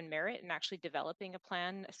value and merit in actually developing a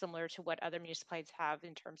plan similar to what other municipalities have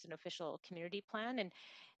in terms of an official community plan.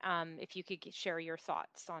 And if you could share your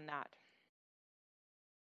thoughts on that.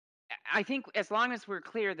 I think as long as we're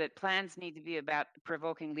clear that plans need to be about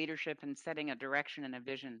provoking leadership and setting a direction and a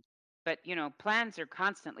vision. But, plans are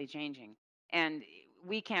constantly changing, and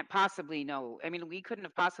we can't possibly know. I mean, we couldn't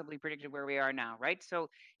have possibly predicted where we are now, right? So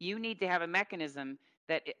you need to have a mechanism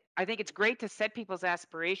that I think it's great to set people's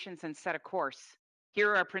aspirations and set a course. Here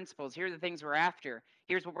are our principles. Here are the things we're after.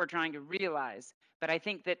 Here's what we're trying to realize. But I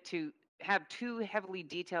think that to have too heavily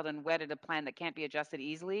detailed and wedded a plan that can't be adjusted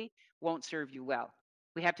easily won't serve you well.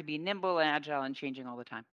 We have to be nimble and agile and changing all the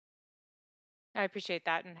time. I appreciate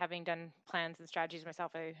that, and having done plans and strategies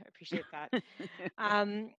myself, I appreciate that.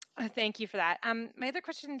 Thank you for that. My other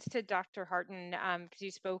question is to Dr. Harton, because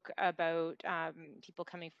you spoke about people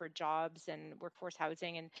coming for jobs and workforce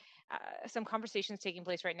housing, and some conversations taking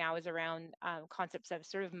place right now is around concepts of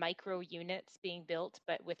sort of micro units being built,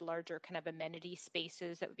 but with larger kind of amenity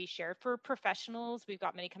spaces that would be shared for professionals. We've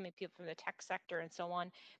got many coming people from the tech sector and so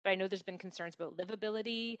on, but I know there's been concerns about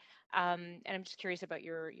livability, and I'm just curious about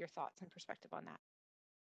your thoughts and perspective on that.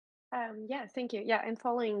 Yeah, thank you. Yeah, I'm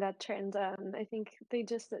following that trend. I think the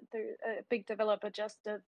a big developer just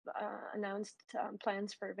announced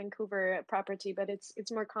plans for Vancouver property, but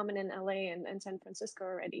it's more common in LA and San Francisco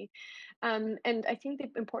already. And I think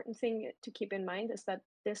the important thing to keep in mind is that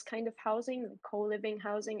this kind of housing, co-living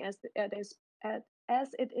housing, as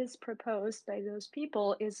it is proposed by those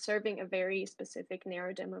people, is serving a very specific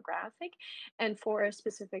narrow demographic and for a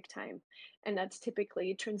specific time. And that's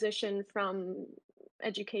typically transition from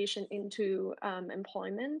education into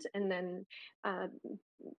employment, and then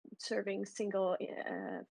serving single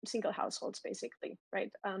households, basically,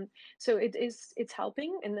 right? So it's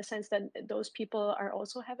helping in the sense that those people are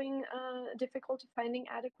also having difficulty finding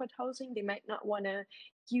adequate housing. They might not want to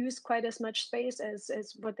use quite as much space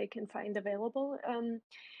as what they can find available,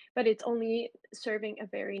 but it's only serving a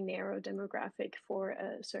very narrow demographic for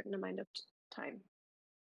a certain amount of time.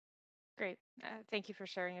 Great. Thank you for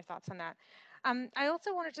sharing your thoughts on that. I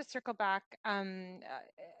also wanted to circle back.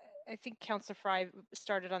 I think Councillor Fry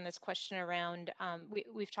started on this question around,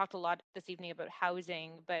 we've talked a lot this evening about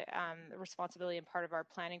housing, but the responsibility and part of our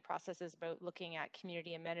planning process is about looking at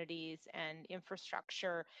community amenities and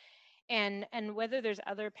infrastructure, and whether there's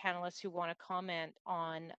other panelists who want to comment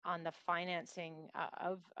on the financing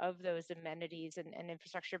of those amenities and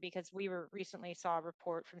infrastructure, because we recently saw a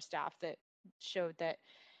report from staff that showed that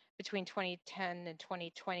between 2010 and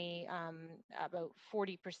 2020, about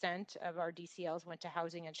 40% of our DCLs went to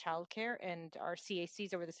housing and childcare, and our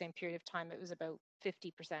CACs over the same period of time, it was about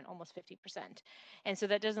 50%, almost 50%. And so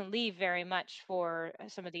that doesn't leave very much for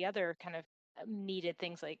some of the other kind of needed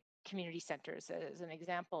things like community centers, as an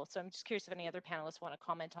example. So I'm just curious if any other panelists want to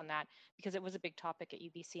comment on that, because it was a big topic at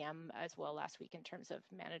UBCM as well last week in terms of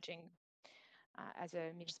managing as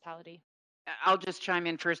a municipality. I'll just chime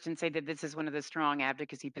in first and say that this is one of the strong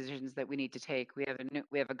advocacy positions that we need to take. We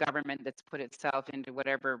have a government that's put itself into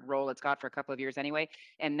whatever role it's got for a couple of years anyway,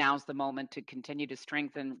 and now's the moment to continue to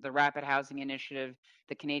strengthen the Rapid Housing Initiative,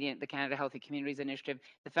 the Canada Healthy Communities Initiative.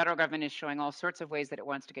 The federal government is showing all sorts of ways that it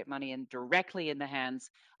wants to get money in directly in the hands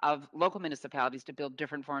of local municipalities to build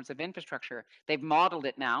different forms of infrastructure. They've modeled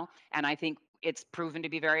it now, and I think it's proven to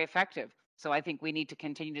be very effective. So I think we need to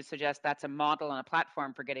continue to suggest that's a model and a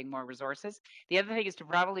platform for getting more resources. The other thing is to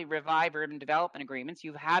probably revive urban development agreements.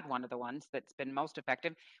 You've had one of the ones that's been most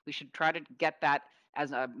effective. We should try to get that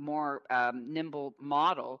as a more nimble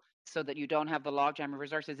model so that you don't have the logjam of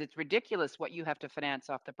resources. It's ridiculous what you have to finance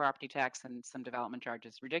off the property tax and some development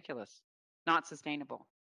charges. Ridiculous. Not sustainable.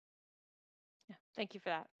 Yeah, thank you for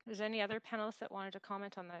that. Is there any other panelists that wanted to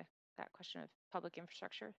comment on that question of public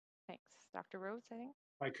infrastructure? Thanks. Dr. Rhodes, I think.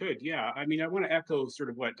 I could, yeah. I mean, I want to echo sort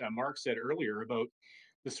of what Mark said earlier about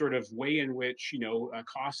the sort of way in which,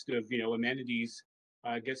 cost of, amenities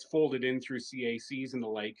gets folded in through CACs and the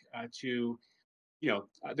like to,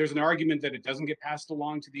 there's an argument that it doesn't get passed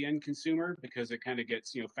along to the end consumer because it kind of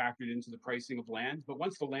gets, factored into the pricing of land. But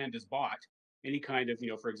once the land is bought, any kind of,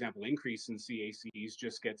 for example, increase in CACs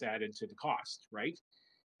just gets added to the cost, right?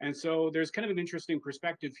 And so there's kind of an interesting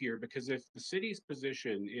perspective here, because if the city's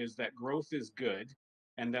position is that growth is good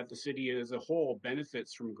and that the city as a whole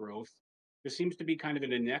benefits from growth, there seems to be kind of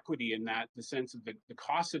an inequity in that, the sense of the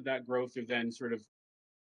costs of that growth are then sort of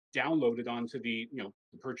downloaded onto the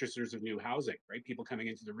purchasers of new housing, right? People coming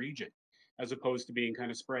into the region, as opposed to being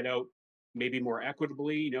kind of spread out maybe more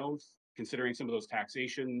equitably, considering some of those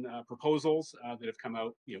taxation proposals that have come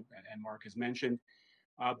out, and Mark has mentioned.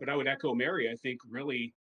 But I would echo Mary. I think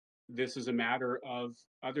really this is a matter of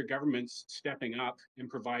other governments stepping up and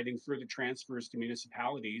providing further transfers to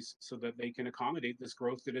municipalities so that they can accommodate this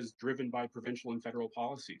growth that is driven by provincial and federal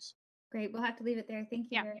policies. Great. We'll have to leave it there. Thank you.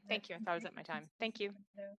 Yeah, very much. thank you. I thought I was at my time. Thank you.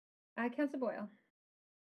 Councillor Boyle.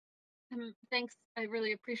 Thanks. I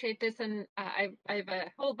really appreciate this, and I have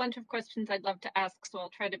a whole bunch of questions I'd love to ask, so I'll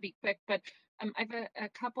try to be quick. But I have a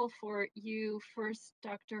couple for you first,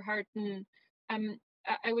 Dr. Harton.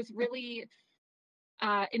 I was really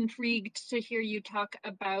intrigued to hear you talk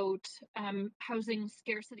about housing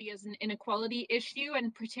scarcity as an inequality issue,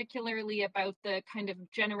 and particularly about the kind of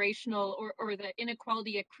generational or the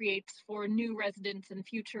inequality it creates for new residents and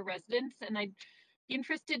future residents. And I'd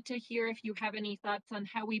interested to hear if you have any thoughts on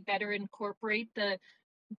how we better incorporate the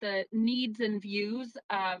needs and views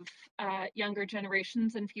of younger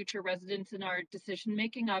generations and future residents in our decision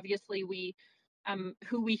making. Obviously, we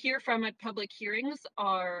who we hear from at public hearings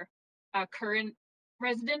are current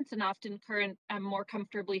residents and often current more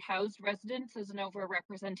comfortably housed residents as an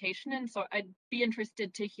overrepresentation. And so I'd be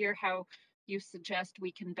interested to hear how you suggest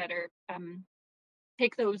we can better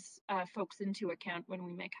take those folks into account when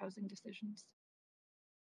we make housing decisions.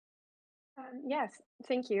 Yes,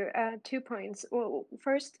 thank you. 2 points. Well,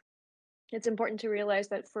 first, it's important to realize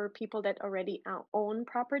that for people that already own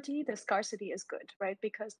property, the scarcity is good, right?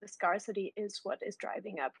 Because the scarcity is what is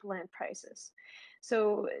driving up land prices.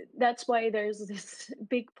 So that's why there's this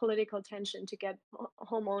big political tension to get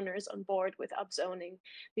homeowners on board with upzoning,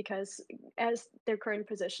 because as their current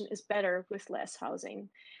position is better with less housing.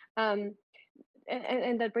 And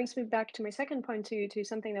that brings me back to my second point, to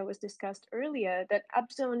something that was discussed earlier, that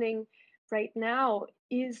upzoning right now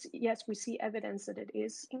is, yes, we see evidence that it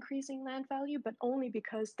is increasing land value, but only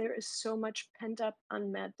because there is so much pent up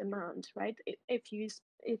unmet demand, right? If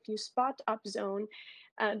you spot upzone,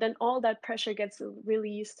 then all that pressure gets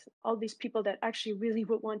released. All these people that actually really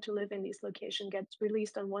would want to live in these locations gets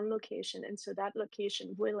released on one location, and so that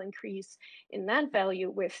location will increase in land value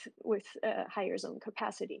with higher zone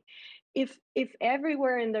capacity. If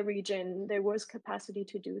everywhere in the region there was capacity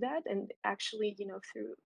to do that, and actually,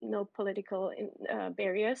 through no political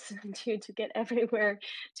barriers to get everywhere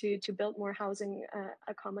to build more housing,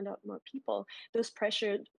 accommodate more people, those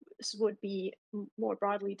pressures would be more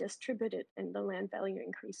broadly distributed, and the land value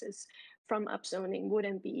increases from upzoning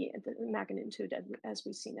wouldn't be at the magnitude as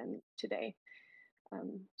we see them today.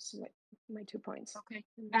 So my 2 points. Okay.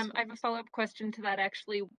 I have a follow-up question to that,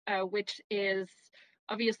 actually, which is,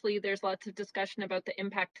 obviously there's lots of discussion about the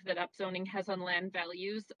impact that upzoning has on land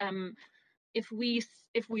values. If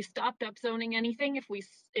we stopped upzoning anything,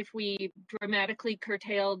 if we dramatically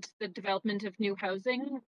curtailed the development of new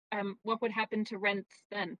housing, what would happen to rents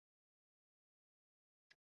then?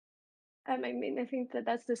 I mean, I think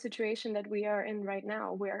that's the situation that we are in right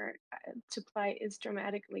now, where supply is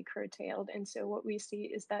dramatically curtailed. And so what we see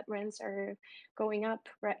is that rents are going up,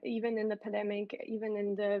 right? Even in the pandemic, even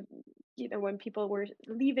in the, when people were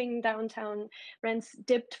leaving downtown, rents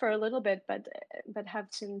dipped for a little bit, but have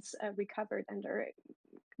since recovered and are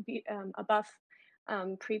above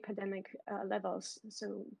pre-pandemic levels.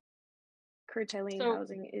 So curtailing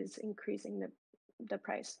housing is increasing the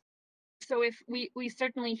price. So if we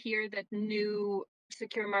certainly hear that new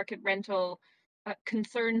secure market rental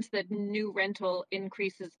concerns that new rental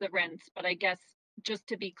increases the rents, but I guess just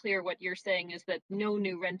to be clear, what you're saying is that no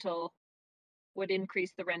new rental would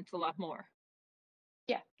increase the rents a lot more.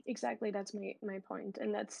 Yeah, exactly. That's my point,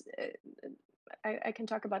 and that's I can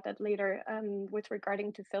talk about that later. With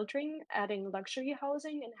regarding to filtering, adding luxury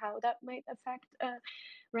housing and how that might affect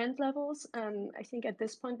rent levels. I think at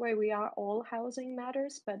this point where we are, all housing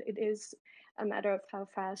matters, but it is a matter of how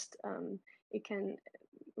fast it can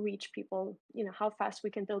reach people, how fast we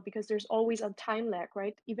can build, because there's always a time lag,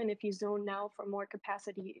 right? Even if you zone now for more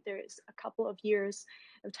capacity, there is a couple of years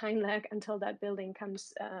of time lag until that building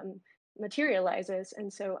comes materializes.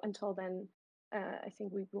 And so until then, I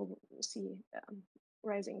think we will see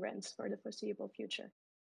rising rents for the foreseeable future.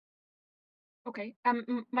 Okay.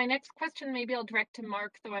 My next question, maybe I'll direct to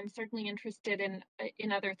Mark, though I'm certainly interested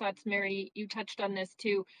in other thoughts. Mary, you touched on this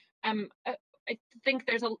too. I think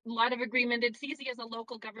there's a lot of agreement. It's easy as a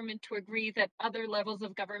local government to agree that other levels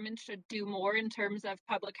of government should do more in terms of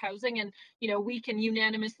public housing, and we can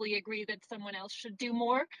unanimously agree that someone else should do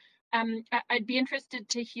more. I'd be interested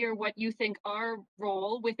to hear what you think our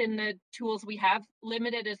role within the tools we have,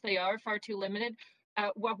 limited as they are, far too limited,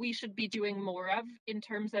 what we should be doing more of in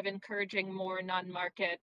terms of encouraging more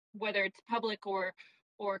non-market, whether it's public or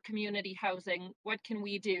community housing. What can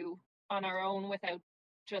we do on our own without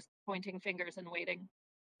just pointing fingers and waiting?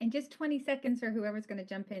 And just 20 seconds for whoever's going to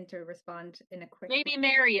jump in to respond in a quick. Maybe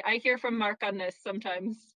Mary. I hear from Mark on this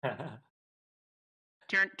sometimes.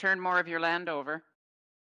 Turn more of your land over.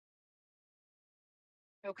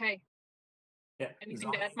 Okay. Yeah.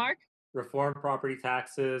 Anything to add, Mark? Reform property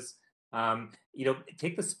taxes.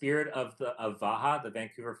 Take the spirit of VAHA, the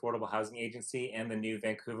Vancouver Affordable Housing Agency, and the new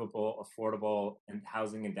Vancouver Affordable and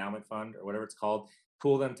Housing Endowment Fund, or whatever it's called,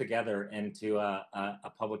 pool them together into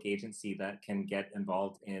a public agency that can get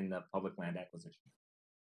involved in public land acquisition.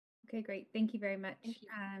 Okay, great. Thank you very much.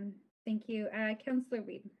 Thank you. Councillor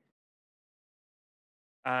Weed.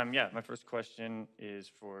 Yeah, my first question is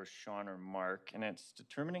for Sean or Mark, and it's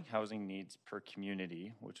determining housing needs per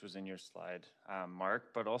community, which was in your slide,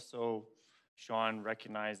 Mark, but also Sean,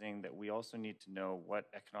 recognizing that we also need to know what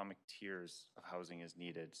economic tiers of housing is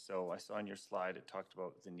needed. So I saw on your slide, it talked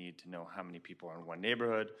about the need to know how many people are in one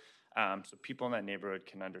neighborhood. So people in that neighborhood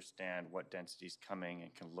can understand what density is coming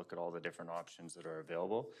and can look at all the different options that are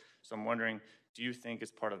available. So I'm wondering, do you think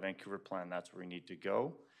as part of the Vancouver plan, that's where we need to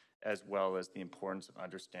go, as well as the importance of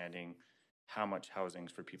understanding how much housing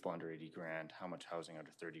is for people under 80 grand, how much housing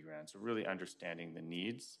under 30 grand. So really understanding the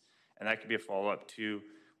needs. And that could be a follow-up too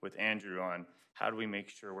with Andrew on how do we make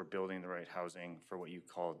sure we're building the right housing for what you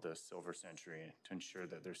called the silver century to ensure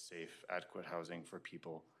that there's safe, adequate housing for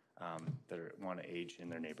people that want to age in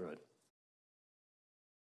their neighborhood.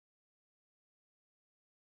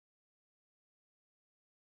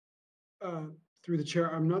 Through the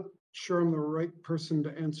chair, I'm not sure I'm the right person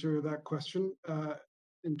to answer that question.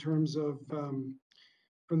 In terms of,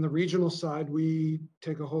 from the regional side, we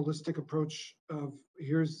take a holistic approach of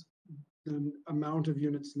here's the amount of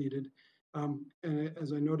units needed. And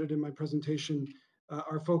as I noted in my presentation,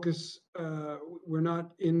 our focus, we're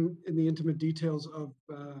not in the intimate details of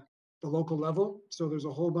the local level. So there's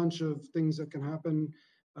a whole bunch of things that can happen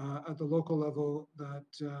at the local level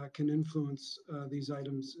that can influence these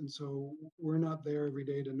items. And so we're not there every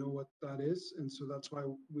day to know what that is. And so that's why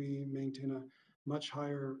we maintain a much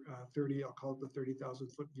higher I'll call it the 30,000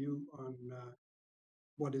 foot view on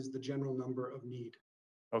what is the general number of need.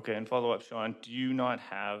 Okay, and follow up, Sean, do you not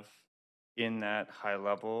have in that high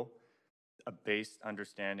level a base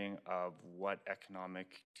understanding of what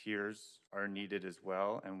economic tiers are needed as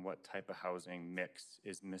well and what type of housing mix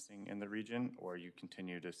is missing in the region, or you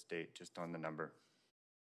continue to state just on the number?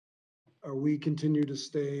 We continue to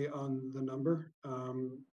stay on the number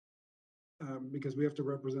because we have to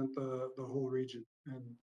represent the whole region.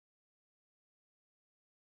 And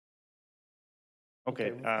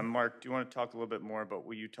okay, Mark, do you want to talk a little bit more about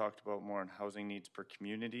what you talked about more on housing needs per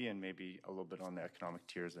community and maybe a little bit on the economic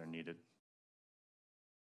tiers that are needed?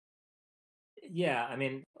 Yeah, I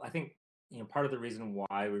mean, I think part of the reason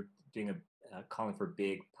why we're doing calling for a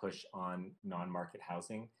big push on non-market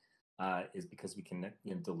housing is because we can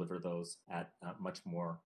deliver those at much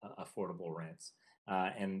more affordable rents.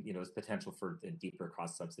 And there's potential for deeper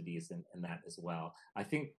cost subsidies and that as well. I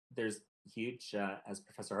think there's huge, as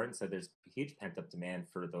Professor Harton said, there's huge pent-up demand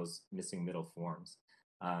for those missing middle forms.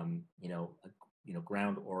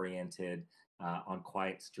 Ground-oriented, on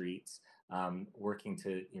quiet streets, working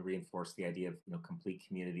to reinforce the idea of complete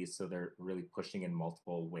communities. So they're really pushing in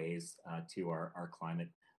multiple ways to our climate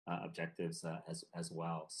objectives as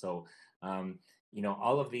well. So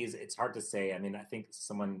all of these, it's hard to say. I mean, I think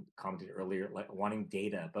someone commented earlier, like wanting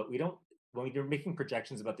data, but we don't. When you're making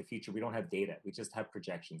projections about the future, we don't have data. We just have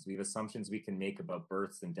projections. We have assumptions we can make about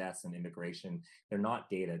births and deaths and immigration. They're not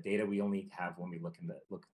data. Data we only have when we look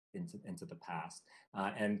into the past.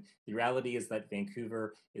 And the reality is that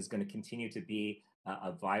Vancouver is going to continue to be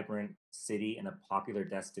a vibrant city and a popular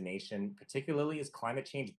destination, particularly as climate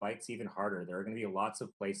change bites even harder. There are going to be lots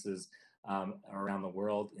of places around the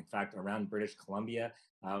world, in fact, around British Columbia,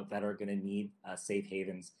 that are going to need safe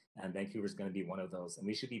havens. And Vancouver is going to be one of those. And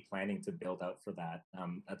we should be planning to build out for that.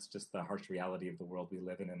 That's just the harsh reality of the world we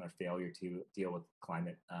live in and our failure to deal with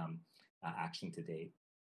climate action to date.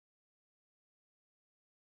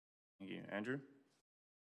 Thank you. Andrew?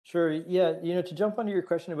 Sure. Yeah. To jump onto your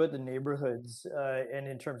question about the neighborhoods and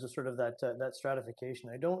in terms of sort of that stratification,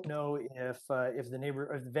 I don't know if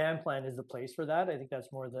the van plan is the place for that. I think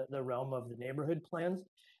that's more the realm of the neighborhood plans.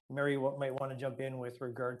 Mary might want to jump in with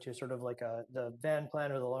regard to sort of like the van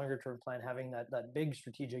plan or the longer term plan, having that big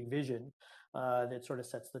strategic vision that sort of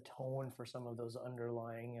sets the tone for some of those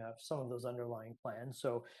underlying plans.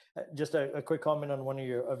 So just a quick comment on one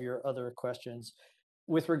of your other questions.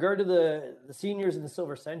 With regard to the seniors in the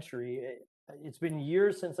silver century, it's been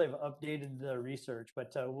years since I've updated the research,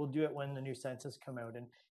 but we'll do it when the new census come out. And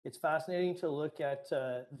it's fascinating to look at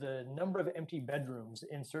the number of empty bedrooms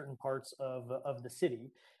in certain parts of the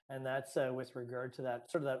city. And that's with regard to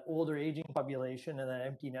that sort of that older aging population and that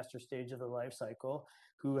empty nester stage of the life cycle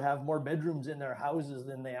who have more bedrooms in their houses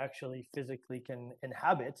than they actually physically can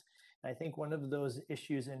inhabit. I think one of those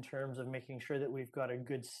issues in terms of making sure that we've got a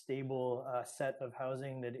good stable set of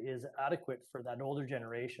housing that is adequate for that older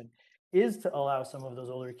generation is to allow some of those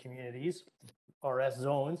older communities, RS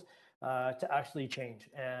zones, to actually change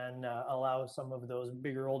and allow some of those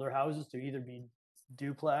bigger older houses to either be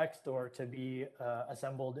duplexed or to be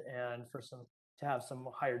assembled and to have some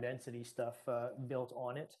higher density stuff built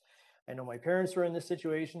on it. I know my parents were in this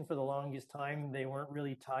situation for the longest time. They weren't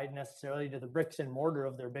really tied necessarily to the bricks and mortar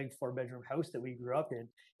of their big 4-bedroom house that we grew up in.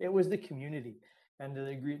 It was the community. and to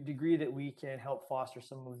the degree that we can help foster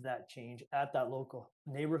some of that change at that local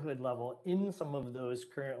neighborhood level in some of those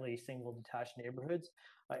currently single detached neighborhoods,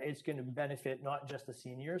 it's going to benefit not just the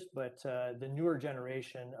seniors, but the newer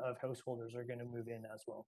generation of householders are going to move in as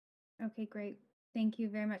well. Okay, great. Thank you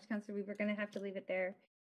very much, Councillor. We were going to have to leave it there.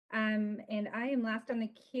 And I am last on the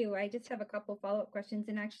queue. I just have a couple follow-up questions.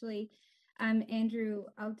 And actually, Andrew,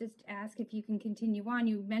 I'll just ask if you can continue on.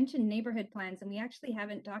 You mentioned neighborhood plans, and we actually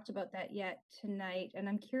haven't talked about that yet tonight. And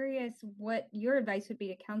I'm curious what your advice would be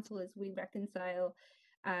to council as we reconcile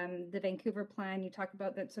the Vancouver plan. You talk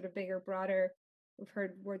about that sort of bigger, broader, we've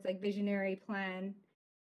heard words like visionary plan,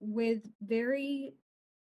 with very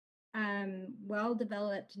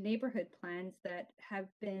well-developed neighborhood plans that have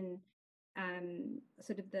been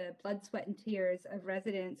sort of the blood, sweat, and tears of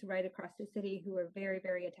residents right across the city who are very,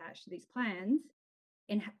 very attached to these plans.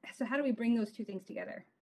 And so how do we bring those two things together?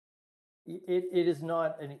 It is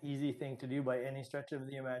not an easy thing to do by any stretch of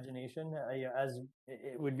the imagination. As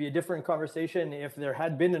it would be a different conversation if there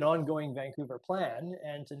had been an ongoing Vancouver plan,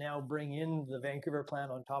 and to now bring in the Vancouver plan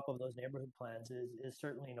on top of those neighborhood plans is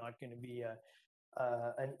certainly not going to be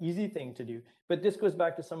an easy thing to do. But this goes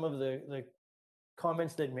back to some of the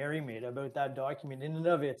comments that Mary made about that document in and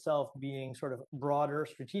of itself being sort of broader,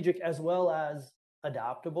 strategic, as well as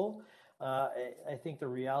adaptable. I think the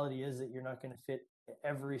reality is that you're not going to fit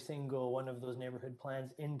every single one of those neighborhood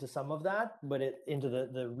plans into some of that, but into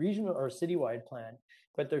the regional or citywide plan.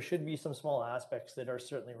 But there should be some small aspects that are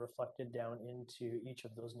certainly reflected down into each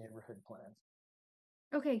of those neighborhood plans.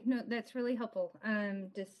 Okay, no, that's really helpful.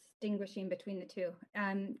 Distinguishing between the two.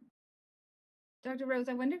 Dr. Rose,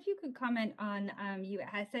 I wonder if you could comment on,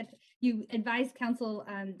 you advised council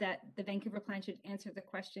that the Vancouver plan should answer the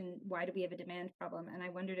question, why do we have a demand problem? And I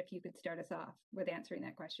wondered if you could start us off with answering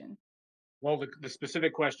that question. Well, the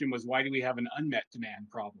specific question was, why do we have an unmet demand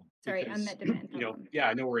problem? Sorry, unmet demand problem.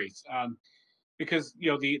 Yeah, no worries. Because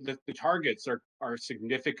the targets are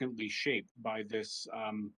significantly shaped by this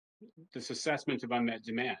this assessment of unmet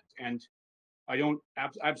demand. And I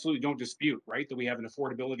absolutely don't dispute, right, that we have an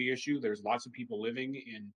affordability issue. There's lots of people living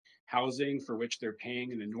in housing for which they're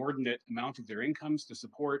paying an inordinate amount of their incomes to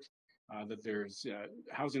support, that there's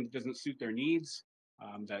housing that doesn't suit their needs,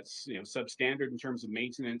 that's substandard in terms of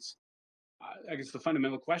maintenance. I guess the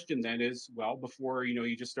fundamental question then is, well, before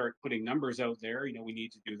you just start putting numbers out there, we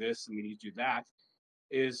need to do this and we need to do that,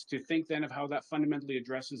 is to think then of how that fundamentally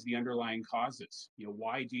addresses the underlying causes.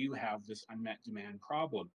 Why do you have this unmet demand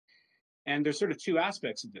problem? And there's sort of two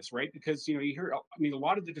aspects of this, right? Because you hear, a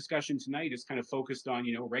lot of the discussion tonight is kind of focused on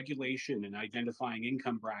regulation and identifying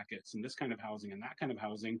income brackets and this kind of housing and that kind of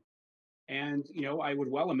housing. And I would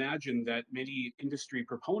well imagine that many industry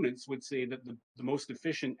proponents would say that the most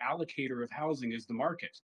efficient allocator of housing is the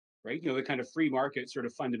market, right? The kind of free market sort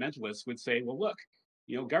of fundamentalists would say, well, look,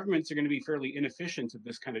 governments are going to be fairly inefficient at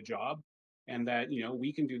this kind of job, and that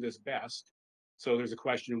we can do this best. So there's a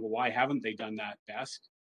question, well, why haven't they done that best?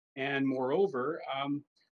 And moreover,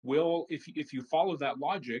 if you follow that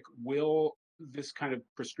logic, will this kind of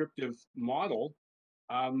prescriptive model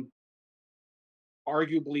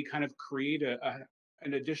arguably kind of create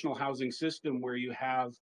an additional housing system where you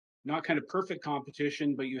have not kind of perfect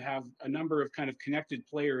competition, but you have a number of kind of connected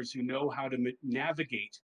players who know how to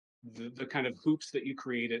navigate the kind of hoops that you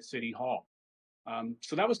create at City Hall.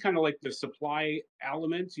 So that was kind of like the supply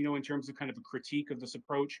element, in terms of kind of a critique of this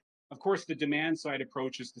approach. Of course, the demand side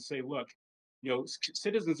approach is to say, look,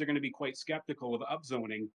 citizens are going to be quite skeptical of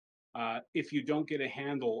upzoning if you don't get a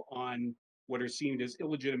handle on what are seen as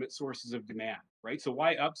illegitimate sources of demand, right? So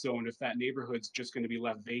why upzone if that neighborhood's just going to be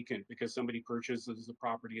left vacant because somebody purchases the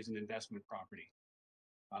property as an investment property?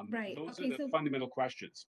 Right. Those Okay, are the so fundamental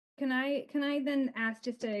questions. Can I then ask,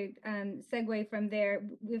 just a segue from there?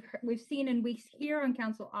 We've seen, and we hear on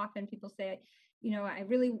council often people say, I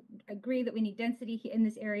really agree that we need density in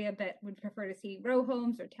this area, but would prefer to see row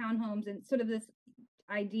homes or townhomes and sort of this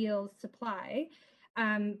ideal supply.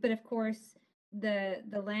 But of course,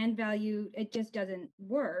 the land value, it just doesn't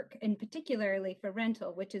work, and particularly for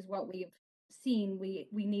rental, which is what we've seen we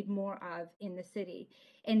need more of in the city.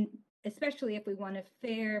 And especially if we want a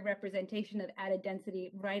fair representation of added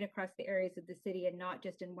density right across the areas of the city and not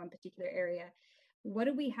just in one particular area. What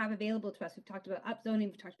do we have available to us? We've talked about upzoning,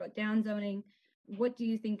 we've talked about downzoning. What do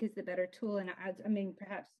you think is the better tool? And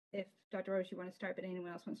perhaps if Dr. Rose, you want to start, but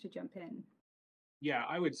anyone else wants to jump in. Yeah,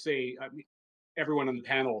 I would say everyone on the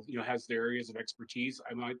panel, has their areas of expertise.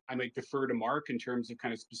 I might defer to Mark in terms of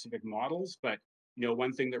kind of specific models, but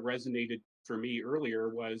one thing that resonated for me earlier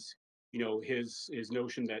was his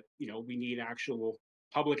notion that we need actual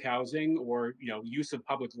public housing or use of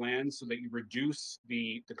public land so that you reduce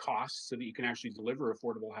the costs so that you can actually deliver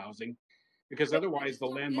affordable housing, because otherwise the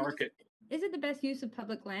land market. Is it the best use of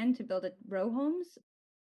public land to build row homes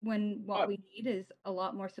when what we need is a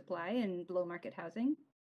lot more supply and below market housing?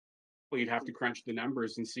 Well, you'd have to crunch the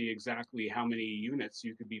numbers and see exactly how many units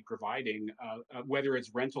you could be providing, whether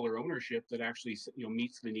it's rental or ownership that actually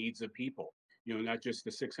meets the needs of people. Not just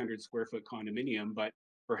the 600 square foot condominium, but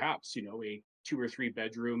perhaps a 2 or 3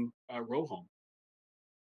 bedroom row home.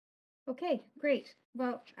 Okay, great.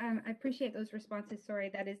 Well, I appreciate those responses. Sorry,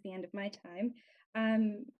 that is the end of my time.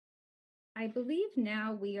 I believe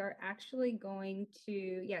now we are actually going to,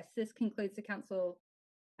 yes, this concludes the council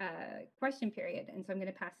question period. And so I'm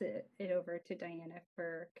going to pass it over to Diana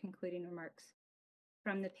for concluding remarks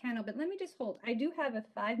from the panel. But let me just hold. I do have a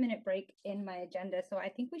 5-minute break in my agenda, so I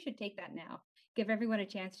think we should take that now. Give everyone a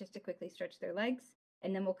chance just to quickly stretch their legs,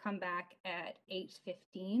 and then we'll come back at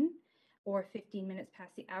 8:15 or 15 minutes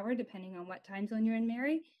past the hour, depending on what time zone you're in,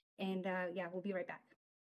 Mary. And yeah, we'll be right back.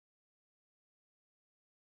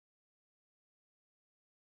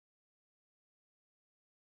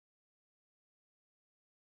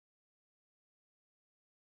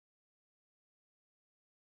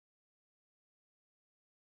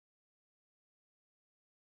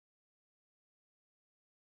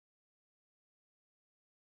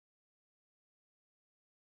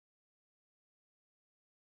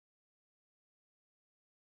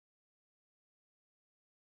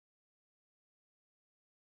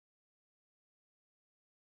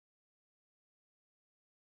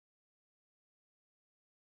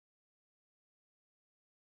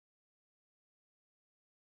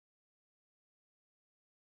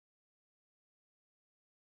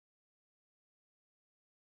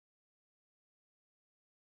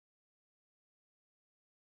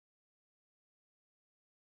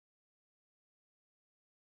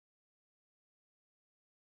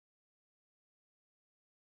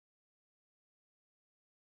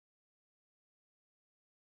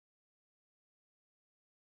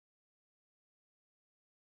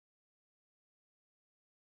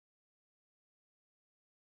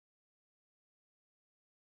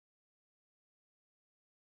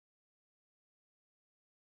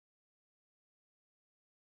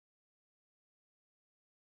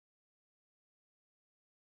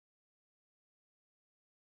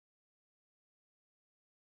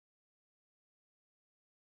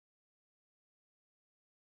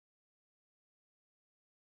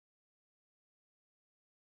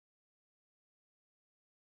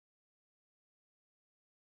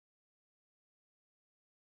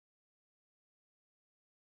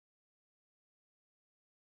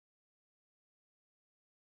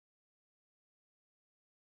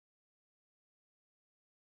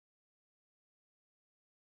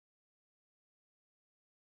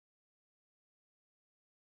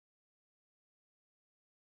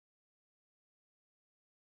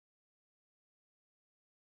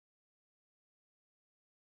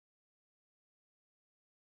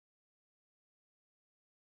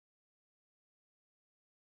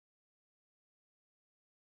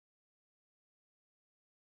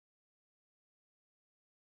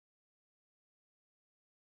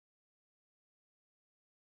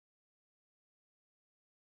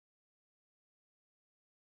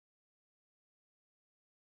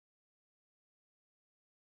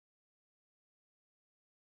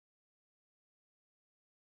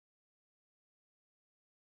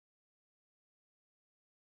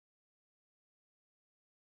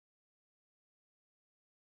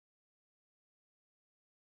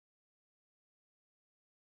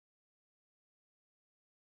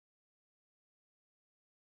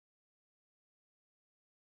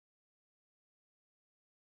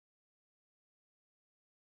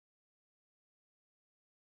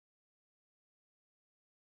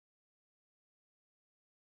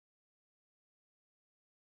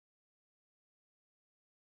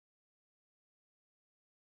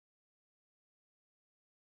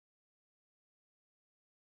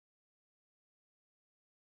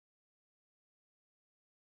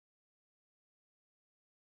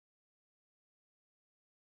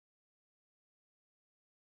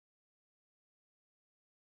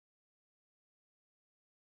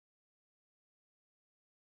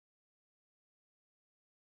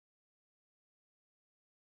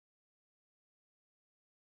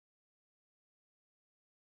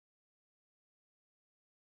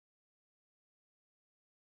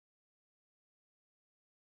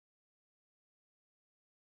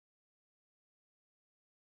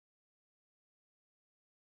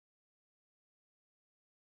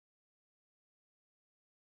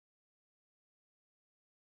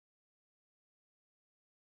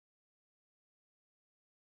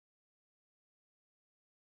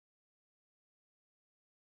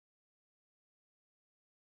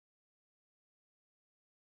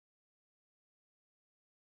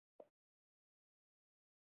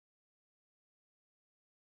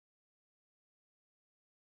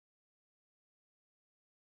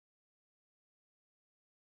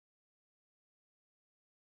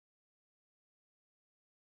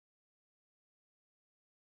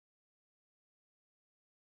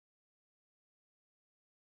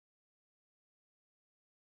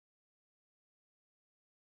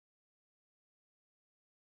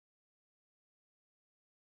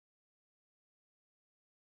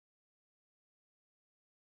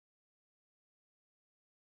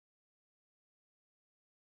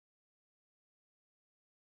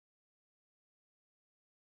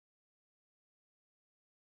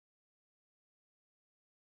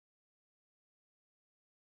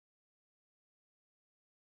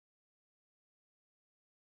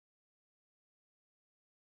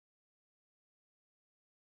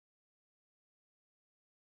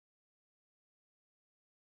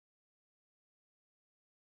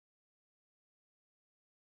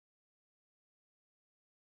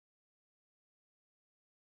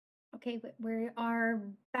 Okay, we are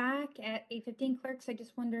back at 8:15. Clerks, I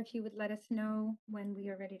just wonder if you would let us know when we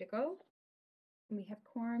are ready to go. We have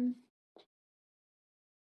quorum.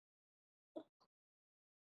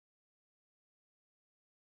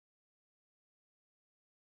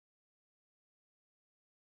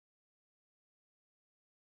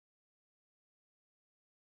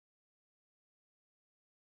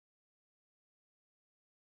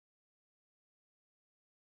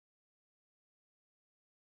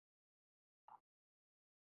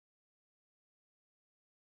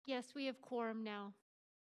 Yes, we have quorum now.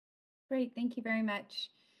 Great, thank you very much.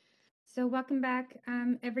 So welcome back,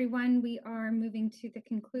 everyone. We are moving to the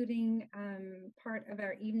concluding part of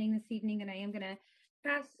our evening this evening, and I am going to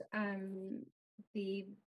pass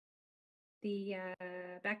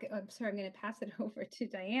back. I'm sorry, I'm going to pass it over to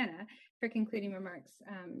Diana for concluding remarks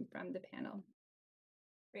from the panel.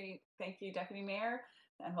 Great, thank you, Deputy Mayor,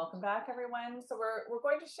 and welcome back, everyone. So we're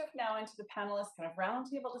going to shift now into the panelist kind of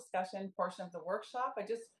roundtable discussion portion of the workshop. I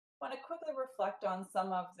just want to quickly reflect on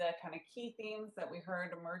some of the kind of key themes that we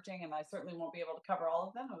heard emerging, and I certainly won't be able to cover all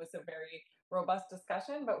of them. It was a very robust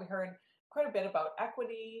discussion, but we heard quite a bit about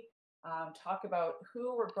equity, talk about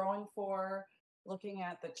who we're growing for, looking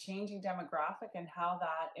at the changing demographic and how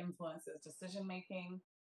that influences decision making,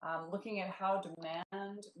 looking at how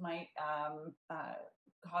demand might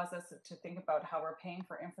cause us to think about how we're paying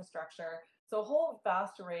for infrastructure. So a whole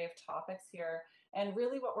vast array of topics here. And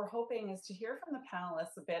really what we're hoping is to hear from the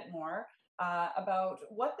panelists a bit more about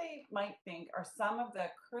what they might think are some of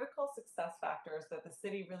the critical success factors that the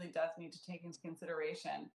city really does need to take into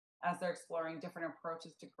consideration as they're exploring different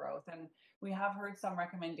approaches to growth. And we have heard some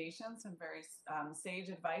recommendations, some very sage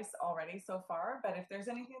advice already so far, but if there's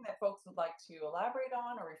anything that folks would like to elaborate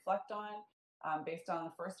on or reflect on based on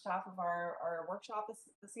the first half of our workshop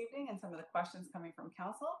this evening and some of the questions coming from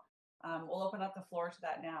council, we'll open up the floor to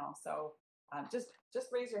that now. So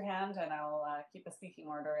just raise your hand and I'll keep a speaking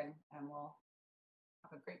order and we'll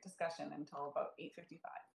have a great discussion until about 8:55.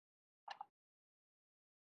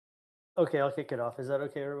 Okay, I'll kick it off. Is that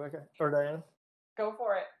okay, Rebecca or Diana? Go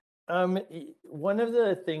for it. One of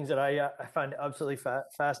the things that I find absolutely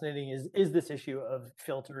fascinating is this issue of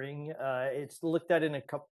filtering. It's looked at in a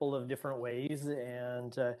couple of different ways,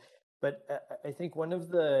 and but I think one of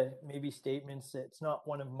the maybe statements, it's not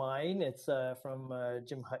one of mine, it's from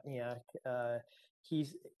Jim Hutniak. He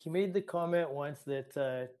made the comment once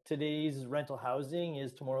that today's rental housing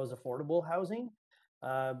is tomorrow's affordable housing.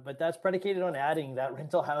 But that's predicated on adding that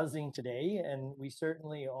rental housing today. And we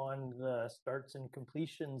certainly on the starts and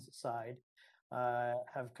completions side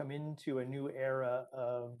have come into a new era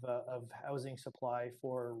of housing supply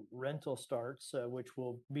for rental starts, which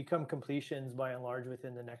will become completions by and large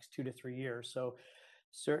within the next 2 to 3 years. So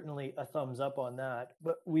certainly a thumbs up on that.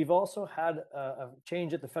 But we've also had a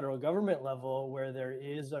change at the federal government level where there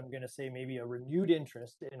is, I'm going to say, maybe a renewed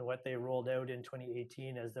interest in what they rolled out in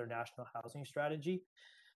 2018 as their national housing strategy.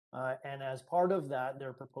 And as part of that,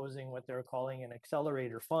 they're proposing what they're calling an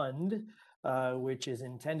accelerator fund, which is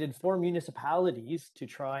intended for municipalities to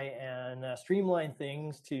try and streamline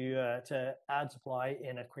things to add supply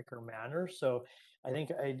in a quicker manner. So I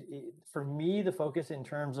think for me, the focus in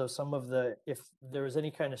terms of some of the, if there was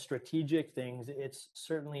any kind of strategic things, it's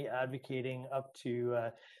certainly advocating up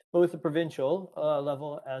to both the provincial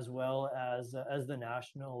level as well as the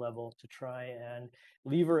national level to try and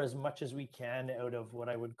lever as much as we can out of what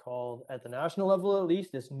I would call, at the national level at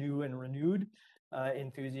least, this new and renewed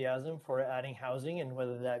enthusiasm for adding housing, and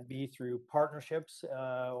whether that be through partnerships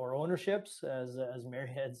or ownerships, as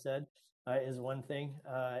Mary had said, is one thing,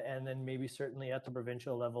 and then maybe certainly at the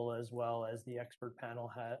provincial level as well, as the expert panel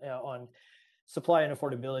had on supply and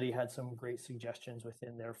affordability had some great suggestions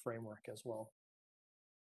within their framework as well.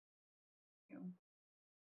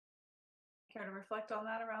 Care to reflect on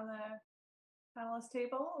that around the panelist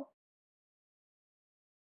table?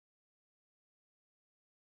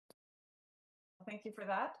 Thank you for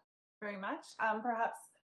that very much. Perhaps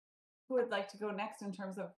who would like to go next in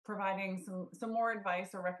terms of providing some more advice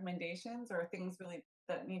or recommendations or things really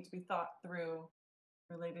that need to be thought through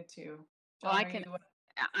related to? Well, I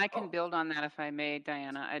can build on that if I may,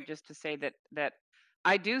 Diana. Just to say that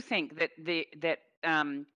I do think that the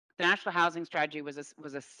National Housing Strategy was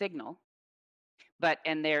a signal, but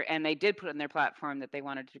and they did put in their platform that they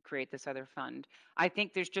wanted to create this other fund. I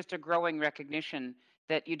think there's just a growing recognition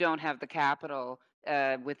that you don't have the capital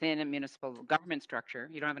within a municipal government structure.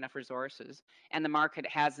 You don't have enough resources, and the market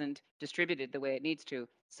hasn't distributed the way it needs to.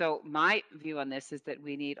 So my view on this is that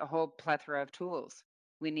we need a whole plethora of tools.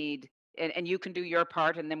 We need and you can do your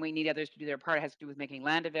part, and then we need others to do their part. It has to do with making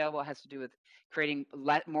land available. It has to do with creating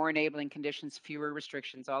more enabling conditions, fewer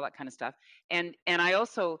restrictions, all that kind of stuff. And I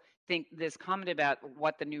also think this comment about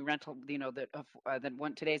what the new rental, that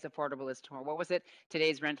one today's affordable is tomorrow. What was it?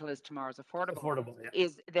 Today's rental is tomorrow's affordable. Affordable, yeah.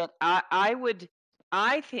 Is that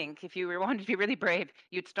I think if you were wanting to be really brave,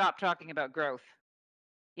 you'd stop talking about growth.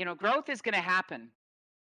 Growth is going to happen.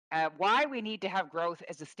 Why we need to have growth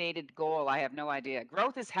as a stated goal, I have no idea.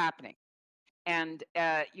 Growth is happening, and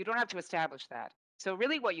you don't have to establish that. So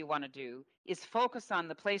really what you want to do is focus on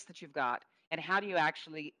the place that you've got and how do you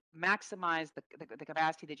actually maximize the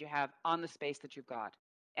capacity that you have on the space that you've got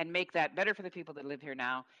and make that better for the people that live here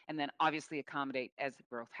now, and then obviously accommodate as the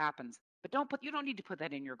growth happens. But you don't need to put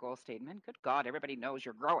that in your goal statement. Good God, everybody knows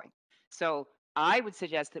you're growing. So I would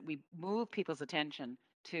suggest that we move people's attention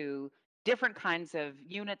to different kinds of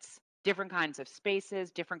units, different kinds of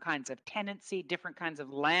spaces, different kinds of tenancy, different kinds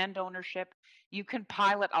of land ownership. You can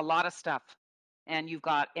pilot a lot of stuff, and you've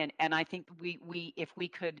got and I think we if we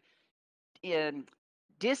could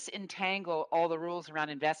disentangle all the rules around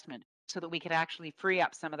investment so that we could actually free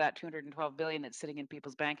up some of that 212 billion that's sitting in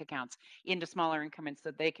people's bank accounts into smaller increments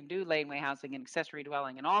that they can do laneway housing and accessory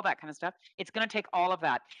dwelling and all that kind of stuff. It's going to take all of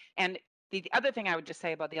that. And the other thing I would just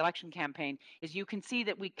say about the election campaign is you can see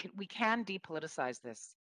that we can depoliticize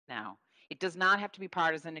this now. It does not have to be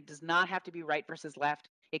partisan. It does not have to be right versus left.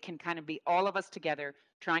 It can kind of be all of us together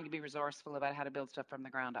trying to be resourceful about how to build stuff from the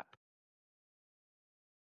ground up.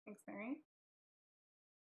 Thanks, Mary.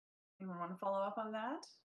 Anyone want to follow up on that?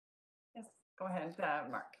 Yes, go ahead,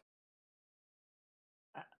 Mark.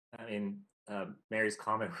 I mean, Mary's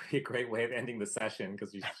comment would be a great way of ending the session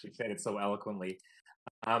because she said it so eloquently.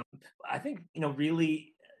 I think,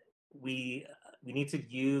 really we need to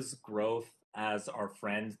use growth as our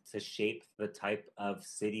friend to shape the type of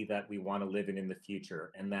city that we want to live in the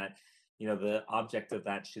future. And that, the object of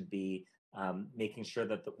that should be making sure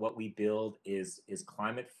that what we build is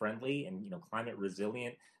climate friendly and, climate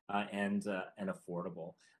resilient and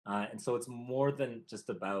affordable. And so it's more than just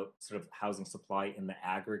about sort of housing supply in the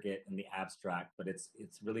aggregate and the abstract, but it's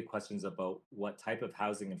really questions about what type of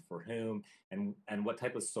housing and for whom, and what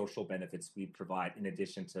type of social benefits we provide in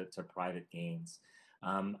addition to private gains.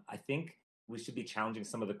 I think we should be challenging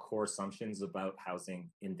some of the core assumptions about housing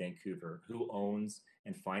in Vancouver. Who owns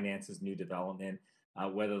and finances new development?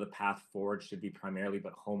 Whether the path forward should be primarily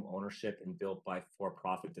about home ownership and built by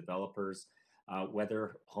for-profit developers.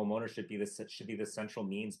 Whether home ownership should be the central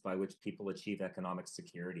means by which people achieve economic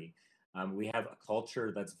security. We have a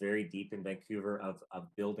culture that's very deep in Vancouver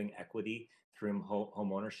of building equity through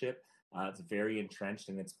home ownership. It's very entrenched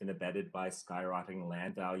and it's been embedded by skyrocketing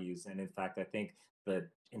land values. And in fact, I think the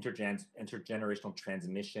intergenerational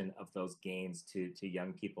transmission of those gains to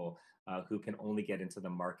young people who can only get into the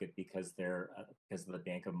market because of the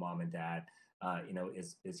bank of mom and dad,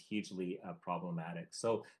 is hugely problematic.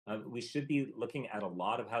 So we should be looking at a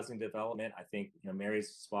lot of housing development. I think Mary's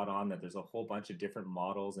spot on that there's a whole bunch of different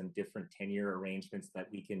models and different tenure arrangements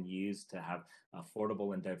that we can use to have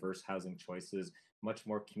affordable and diverse housing choices, much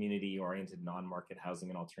more community-oriented non-market housing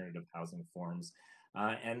and alternative housing forms.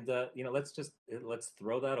 Let's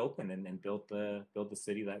throw that open and build the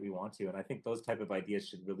city that we want to. And I think those type of ideas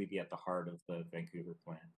should really be at the heart of the Vancouver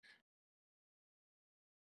plan.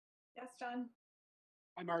 Yes, John.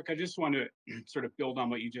 Hi, Mark. I just want to sort of build on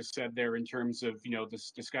what you just said there in terms of,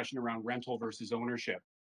 this discussion around rental versus ownership,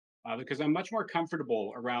 because I'm much more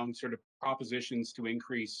comfortable around sort of propositions to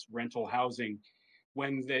increase rental housing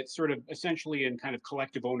when that's sort of essentially in kind of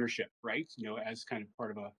collective ownership, right? As kind of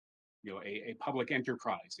part of a public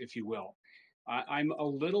enterprise, if you will. I'm a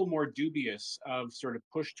little more dubious of sort of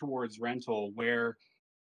push towards rental where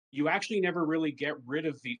you actually never really get rid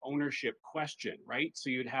of the ownership question, right? So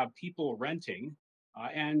you'd have people renting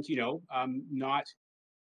and, not,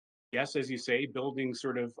 yes, as you say, building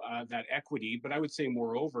sort of that equity, but I would say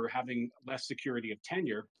moreover, having less security of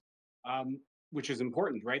tenure, which is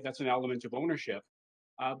important, right? That's an element of ownership.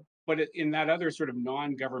 But in that other sort of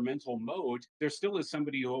non-governmental mode, there still is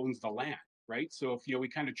somebody who owns the land, right? So if, we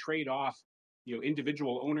kind of trade off,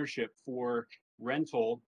 individual ownership for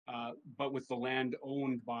rental, but with the land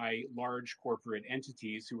owned by large corporate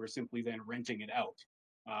entities who are simply then renting it out.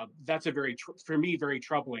 That's for me, very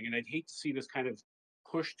troubling. And I'd hate to see this kind of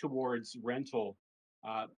push towards rental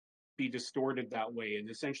be distorted that way and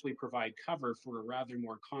essentially provide cover for a rather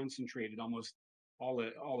more concentrated, almost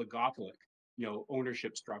oligopolic,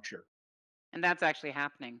 ownership structure. And that's actually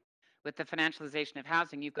happening with the financialization of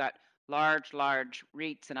housing. You've got large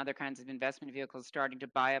REITs and other kinds of investment vehicles starting to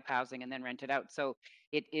buy up housing and then rent it out. So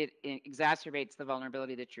it exacerbates the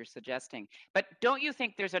vulnerability that you're suggesting. But don't you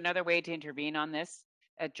think there's another way to intervene on this,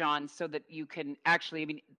 John, so that you can actually, I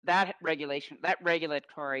mean, that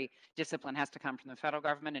regulatory discipline has to come from the federal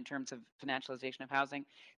government in terms of financialization of housing.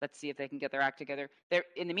 Let's see if they can get their act together.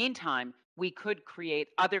 In the meantime, we could create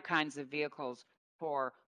other kinds of vehicles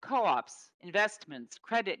for co-ops, investments,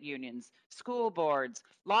 credit unions, school boards,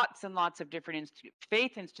 lots and lots of different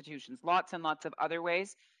faith institutions, lots and lots of other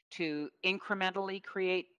ways to incrementally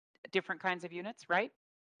create different kinds of units, right?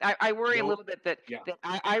 I worry a little bit that,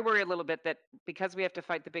 I worry a little bit that because we have to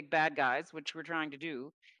fight the big bad guys, which we're trying to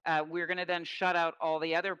do, we're going to then shut out all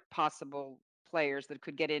the other possible players that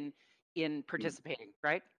could get in participating,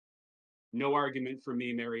 right? No argument for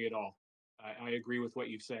me, Mary, at all. I agree with what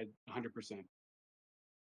you've said 100%.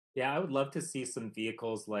 Yeah, I would love to see some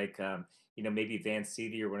vehicles like, maybe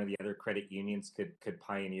Vancity or one of the other credit unions could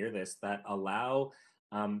pioneer this, that allow,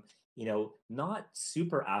 not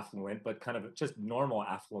super affluent, but kind of just normal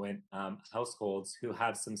affluent households who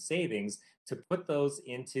have some savings to put those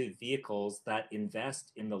into vehicles that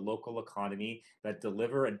invest in the local economy, that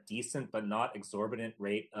deliver a decent but not exorbitant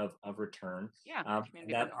rate of return. Yeah,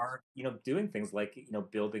 that are, doing things like,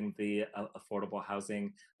 building the affordable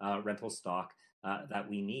housing rental stock that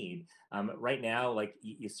we need. Right now, like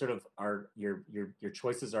you sort of are, your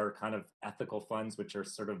choices are kind of ethical funds, which are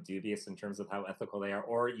sort of dubious in terms of how ethical they are,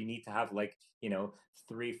 or you need to have like,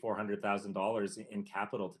 $300,000-$400,000 in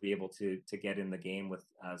capital to be able to get in the game with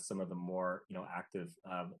some of the more, active,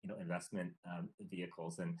 investment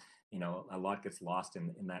vehicles. And, a lot gets lost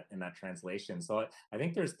in that translation. So I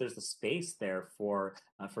think there's a space there for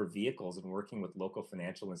vehicles and working with local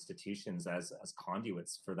financial institutions as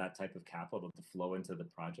conduits for that type of capital to flow into the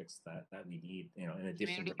projects that we need, in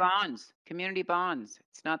addition to community bonds.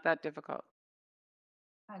 It's not that difficult.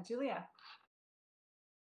 Julia.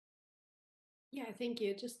 Yeah, thank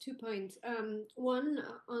you. Just 2 points. One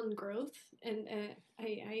on growth, and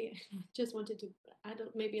I just wanted to add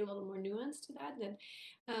maybe a little more nuance to that.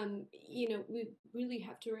 We really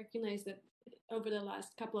have to recognize that over the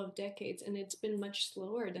last couple of decades, and it's been much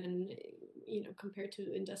slower than compared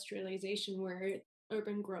to industrialization, where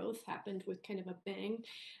urban growth happened with kind of a bang.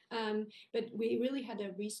 But we really had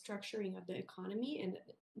a restructuring of the economy and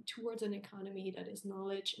towards an economy that is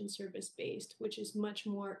knowledge and service based, which is much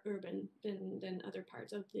more urban than other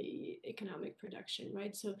parts of the economic production,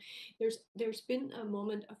 right? So there's been a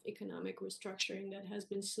moment of economic restructuring that has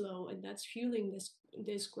been slow, and that's fueling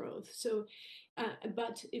this growth. So,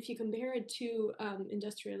 but if you compare it to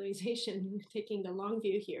industrialization, taking the long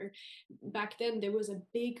view here, back then there was a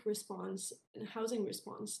big response, housing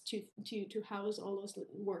response to house all those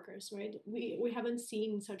workers, right? We haven't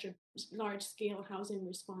seen such a large scale housing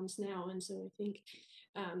response now, and so I think,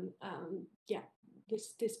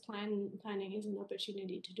 this planning is an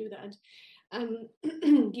opportunity to do that.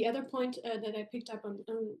 The other point that I picked up on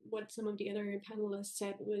what some of the other panelists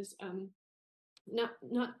said was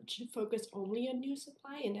not to focus only on new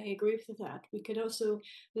supply, and I agree with that. We could also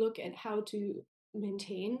look at how to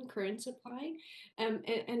maintain current supply and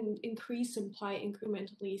increase supply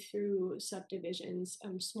incrementally through subdivisions,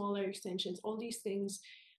 smaller extensions. All these things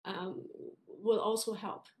will also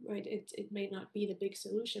help, right? It may not be the big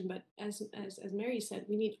solution, but as Mary said,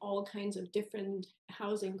 we need all kinds of different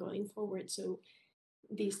housing going forward. So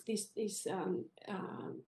these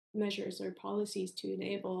measures or policies to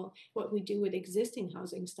enable what we do with existing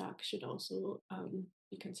housing stock should also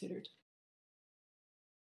be considered.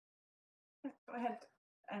 Go ahead,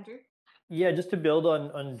 Andrew. Yeah, just to build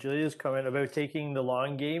on Julia's comment about taking the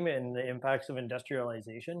long game and the impacts of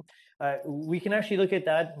industrialization, we can actually look at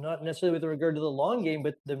that not necessarily with regard to the long game,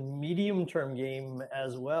 but the medium-term game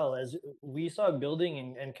as well. As we saw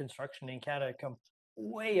building and construction in Canada come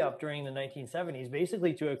way up during the 1970s,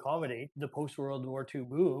 basically to accommodate the post-World War II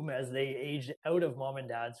boom as they aged out of mom and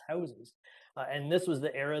dad's houses. And this was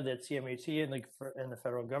the era that CMHC and the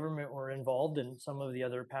federal government were involved, and some of the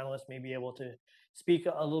other panelists may be able to speak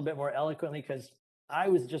a little bit more eloquently because I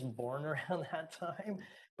was just born around that time.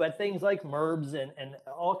 But things like MURBs and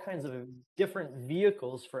all kinds of different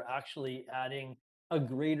vehicles for actually adding a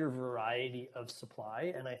greater variety of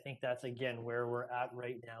supply. And I think that's, again, where we're at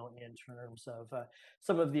right now in terms of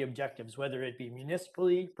some of the objectives, whether it be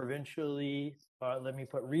municipally, provincially, let me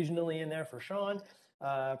put regionally in there for Sean,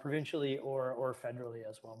 provincially or federally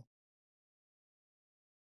as well.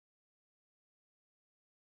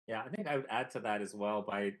 Yeah, I think I would add to that as well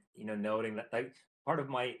by, noting that part of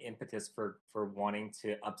my impetus for wanting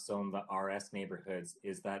to upzone the RS neighborhoods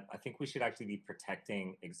is that I think we should actually be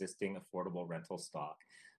protecting existing affordable rental stock.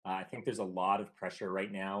 I think there's a lot of pressure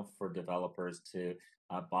right now for developers to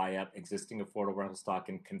buy up existing affordable rental stock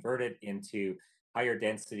and convert it into higher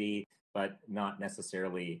density, but not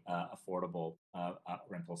necessarily affordable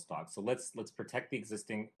rental stock. So let's protect the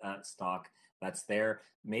existing stock that's there.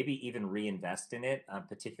 Maybe even reinvest in it,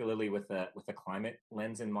 particularly with a climate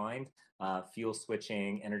lens in mind. Fuel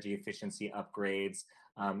switching, energy efficiency upgrades.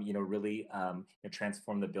 Really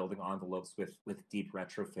transform the building envelopes with deep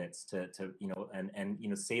retrofits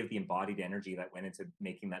to save the embodied energy that went into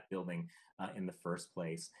making that building in the first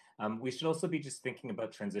place. We should also be just thinking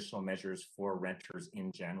about transitional measures for renters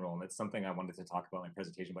in general, and it's something I wanted to talk about in my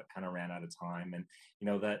presentation, but kind of ran out of time. And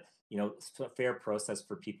a fair process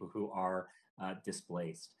for people who are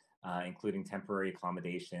displaced. Including temporary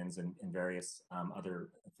accommodations and various other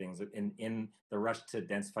things. In the rush to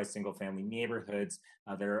densify single-family neighborhoods,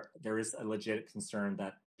 there is a legit concern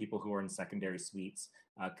that people who are in secondary suites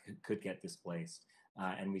could get displaced.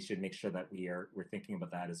 And we should make sure that we're thinking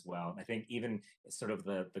about that as well. I think even sort of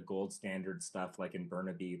the gold standard stuff, like in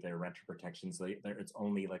Burnaby, their renter protections, it's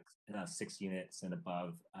only like 6 units and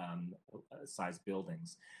above size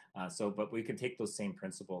buildings. But we can take those same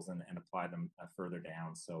principles and apply them further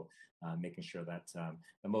down. So making sure that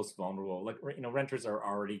the most vulnerable, renters are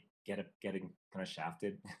already getting kind of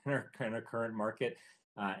shafted in our current market,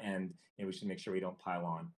 and we should make sure we don't pile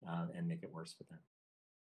on and make it worse for them.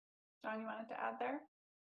 John, you wanted to add there?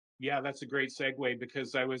 Yeah, that's a great segue,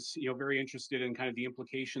 because I was, very interested in kind of the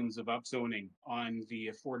implications of upzoning on the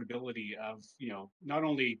affordability of, not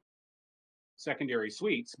only secondary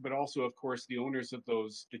suites, but also, of course, the owners of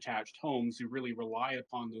those detached homes who really rely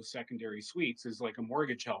upon those secondary suites as like a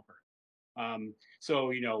mortgage helper.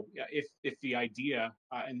 So, if the idea,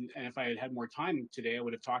 and if I had had more time today, I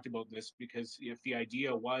would have talked about this, because if the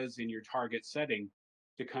idea was in your target setting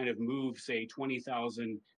to kind of move, say,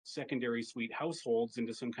 20,000 secondary suite households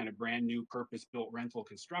into some kind of brand new purpose-built rental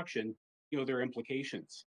construction, there are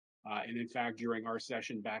implications. And in fact, during our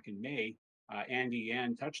session back in May, Andy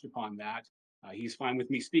Yan touched upon that. He's fine with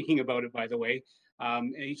me speaking about it, by the way.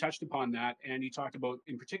 And he touched upon that, and he talked about,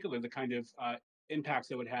 in particular, the kind of impacts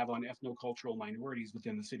that would have on ethnocultural minorities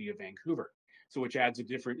within the city of Vancouver. So which adds a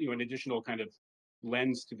different, an additional kind of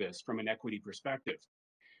lens to this from an equity perspective.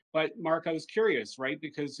 But Mark, I was curious, right?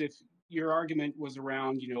 Because if your argument was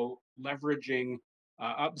around, leveraging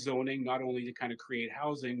upzoning, not only to kind of create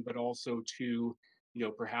housing, but also to,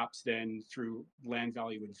 perhaps then through land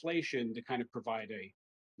value inflation to kind of provide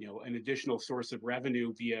an additional source of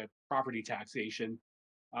revenue via property taxation.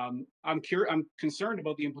 I'm concerned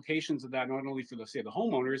about the implications of that, not only for the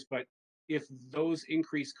homeowners, but if those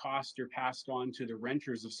increased costs are passed on to the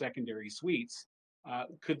renters of secondary suites,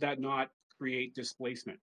 could that not create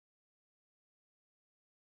displacement?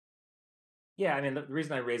 Yeah, I mean, the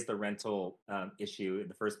reason I raised the rental issue in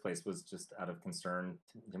the first place was just out of concern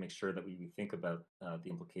to make sure that we think about the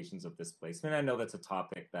implications of displacement. I know that's a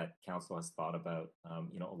topic that council has thought about,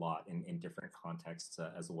 a lot in different contexts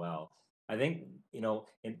as well. I think,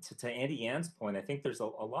 to Andy Yan's point, I think there's a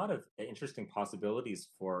lot of interesting possibilities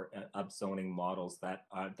for upzoning models that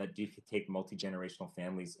do take multi-generational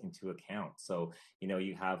families into account. So,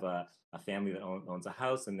 you have a family that owns a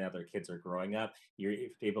house and now their kids are growing up. You're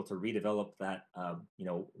able to redevelop that,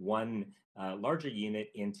 one larger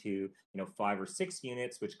unit into, 5 or 6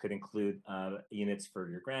 units, which could include units for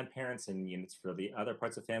your grandparents and units for the other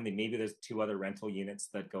parts of the family. Maybe there's 2 other rental units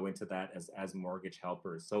that go into that as mortgage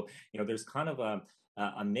helpers. So, there's kind of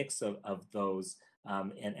a mix of those.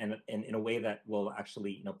 And in a way that will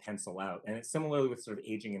actually pencil out. And it's similarly with sort of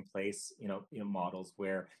aging in place models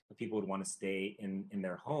where people would want to stay in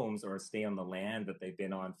their homes or stay on the land that they've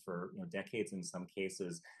been on for decades in some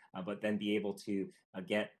cases, but then be able to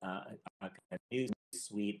get a new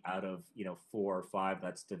suite out of 4 or 5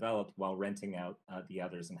 that's developed while renting out the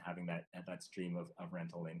others and having that stream of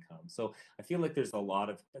rental income. So I feel like there's a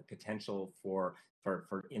lot of potential for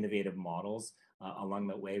innovative models along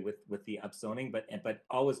that way with the upzoning, but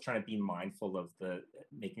always trying to be mindful of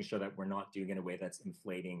making sure that we're not doing it in a way that's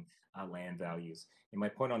inflating land values. And my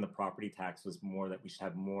point on the property tax was more that we should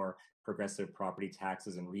have more progressive property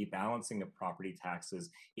taxes and rebalancing of property taxes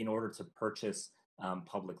in order to purchase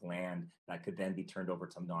public land that could then be turned over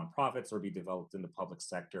to nonprofits or be developed in the public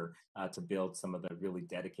sector to build some of the really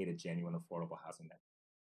dedicated, genuine, affordable housing there.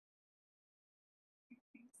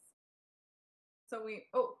 So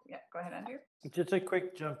go ahead, Andrew. Just a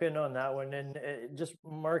quick jump in on that one. And just,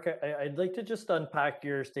 Mark, I'd like to just unpack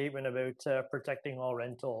your statement about protecting all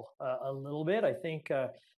rental a little bit. I think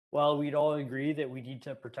while we'd all agree that we need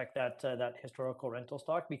to protect that historical rental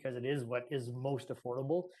stock because it is what is most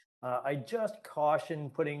affordable, I just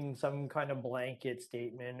caution putting some kind of blanket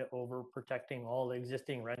statement over protecting all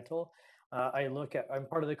existing rental. I'm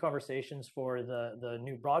part of the conversations for the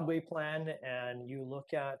new Broadway plan, and you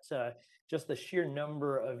look at just the sheer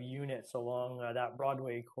number of units along that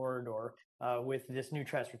Broadway corridor with this new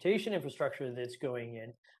transportation infrastructure that's going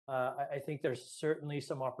in. I think there's certainly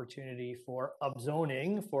some opportunity for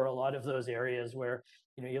upzoning for a lot of those areas where,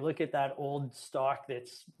 you look at that old stock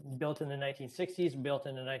that's built in the 1960s, built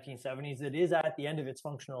in the 1970s, it is at the end of its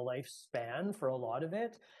functional lifespan for a lot of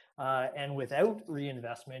it. And without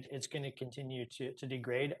reinvestment, it's going to continue to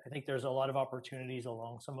degrade. I think there's a lot of opportunities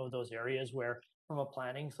along some of those areas where, from a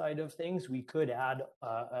planning side of things, we could add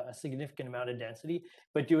a significant amount of density,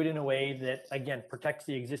 but do it in a way that, again, protects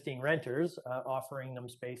the existing renters, offering them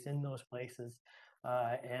space in those places,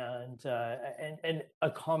 and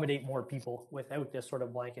accommodate more people without this sort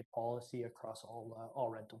of blanket policy across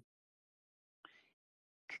all rental.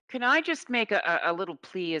 Can I just make a little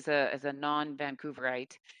plea as a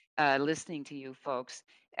non-Vancouverite listening to you folks?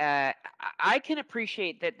 I can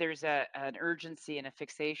appreciate that there's an urgency and a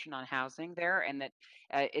fixation on housing there, and that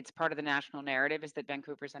it's part of the national narrative is that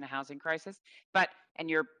Vancouver's in a housing crisis. And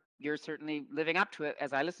you're certainly living up to it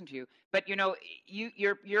as I listen to you. But your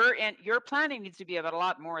planning needs to be about a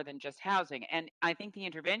lot more than just housing. And I think the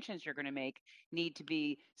interventions you're going to make need to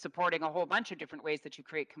be supporting a whole bunch of different ways that you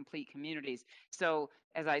create complete communities. So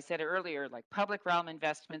as I said earlier, like public realm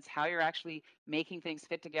investments, how you're actually making things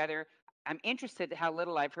fit together. I'm interested in how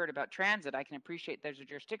little I've heard about transit. I can appreciate there's a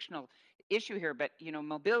jurisdictional issue here, but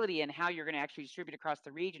mobility and how you're going to actually distribute across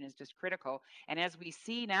the region is just critical. And as we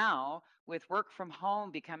see now, with work from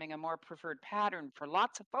home becoming a more preferred pattern for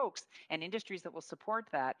lots of folks and industries that will support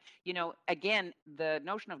that, again, the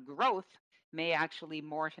notion of growth may actually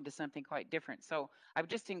morph into something quite different. So I would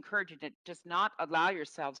just encourage you to just not allow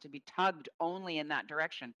yourselves to be tugged only in that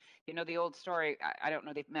direction. The old story, I don't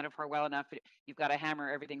know the metaphor well enough, but you've got a hammer,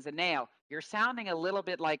 everything's a nail. You're sounding a little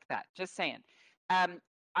bit like that, just saying.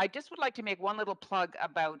 I just would like to make one little plug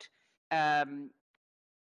about the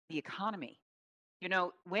economy.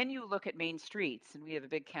 When you look at main streets, and we have a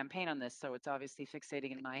big campaign on this, so it's obviously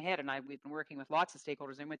fixating in my head, and we've been working with lots of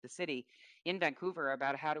stakeholders and with the city in Vancouver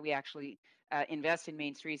about how do we actually invest in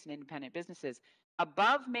main streets and independent businesses.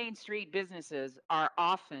 Above main street businesses are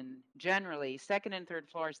often, generally, second and third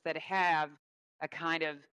floors that have a kind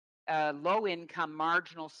of low income,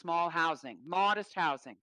 marginal, small housing, modest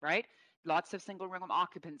housing, right? Lots of single room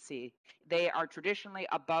occupancy. They are traditionally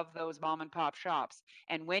above those mom and pop shops.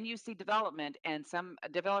 And when you see development and some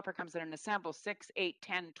developer comes in and assembles 6, 8,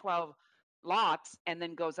 10, 12 lots and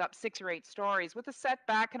then goes up 6 or 8 stories with a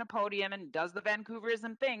setback and a podium and does the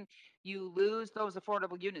Vancouverism thing, you lose those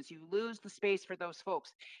affordable units. You lose the space for those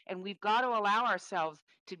folks. And we've got to allow ourselves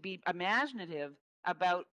to be imaginative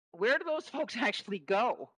about where do those folks actually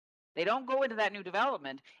go? They don't go into that new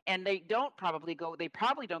development, and they probably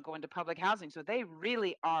don't go into public housing. So they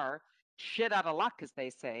really are shit out of luck, as they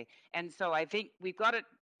say. And so I think we've got to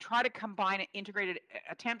try to combine integrated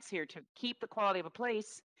attempts here to keep the quality of a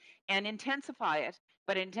place and intensify it,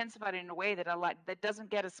 but intensify it in a way that doesn't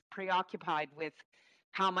get us preoccupied with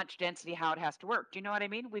how much density, how it has to work. Do you know what I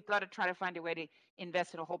mean? We've got to try to find a way to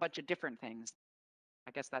invest in a whole bunch of different things.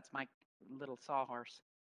 I guess that's my little sawhorse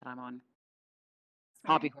that I'm on.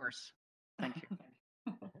 Hobby horse. Thank you.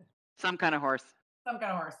 Some kind of horse. Some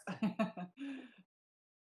kind of horse.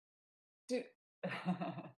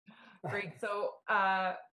 Great. So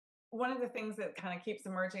one of the things that kind of keeps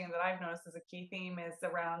emerging and that I've noticed as a key theme is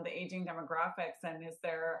around the aging demographics. And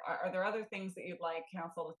are there other things that you'd like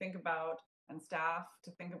council to think about and staff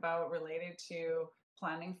to think about related to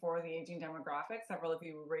planning for the aging demographics? Several of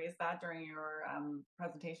you raised that during your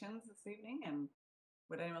presentations this evening. And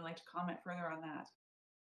would anyone like to comment further on that?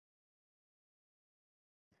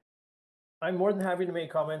 I'm more than happy to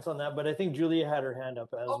make comments on that, but I think Julia had her hand up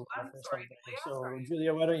as well. I'm sorry, Julia. So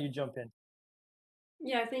Julia, why don't you jump in?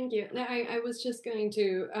 Yeah, thank you. I was just going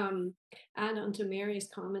to add on to Mary's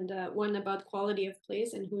comment, one about quality of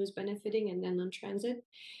place and who is benefiting, and then on transit.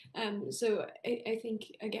 So I think,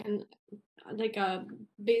 again, like a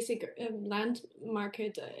basic land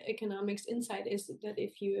market economics insight is that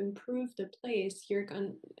if you improve the place,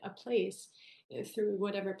 through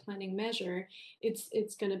whatever planning measure,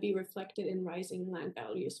 it's going to be reflected in rising land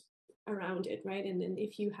values around it, right? And then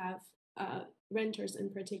if you have renters in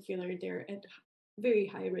particular, they're at very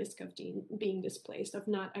high risk of being displaced, of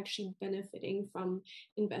not actually benefiting from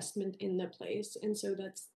investment in the place. And so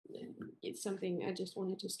it's something I just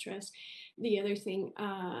wanted to stress. The other thing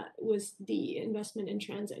was the investment in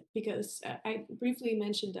transit, because I briefly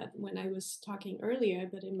mentioned that when I was talking earlier,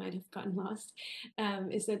 but it might have gotten lost,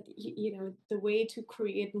 is that, you know, the way to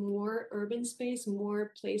create more urban space,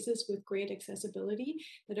 more places with great accessibility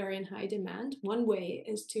that are in high demand, one way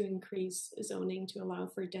is to increase zoning to allow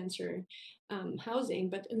for denser housing,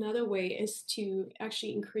 but another way is to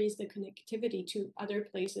actually increase the connectivity to other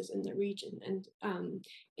places in the region, and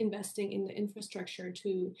investing in the infrastructure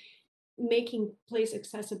to making place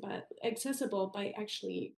accessible by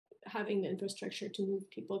actually having the infrastructure to move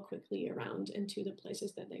people quickly around and to the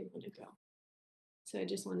places that they want to go. So I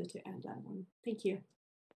just wanted to add that one. Thank you.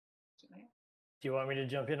 Do you want me to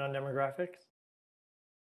jump in on demographics?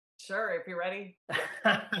 Sure, if you're ready.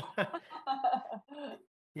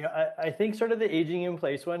 Yeah, I think sort of the aging in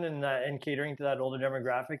place one and catering to that older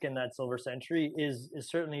demographic and that silver century is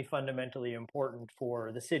certainly fundamentally important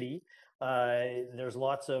for the city. There's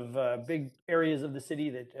lots of big areas of the city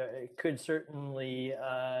that could certainly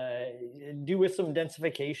do with some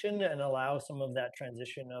densification and allow some of that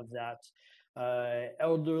transition of that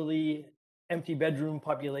elderly empty bedroom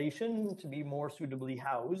population to be more suitably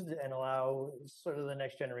housed and allow sort of the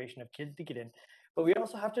next generation of kids to get in. But we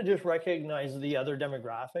also have to just recognize the other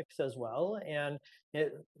demographics as well. And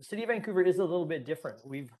the City of Vancouver is a little bit different.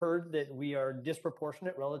 We've heard that we are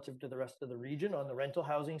disproportionate relative to the rest of the region on the rental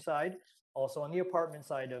housing side, also on the apartment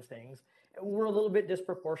side of things. We're a little bit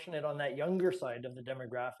disproportionate on that younger side of the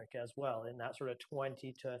demographic as well, in that sort of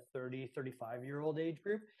 20 to 30, 35-year-old age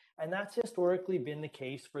group. And that's historically been the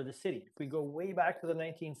case for the city. If we go way back to the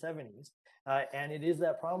 1970s, and it is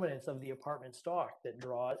that prominence of the apartment stock that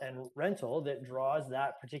draws and rental that draws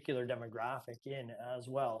that particular demographic in as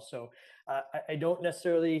well. So I don't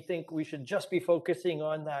necessarily think we should just be focusing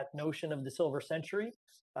on that notion of the silver century.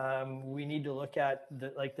 We need to look at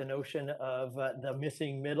the notion of the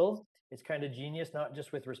missing middle. It's kind of genius, not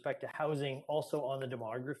just with respect to housing, also on the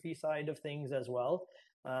demography side of things as well.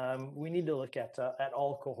 We need to look at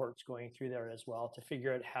all cohorts going through there as well to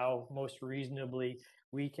figure out how most reasonably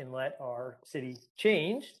we can let our city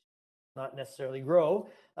change, not necessarily grow,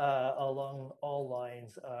 along all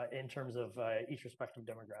lines in terms of each respective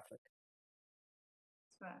demographic.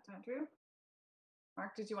 Thanks for that, Andrew.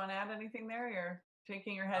 Mark, did you want to add anything there? You're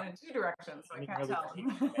shaking your head in two directions, so I can't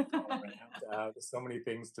tell. There's so many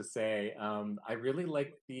things to say. I really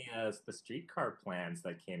like the streetcar plans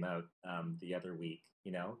that came out the other week.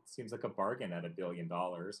 You know, it seems like a bargain at $1 billion.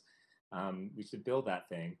 We should build that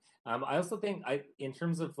thing. I also think, in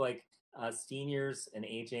terms of like seniors and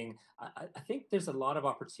aging, I think there's a lot of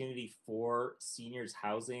opportunity for seniors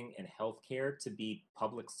housing and healthcare to be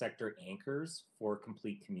public sector anchors for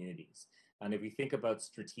complete communities. And if we think about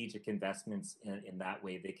strategic investments in that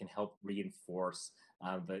way, they can help reinforce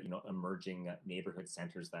the emerging neighborhood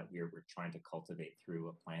centers that we're trying to cultivate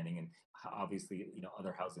through planning. And obviously,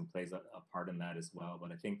 other housing plays a part in that as well.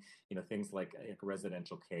 But I think things like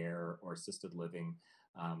residential care or assisted living,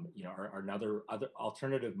 are other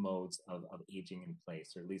alternative modes of aging in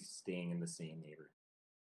place, or at least staying in the same neighborhood.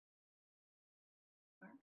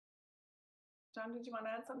 John, did you want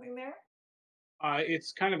to add something there?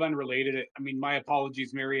 It's kind of unrelated. I mean, my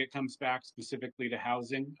apologies, Mary. It comes back specifically to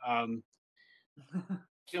housing. And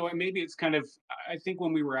maybe it's kind of, I think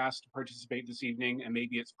when we were asked to participate this evening, and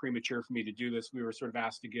maybe it's premature for me to do this, we were sort of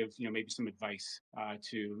asked to give, maybe some advice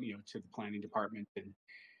to the planning department.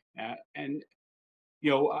 And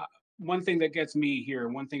one thing that gets me here,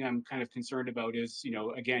 one thing I'm kind of concerned about is,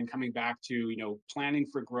 again, coming back to, planning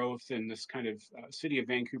for growth and this kind of City of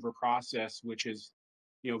Vancouver process, which is,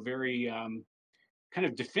 very kind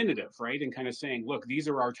of definitive, right? And kind of saying, look, these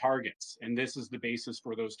are our targets, and this is the basis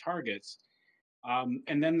for those targets.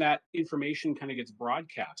 And then that information kind of gets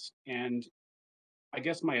broadcast. And I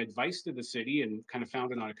guess my advice to the city, and kind of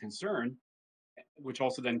founded on a concern, which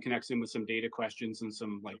also then connects in with some data questions and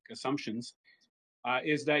some like assumptions,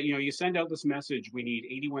 is that, you send out this message, we need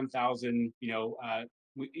 81,000,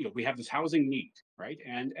 we have this housing need, right?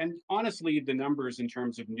 And honestly, the numbers in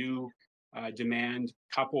terms of new demand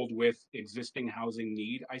coupled with existing housing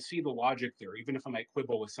need, I see the logic there, even if I might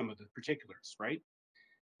quibble with some of the particulars, right?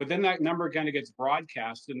 But then that number kind of gets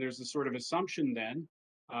broadcast, and there's a sort of assumption then,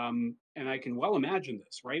 and I can well imagine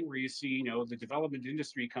this, right? Where you see, the development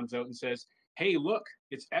industry comes out and says, hey, look,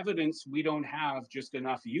 it's evidence we don't have just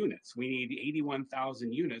enough units. We need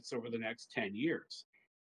 81,000 units over the next 10 years.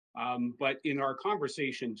 But in our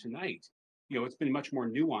conversation tonight, it's been much more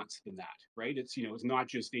nuanced than that, right? It's, it's not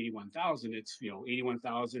just 81,000, it's,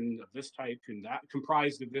 81,000 of this type and that,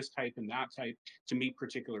 comprised of this type and that type to meet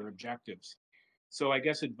particular objectives. So I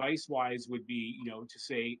guess advice-wise would be, to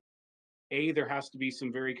say, there has to be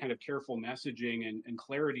some very kind of careful messaging and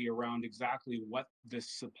clarity around exactly what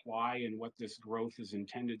this supply and what this growth is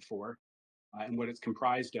intended for, and what it's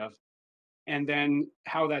comprised of. And then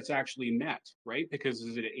how that's actually met, right? Because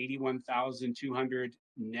is it 81,200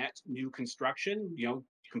 net new construction,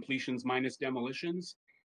 completions minus demolitions?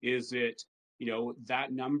 Is it,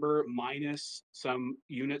 that number minus some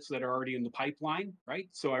units that are already in the pipeline, right?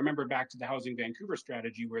 So I remember back to the Housing Vancouver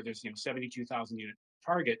strategy where there's, 72,000 unit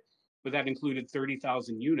target, but that included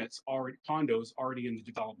 30,000 units already, condos already in the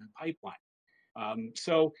development pipeline.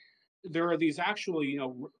 So there are these actually,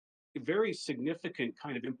 very significant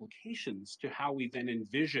kind of implications to how we then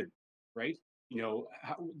envision, right?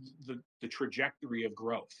 How, the trajectory of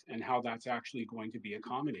growth and how that's actually going to be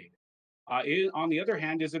accommodated. On the other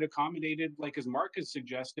hand, is it accommodated, like as Mark has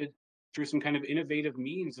suggested, through some kind of innovative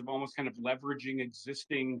means of almost kind of leveraging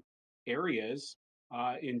existing areas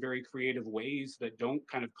in very creative ways that don't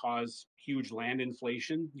kind of cause huge land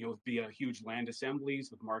inflation, via huge land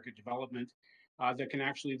assemblies with market development that can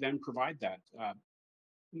actually then provide that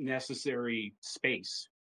necessary space,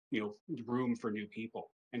 room for new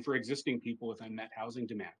people and for existing people with unmet housing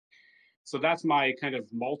demand. So that's my kind of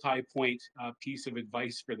multi-point piece of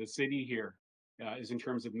advice for the city here, is in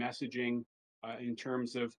terms of messaging, in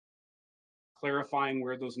terms of clarifying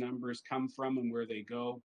where those numbers come from and where they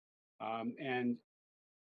go, and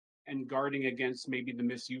guarding against maybe the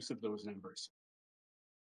misuse of those numbers.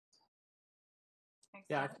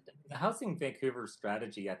 Yeah, the Housing Vancouver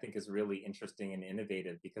strategy, I think, is really interesting and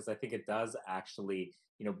innovative because I think it does actually,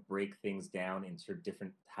 break things down into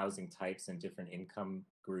different housing types and different income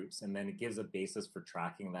groups, and then it gives a basis for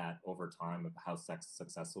tracking that over time of how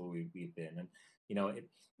successful we've been. And it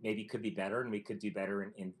maybe could be better, and we could do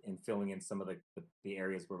better in filling in some of the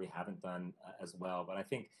areas where we haven't done as well. But I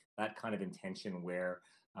think that kind of intention where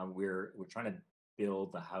we're trying to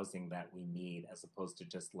build the housing that we need as opposed to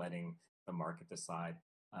just letting the market decide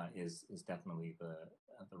is definitely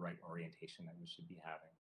the right orientation that we should be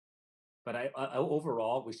having. But I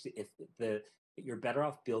overall, we should, you're better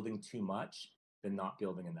off building too much than not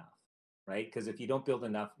building enough, right? Because if you don't build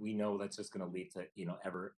enough, we know that's just going to lead to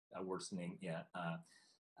ever worsening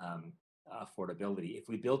affordability. If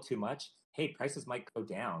we build too much, hey, prices might go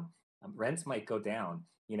down, rents might go down.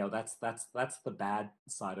 That's the bad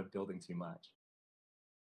side of building too much.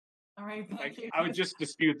 All right, thank you. I would just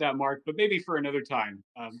dispute that, Mark, but maybe for another time.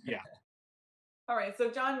 Yeah. All right, so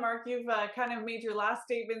John, Mark, you've kind of made your last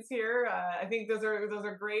statements here. I think those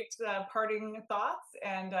are great parting thoughts,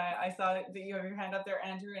 and I saw that you have your hand up there,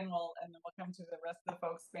 Andrew, and then we'll come to the rest of the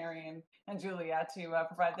folks, Mary and Julia, to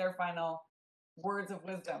provide their final words of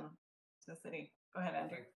wisdom to the city. Go ahead,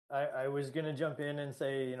 Andrew. I was going to jump in and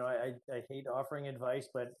say, I hate offering advice,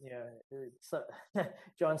 but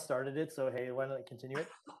John started it, so hey, why don't I continue it?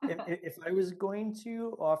 if I was going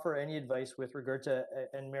to offer any advice with regard to,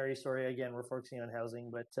 and Mary, sorry, again, we're focusing on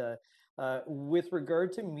housing, but with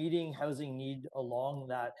regard to meeting housing need along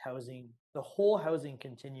that the whole housing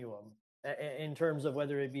continuum, in terms of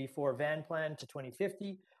whether it be for Van Plan to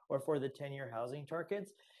 2050 or for the 10-year housing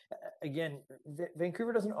targets, again,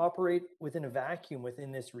 Vancouver doesn't operate within a vacuum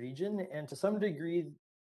within this region, and to some degree,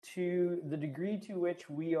 to the degree to which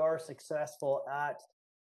we are successful at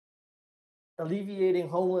alleviating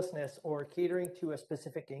homelessness or catering to a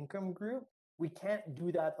specific income group, we can't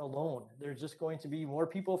do that alone. There's just going to be more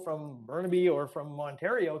people from Burnaby or from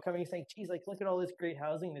Ontario coming saying, geez, look at all this great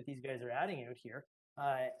housing that these guys are adding out here.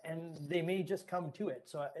 And they may just come to it.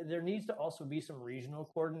 So there needs to also be some regional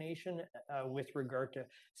coordination with regard to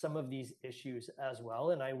some of these issues as well.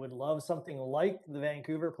 And I would love something like the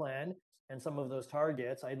Vancouver plan and some of those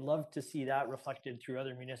targets. I'd love to see that reflected through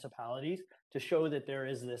other municipalities to show that there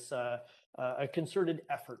is this a concerted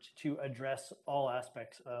effort to address all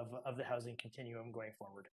aspects of the housing continuum going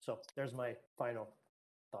forward. So there's my final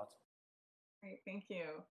thoughts. Great, thank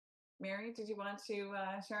you. Mary, did you want to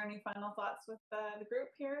share any final thoughts with the group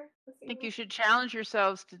here? I think you should challenge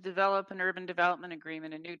yourselves to develop an urban development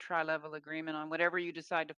agreement, a new tri-level agreement on whatever you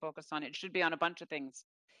decide to focus on. It should be on a bunch of things.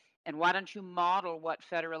 And why don't you model what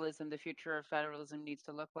federalism, the future of federalism needs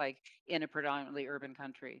to look like in a predominantly urban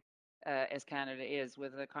country, as Canada is,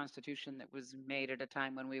 with a constitution that was made at a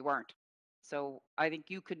time when we weren't. So I think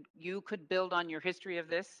you could build on your history of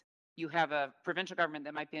this. You have a provincial government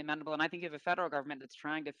that might be amenable, and I think you have a federal government that's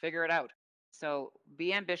trying to figure it out. So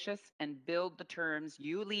be ambitious and build the terms.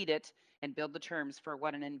 You lead it and build the terms for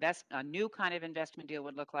what a new kind of investment deal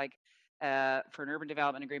would look like for an urban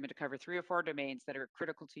development agreement to cover 3 or 4 domains that are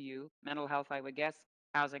critical to you. Mental health, I would guess,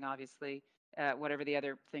 housing, obviously, whatever the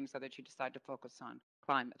other things are that you decide to focus on,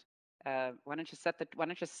 climate. why don't you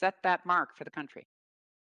set that mark for the country?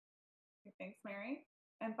 Thanks, Mary.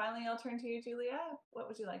 And finally, I'll turn to you, Julia. What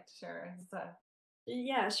would you like to share?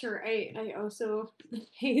 Yeah, sure. I also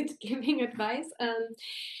hate giving advice.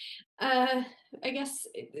 I guess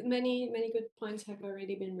many good points have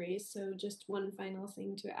already been raised. So just one final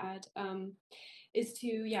thing to add is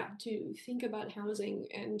to think about housing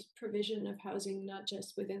and provision of housing, not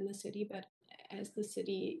just within the city, but as the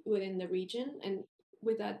city within the region. And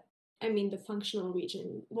with that, I mean the functional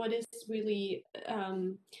region. What is really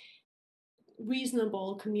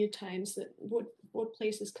reasonable commute times, that what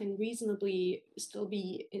places can reasonably still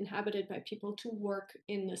be inhabited by people to work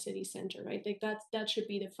in the city center, right? Like that should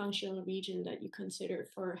be the functional region that you consider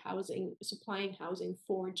for housing, supplying housing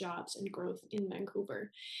for jobs and growth in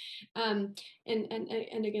Vancouver. And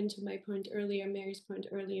again, to my point earlier, Mary's point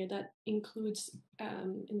earlier, that includes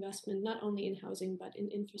investment not only in housing but in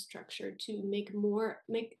infrastructure to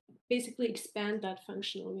basically expand that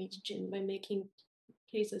functional region by making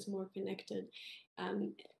places more connected,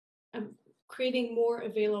 creating more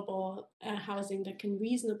available housing that can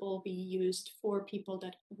reasonably be used for people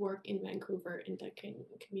that work in Vancouver and that can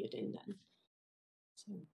commute in then.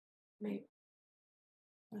 So my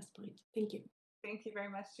last point. Thank you. Thank you very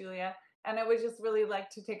much, Julia. And I would just really like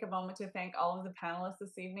to take a moment to thank all of the panelists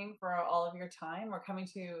this evening for all of your time. We're coming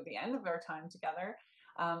to the end of our time together.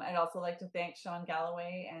 I'd also like to thank Sean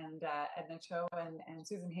Galloway and Edna Cho and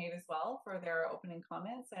Susan Haight as well for their opening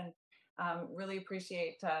comments, and really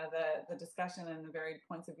appreciate the discussion and the varied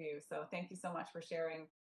points of view. So thank you so much for sharing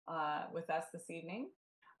with us this evening.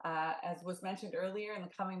 As was mentioned earlier, in the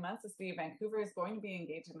coming months, the City of Vancouver is going to be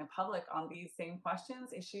engaging the public on these same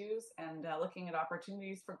questions, issues, and looking at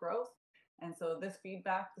opportunities for growth. And so this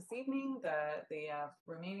feedback this evening, the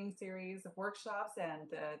remaining series of workshops and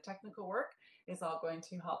the technical work is all going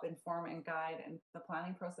to help inform and guide the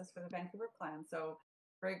planning process for the Vancouver Plan. So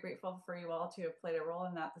very grateful for you all to have played a role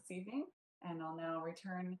in that this evening. And I'll now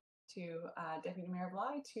return to Deputy Mayor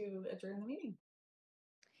Bly to adjourn the meeting.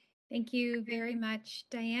 Thank you very much,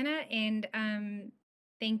 Diana, and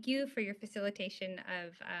thank you for your facilitation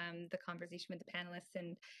of the conversation with the panelists,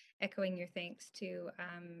 and echoing your thanks to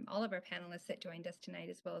all of our panelists that joined us tonight,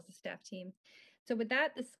 as well as the staff team. So with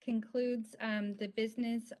that, this concludes the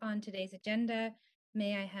business on today's agenda.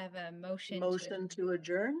 May I have a motion? Motion to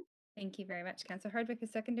adjourn. Thank you very much. Councillor Hardwick, a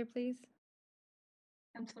seconder, please.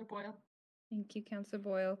 Councillor Boyle. Thank you, Councillor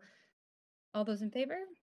Boyle. All those in favor?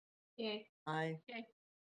 Yay. Aye. Yay.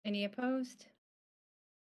 Any opposed?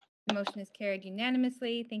 The motion is carried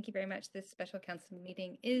unanimously. Thank you very much. This special council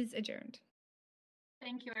meeting is adjourned.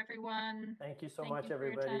 Thank you, everyone. Thank you so much,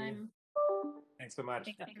 everybody. Thanks so much.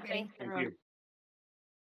 Thanks, everybody. Thank you.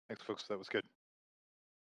 Thanks, folks. That was good.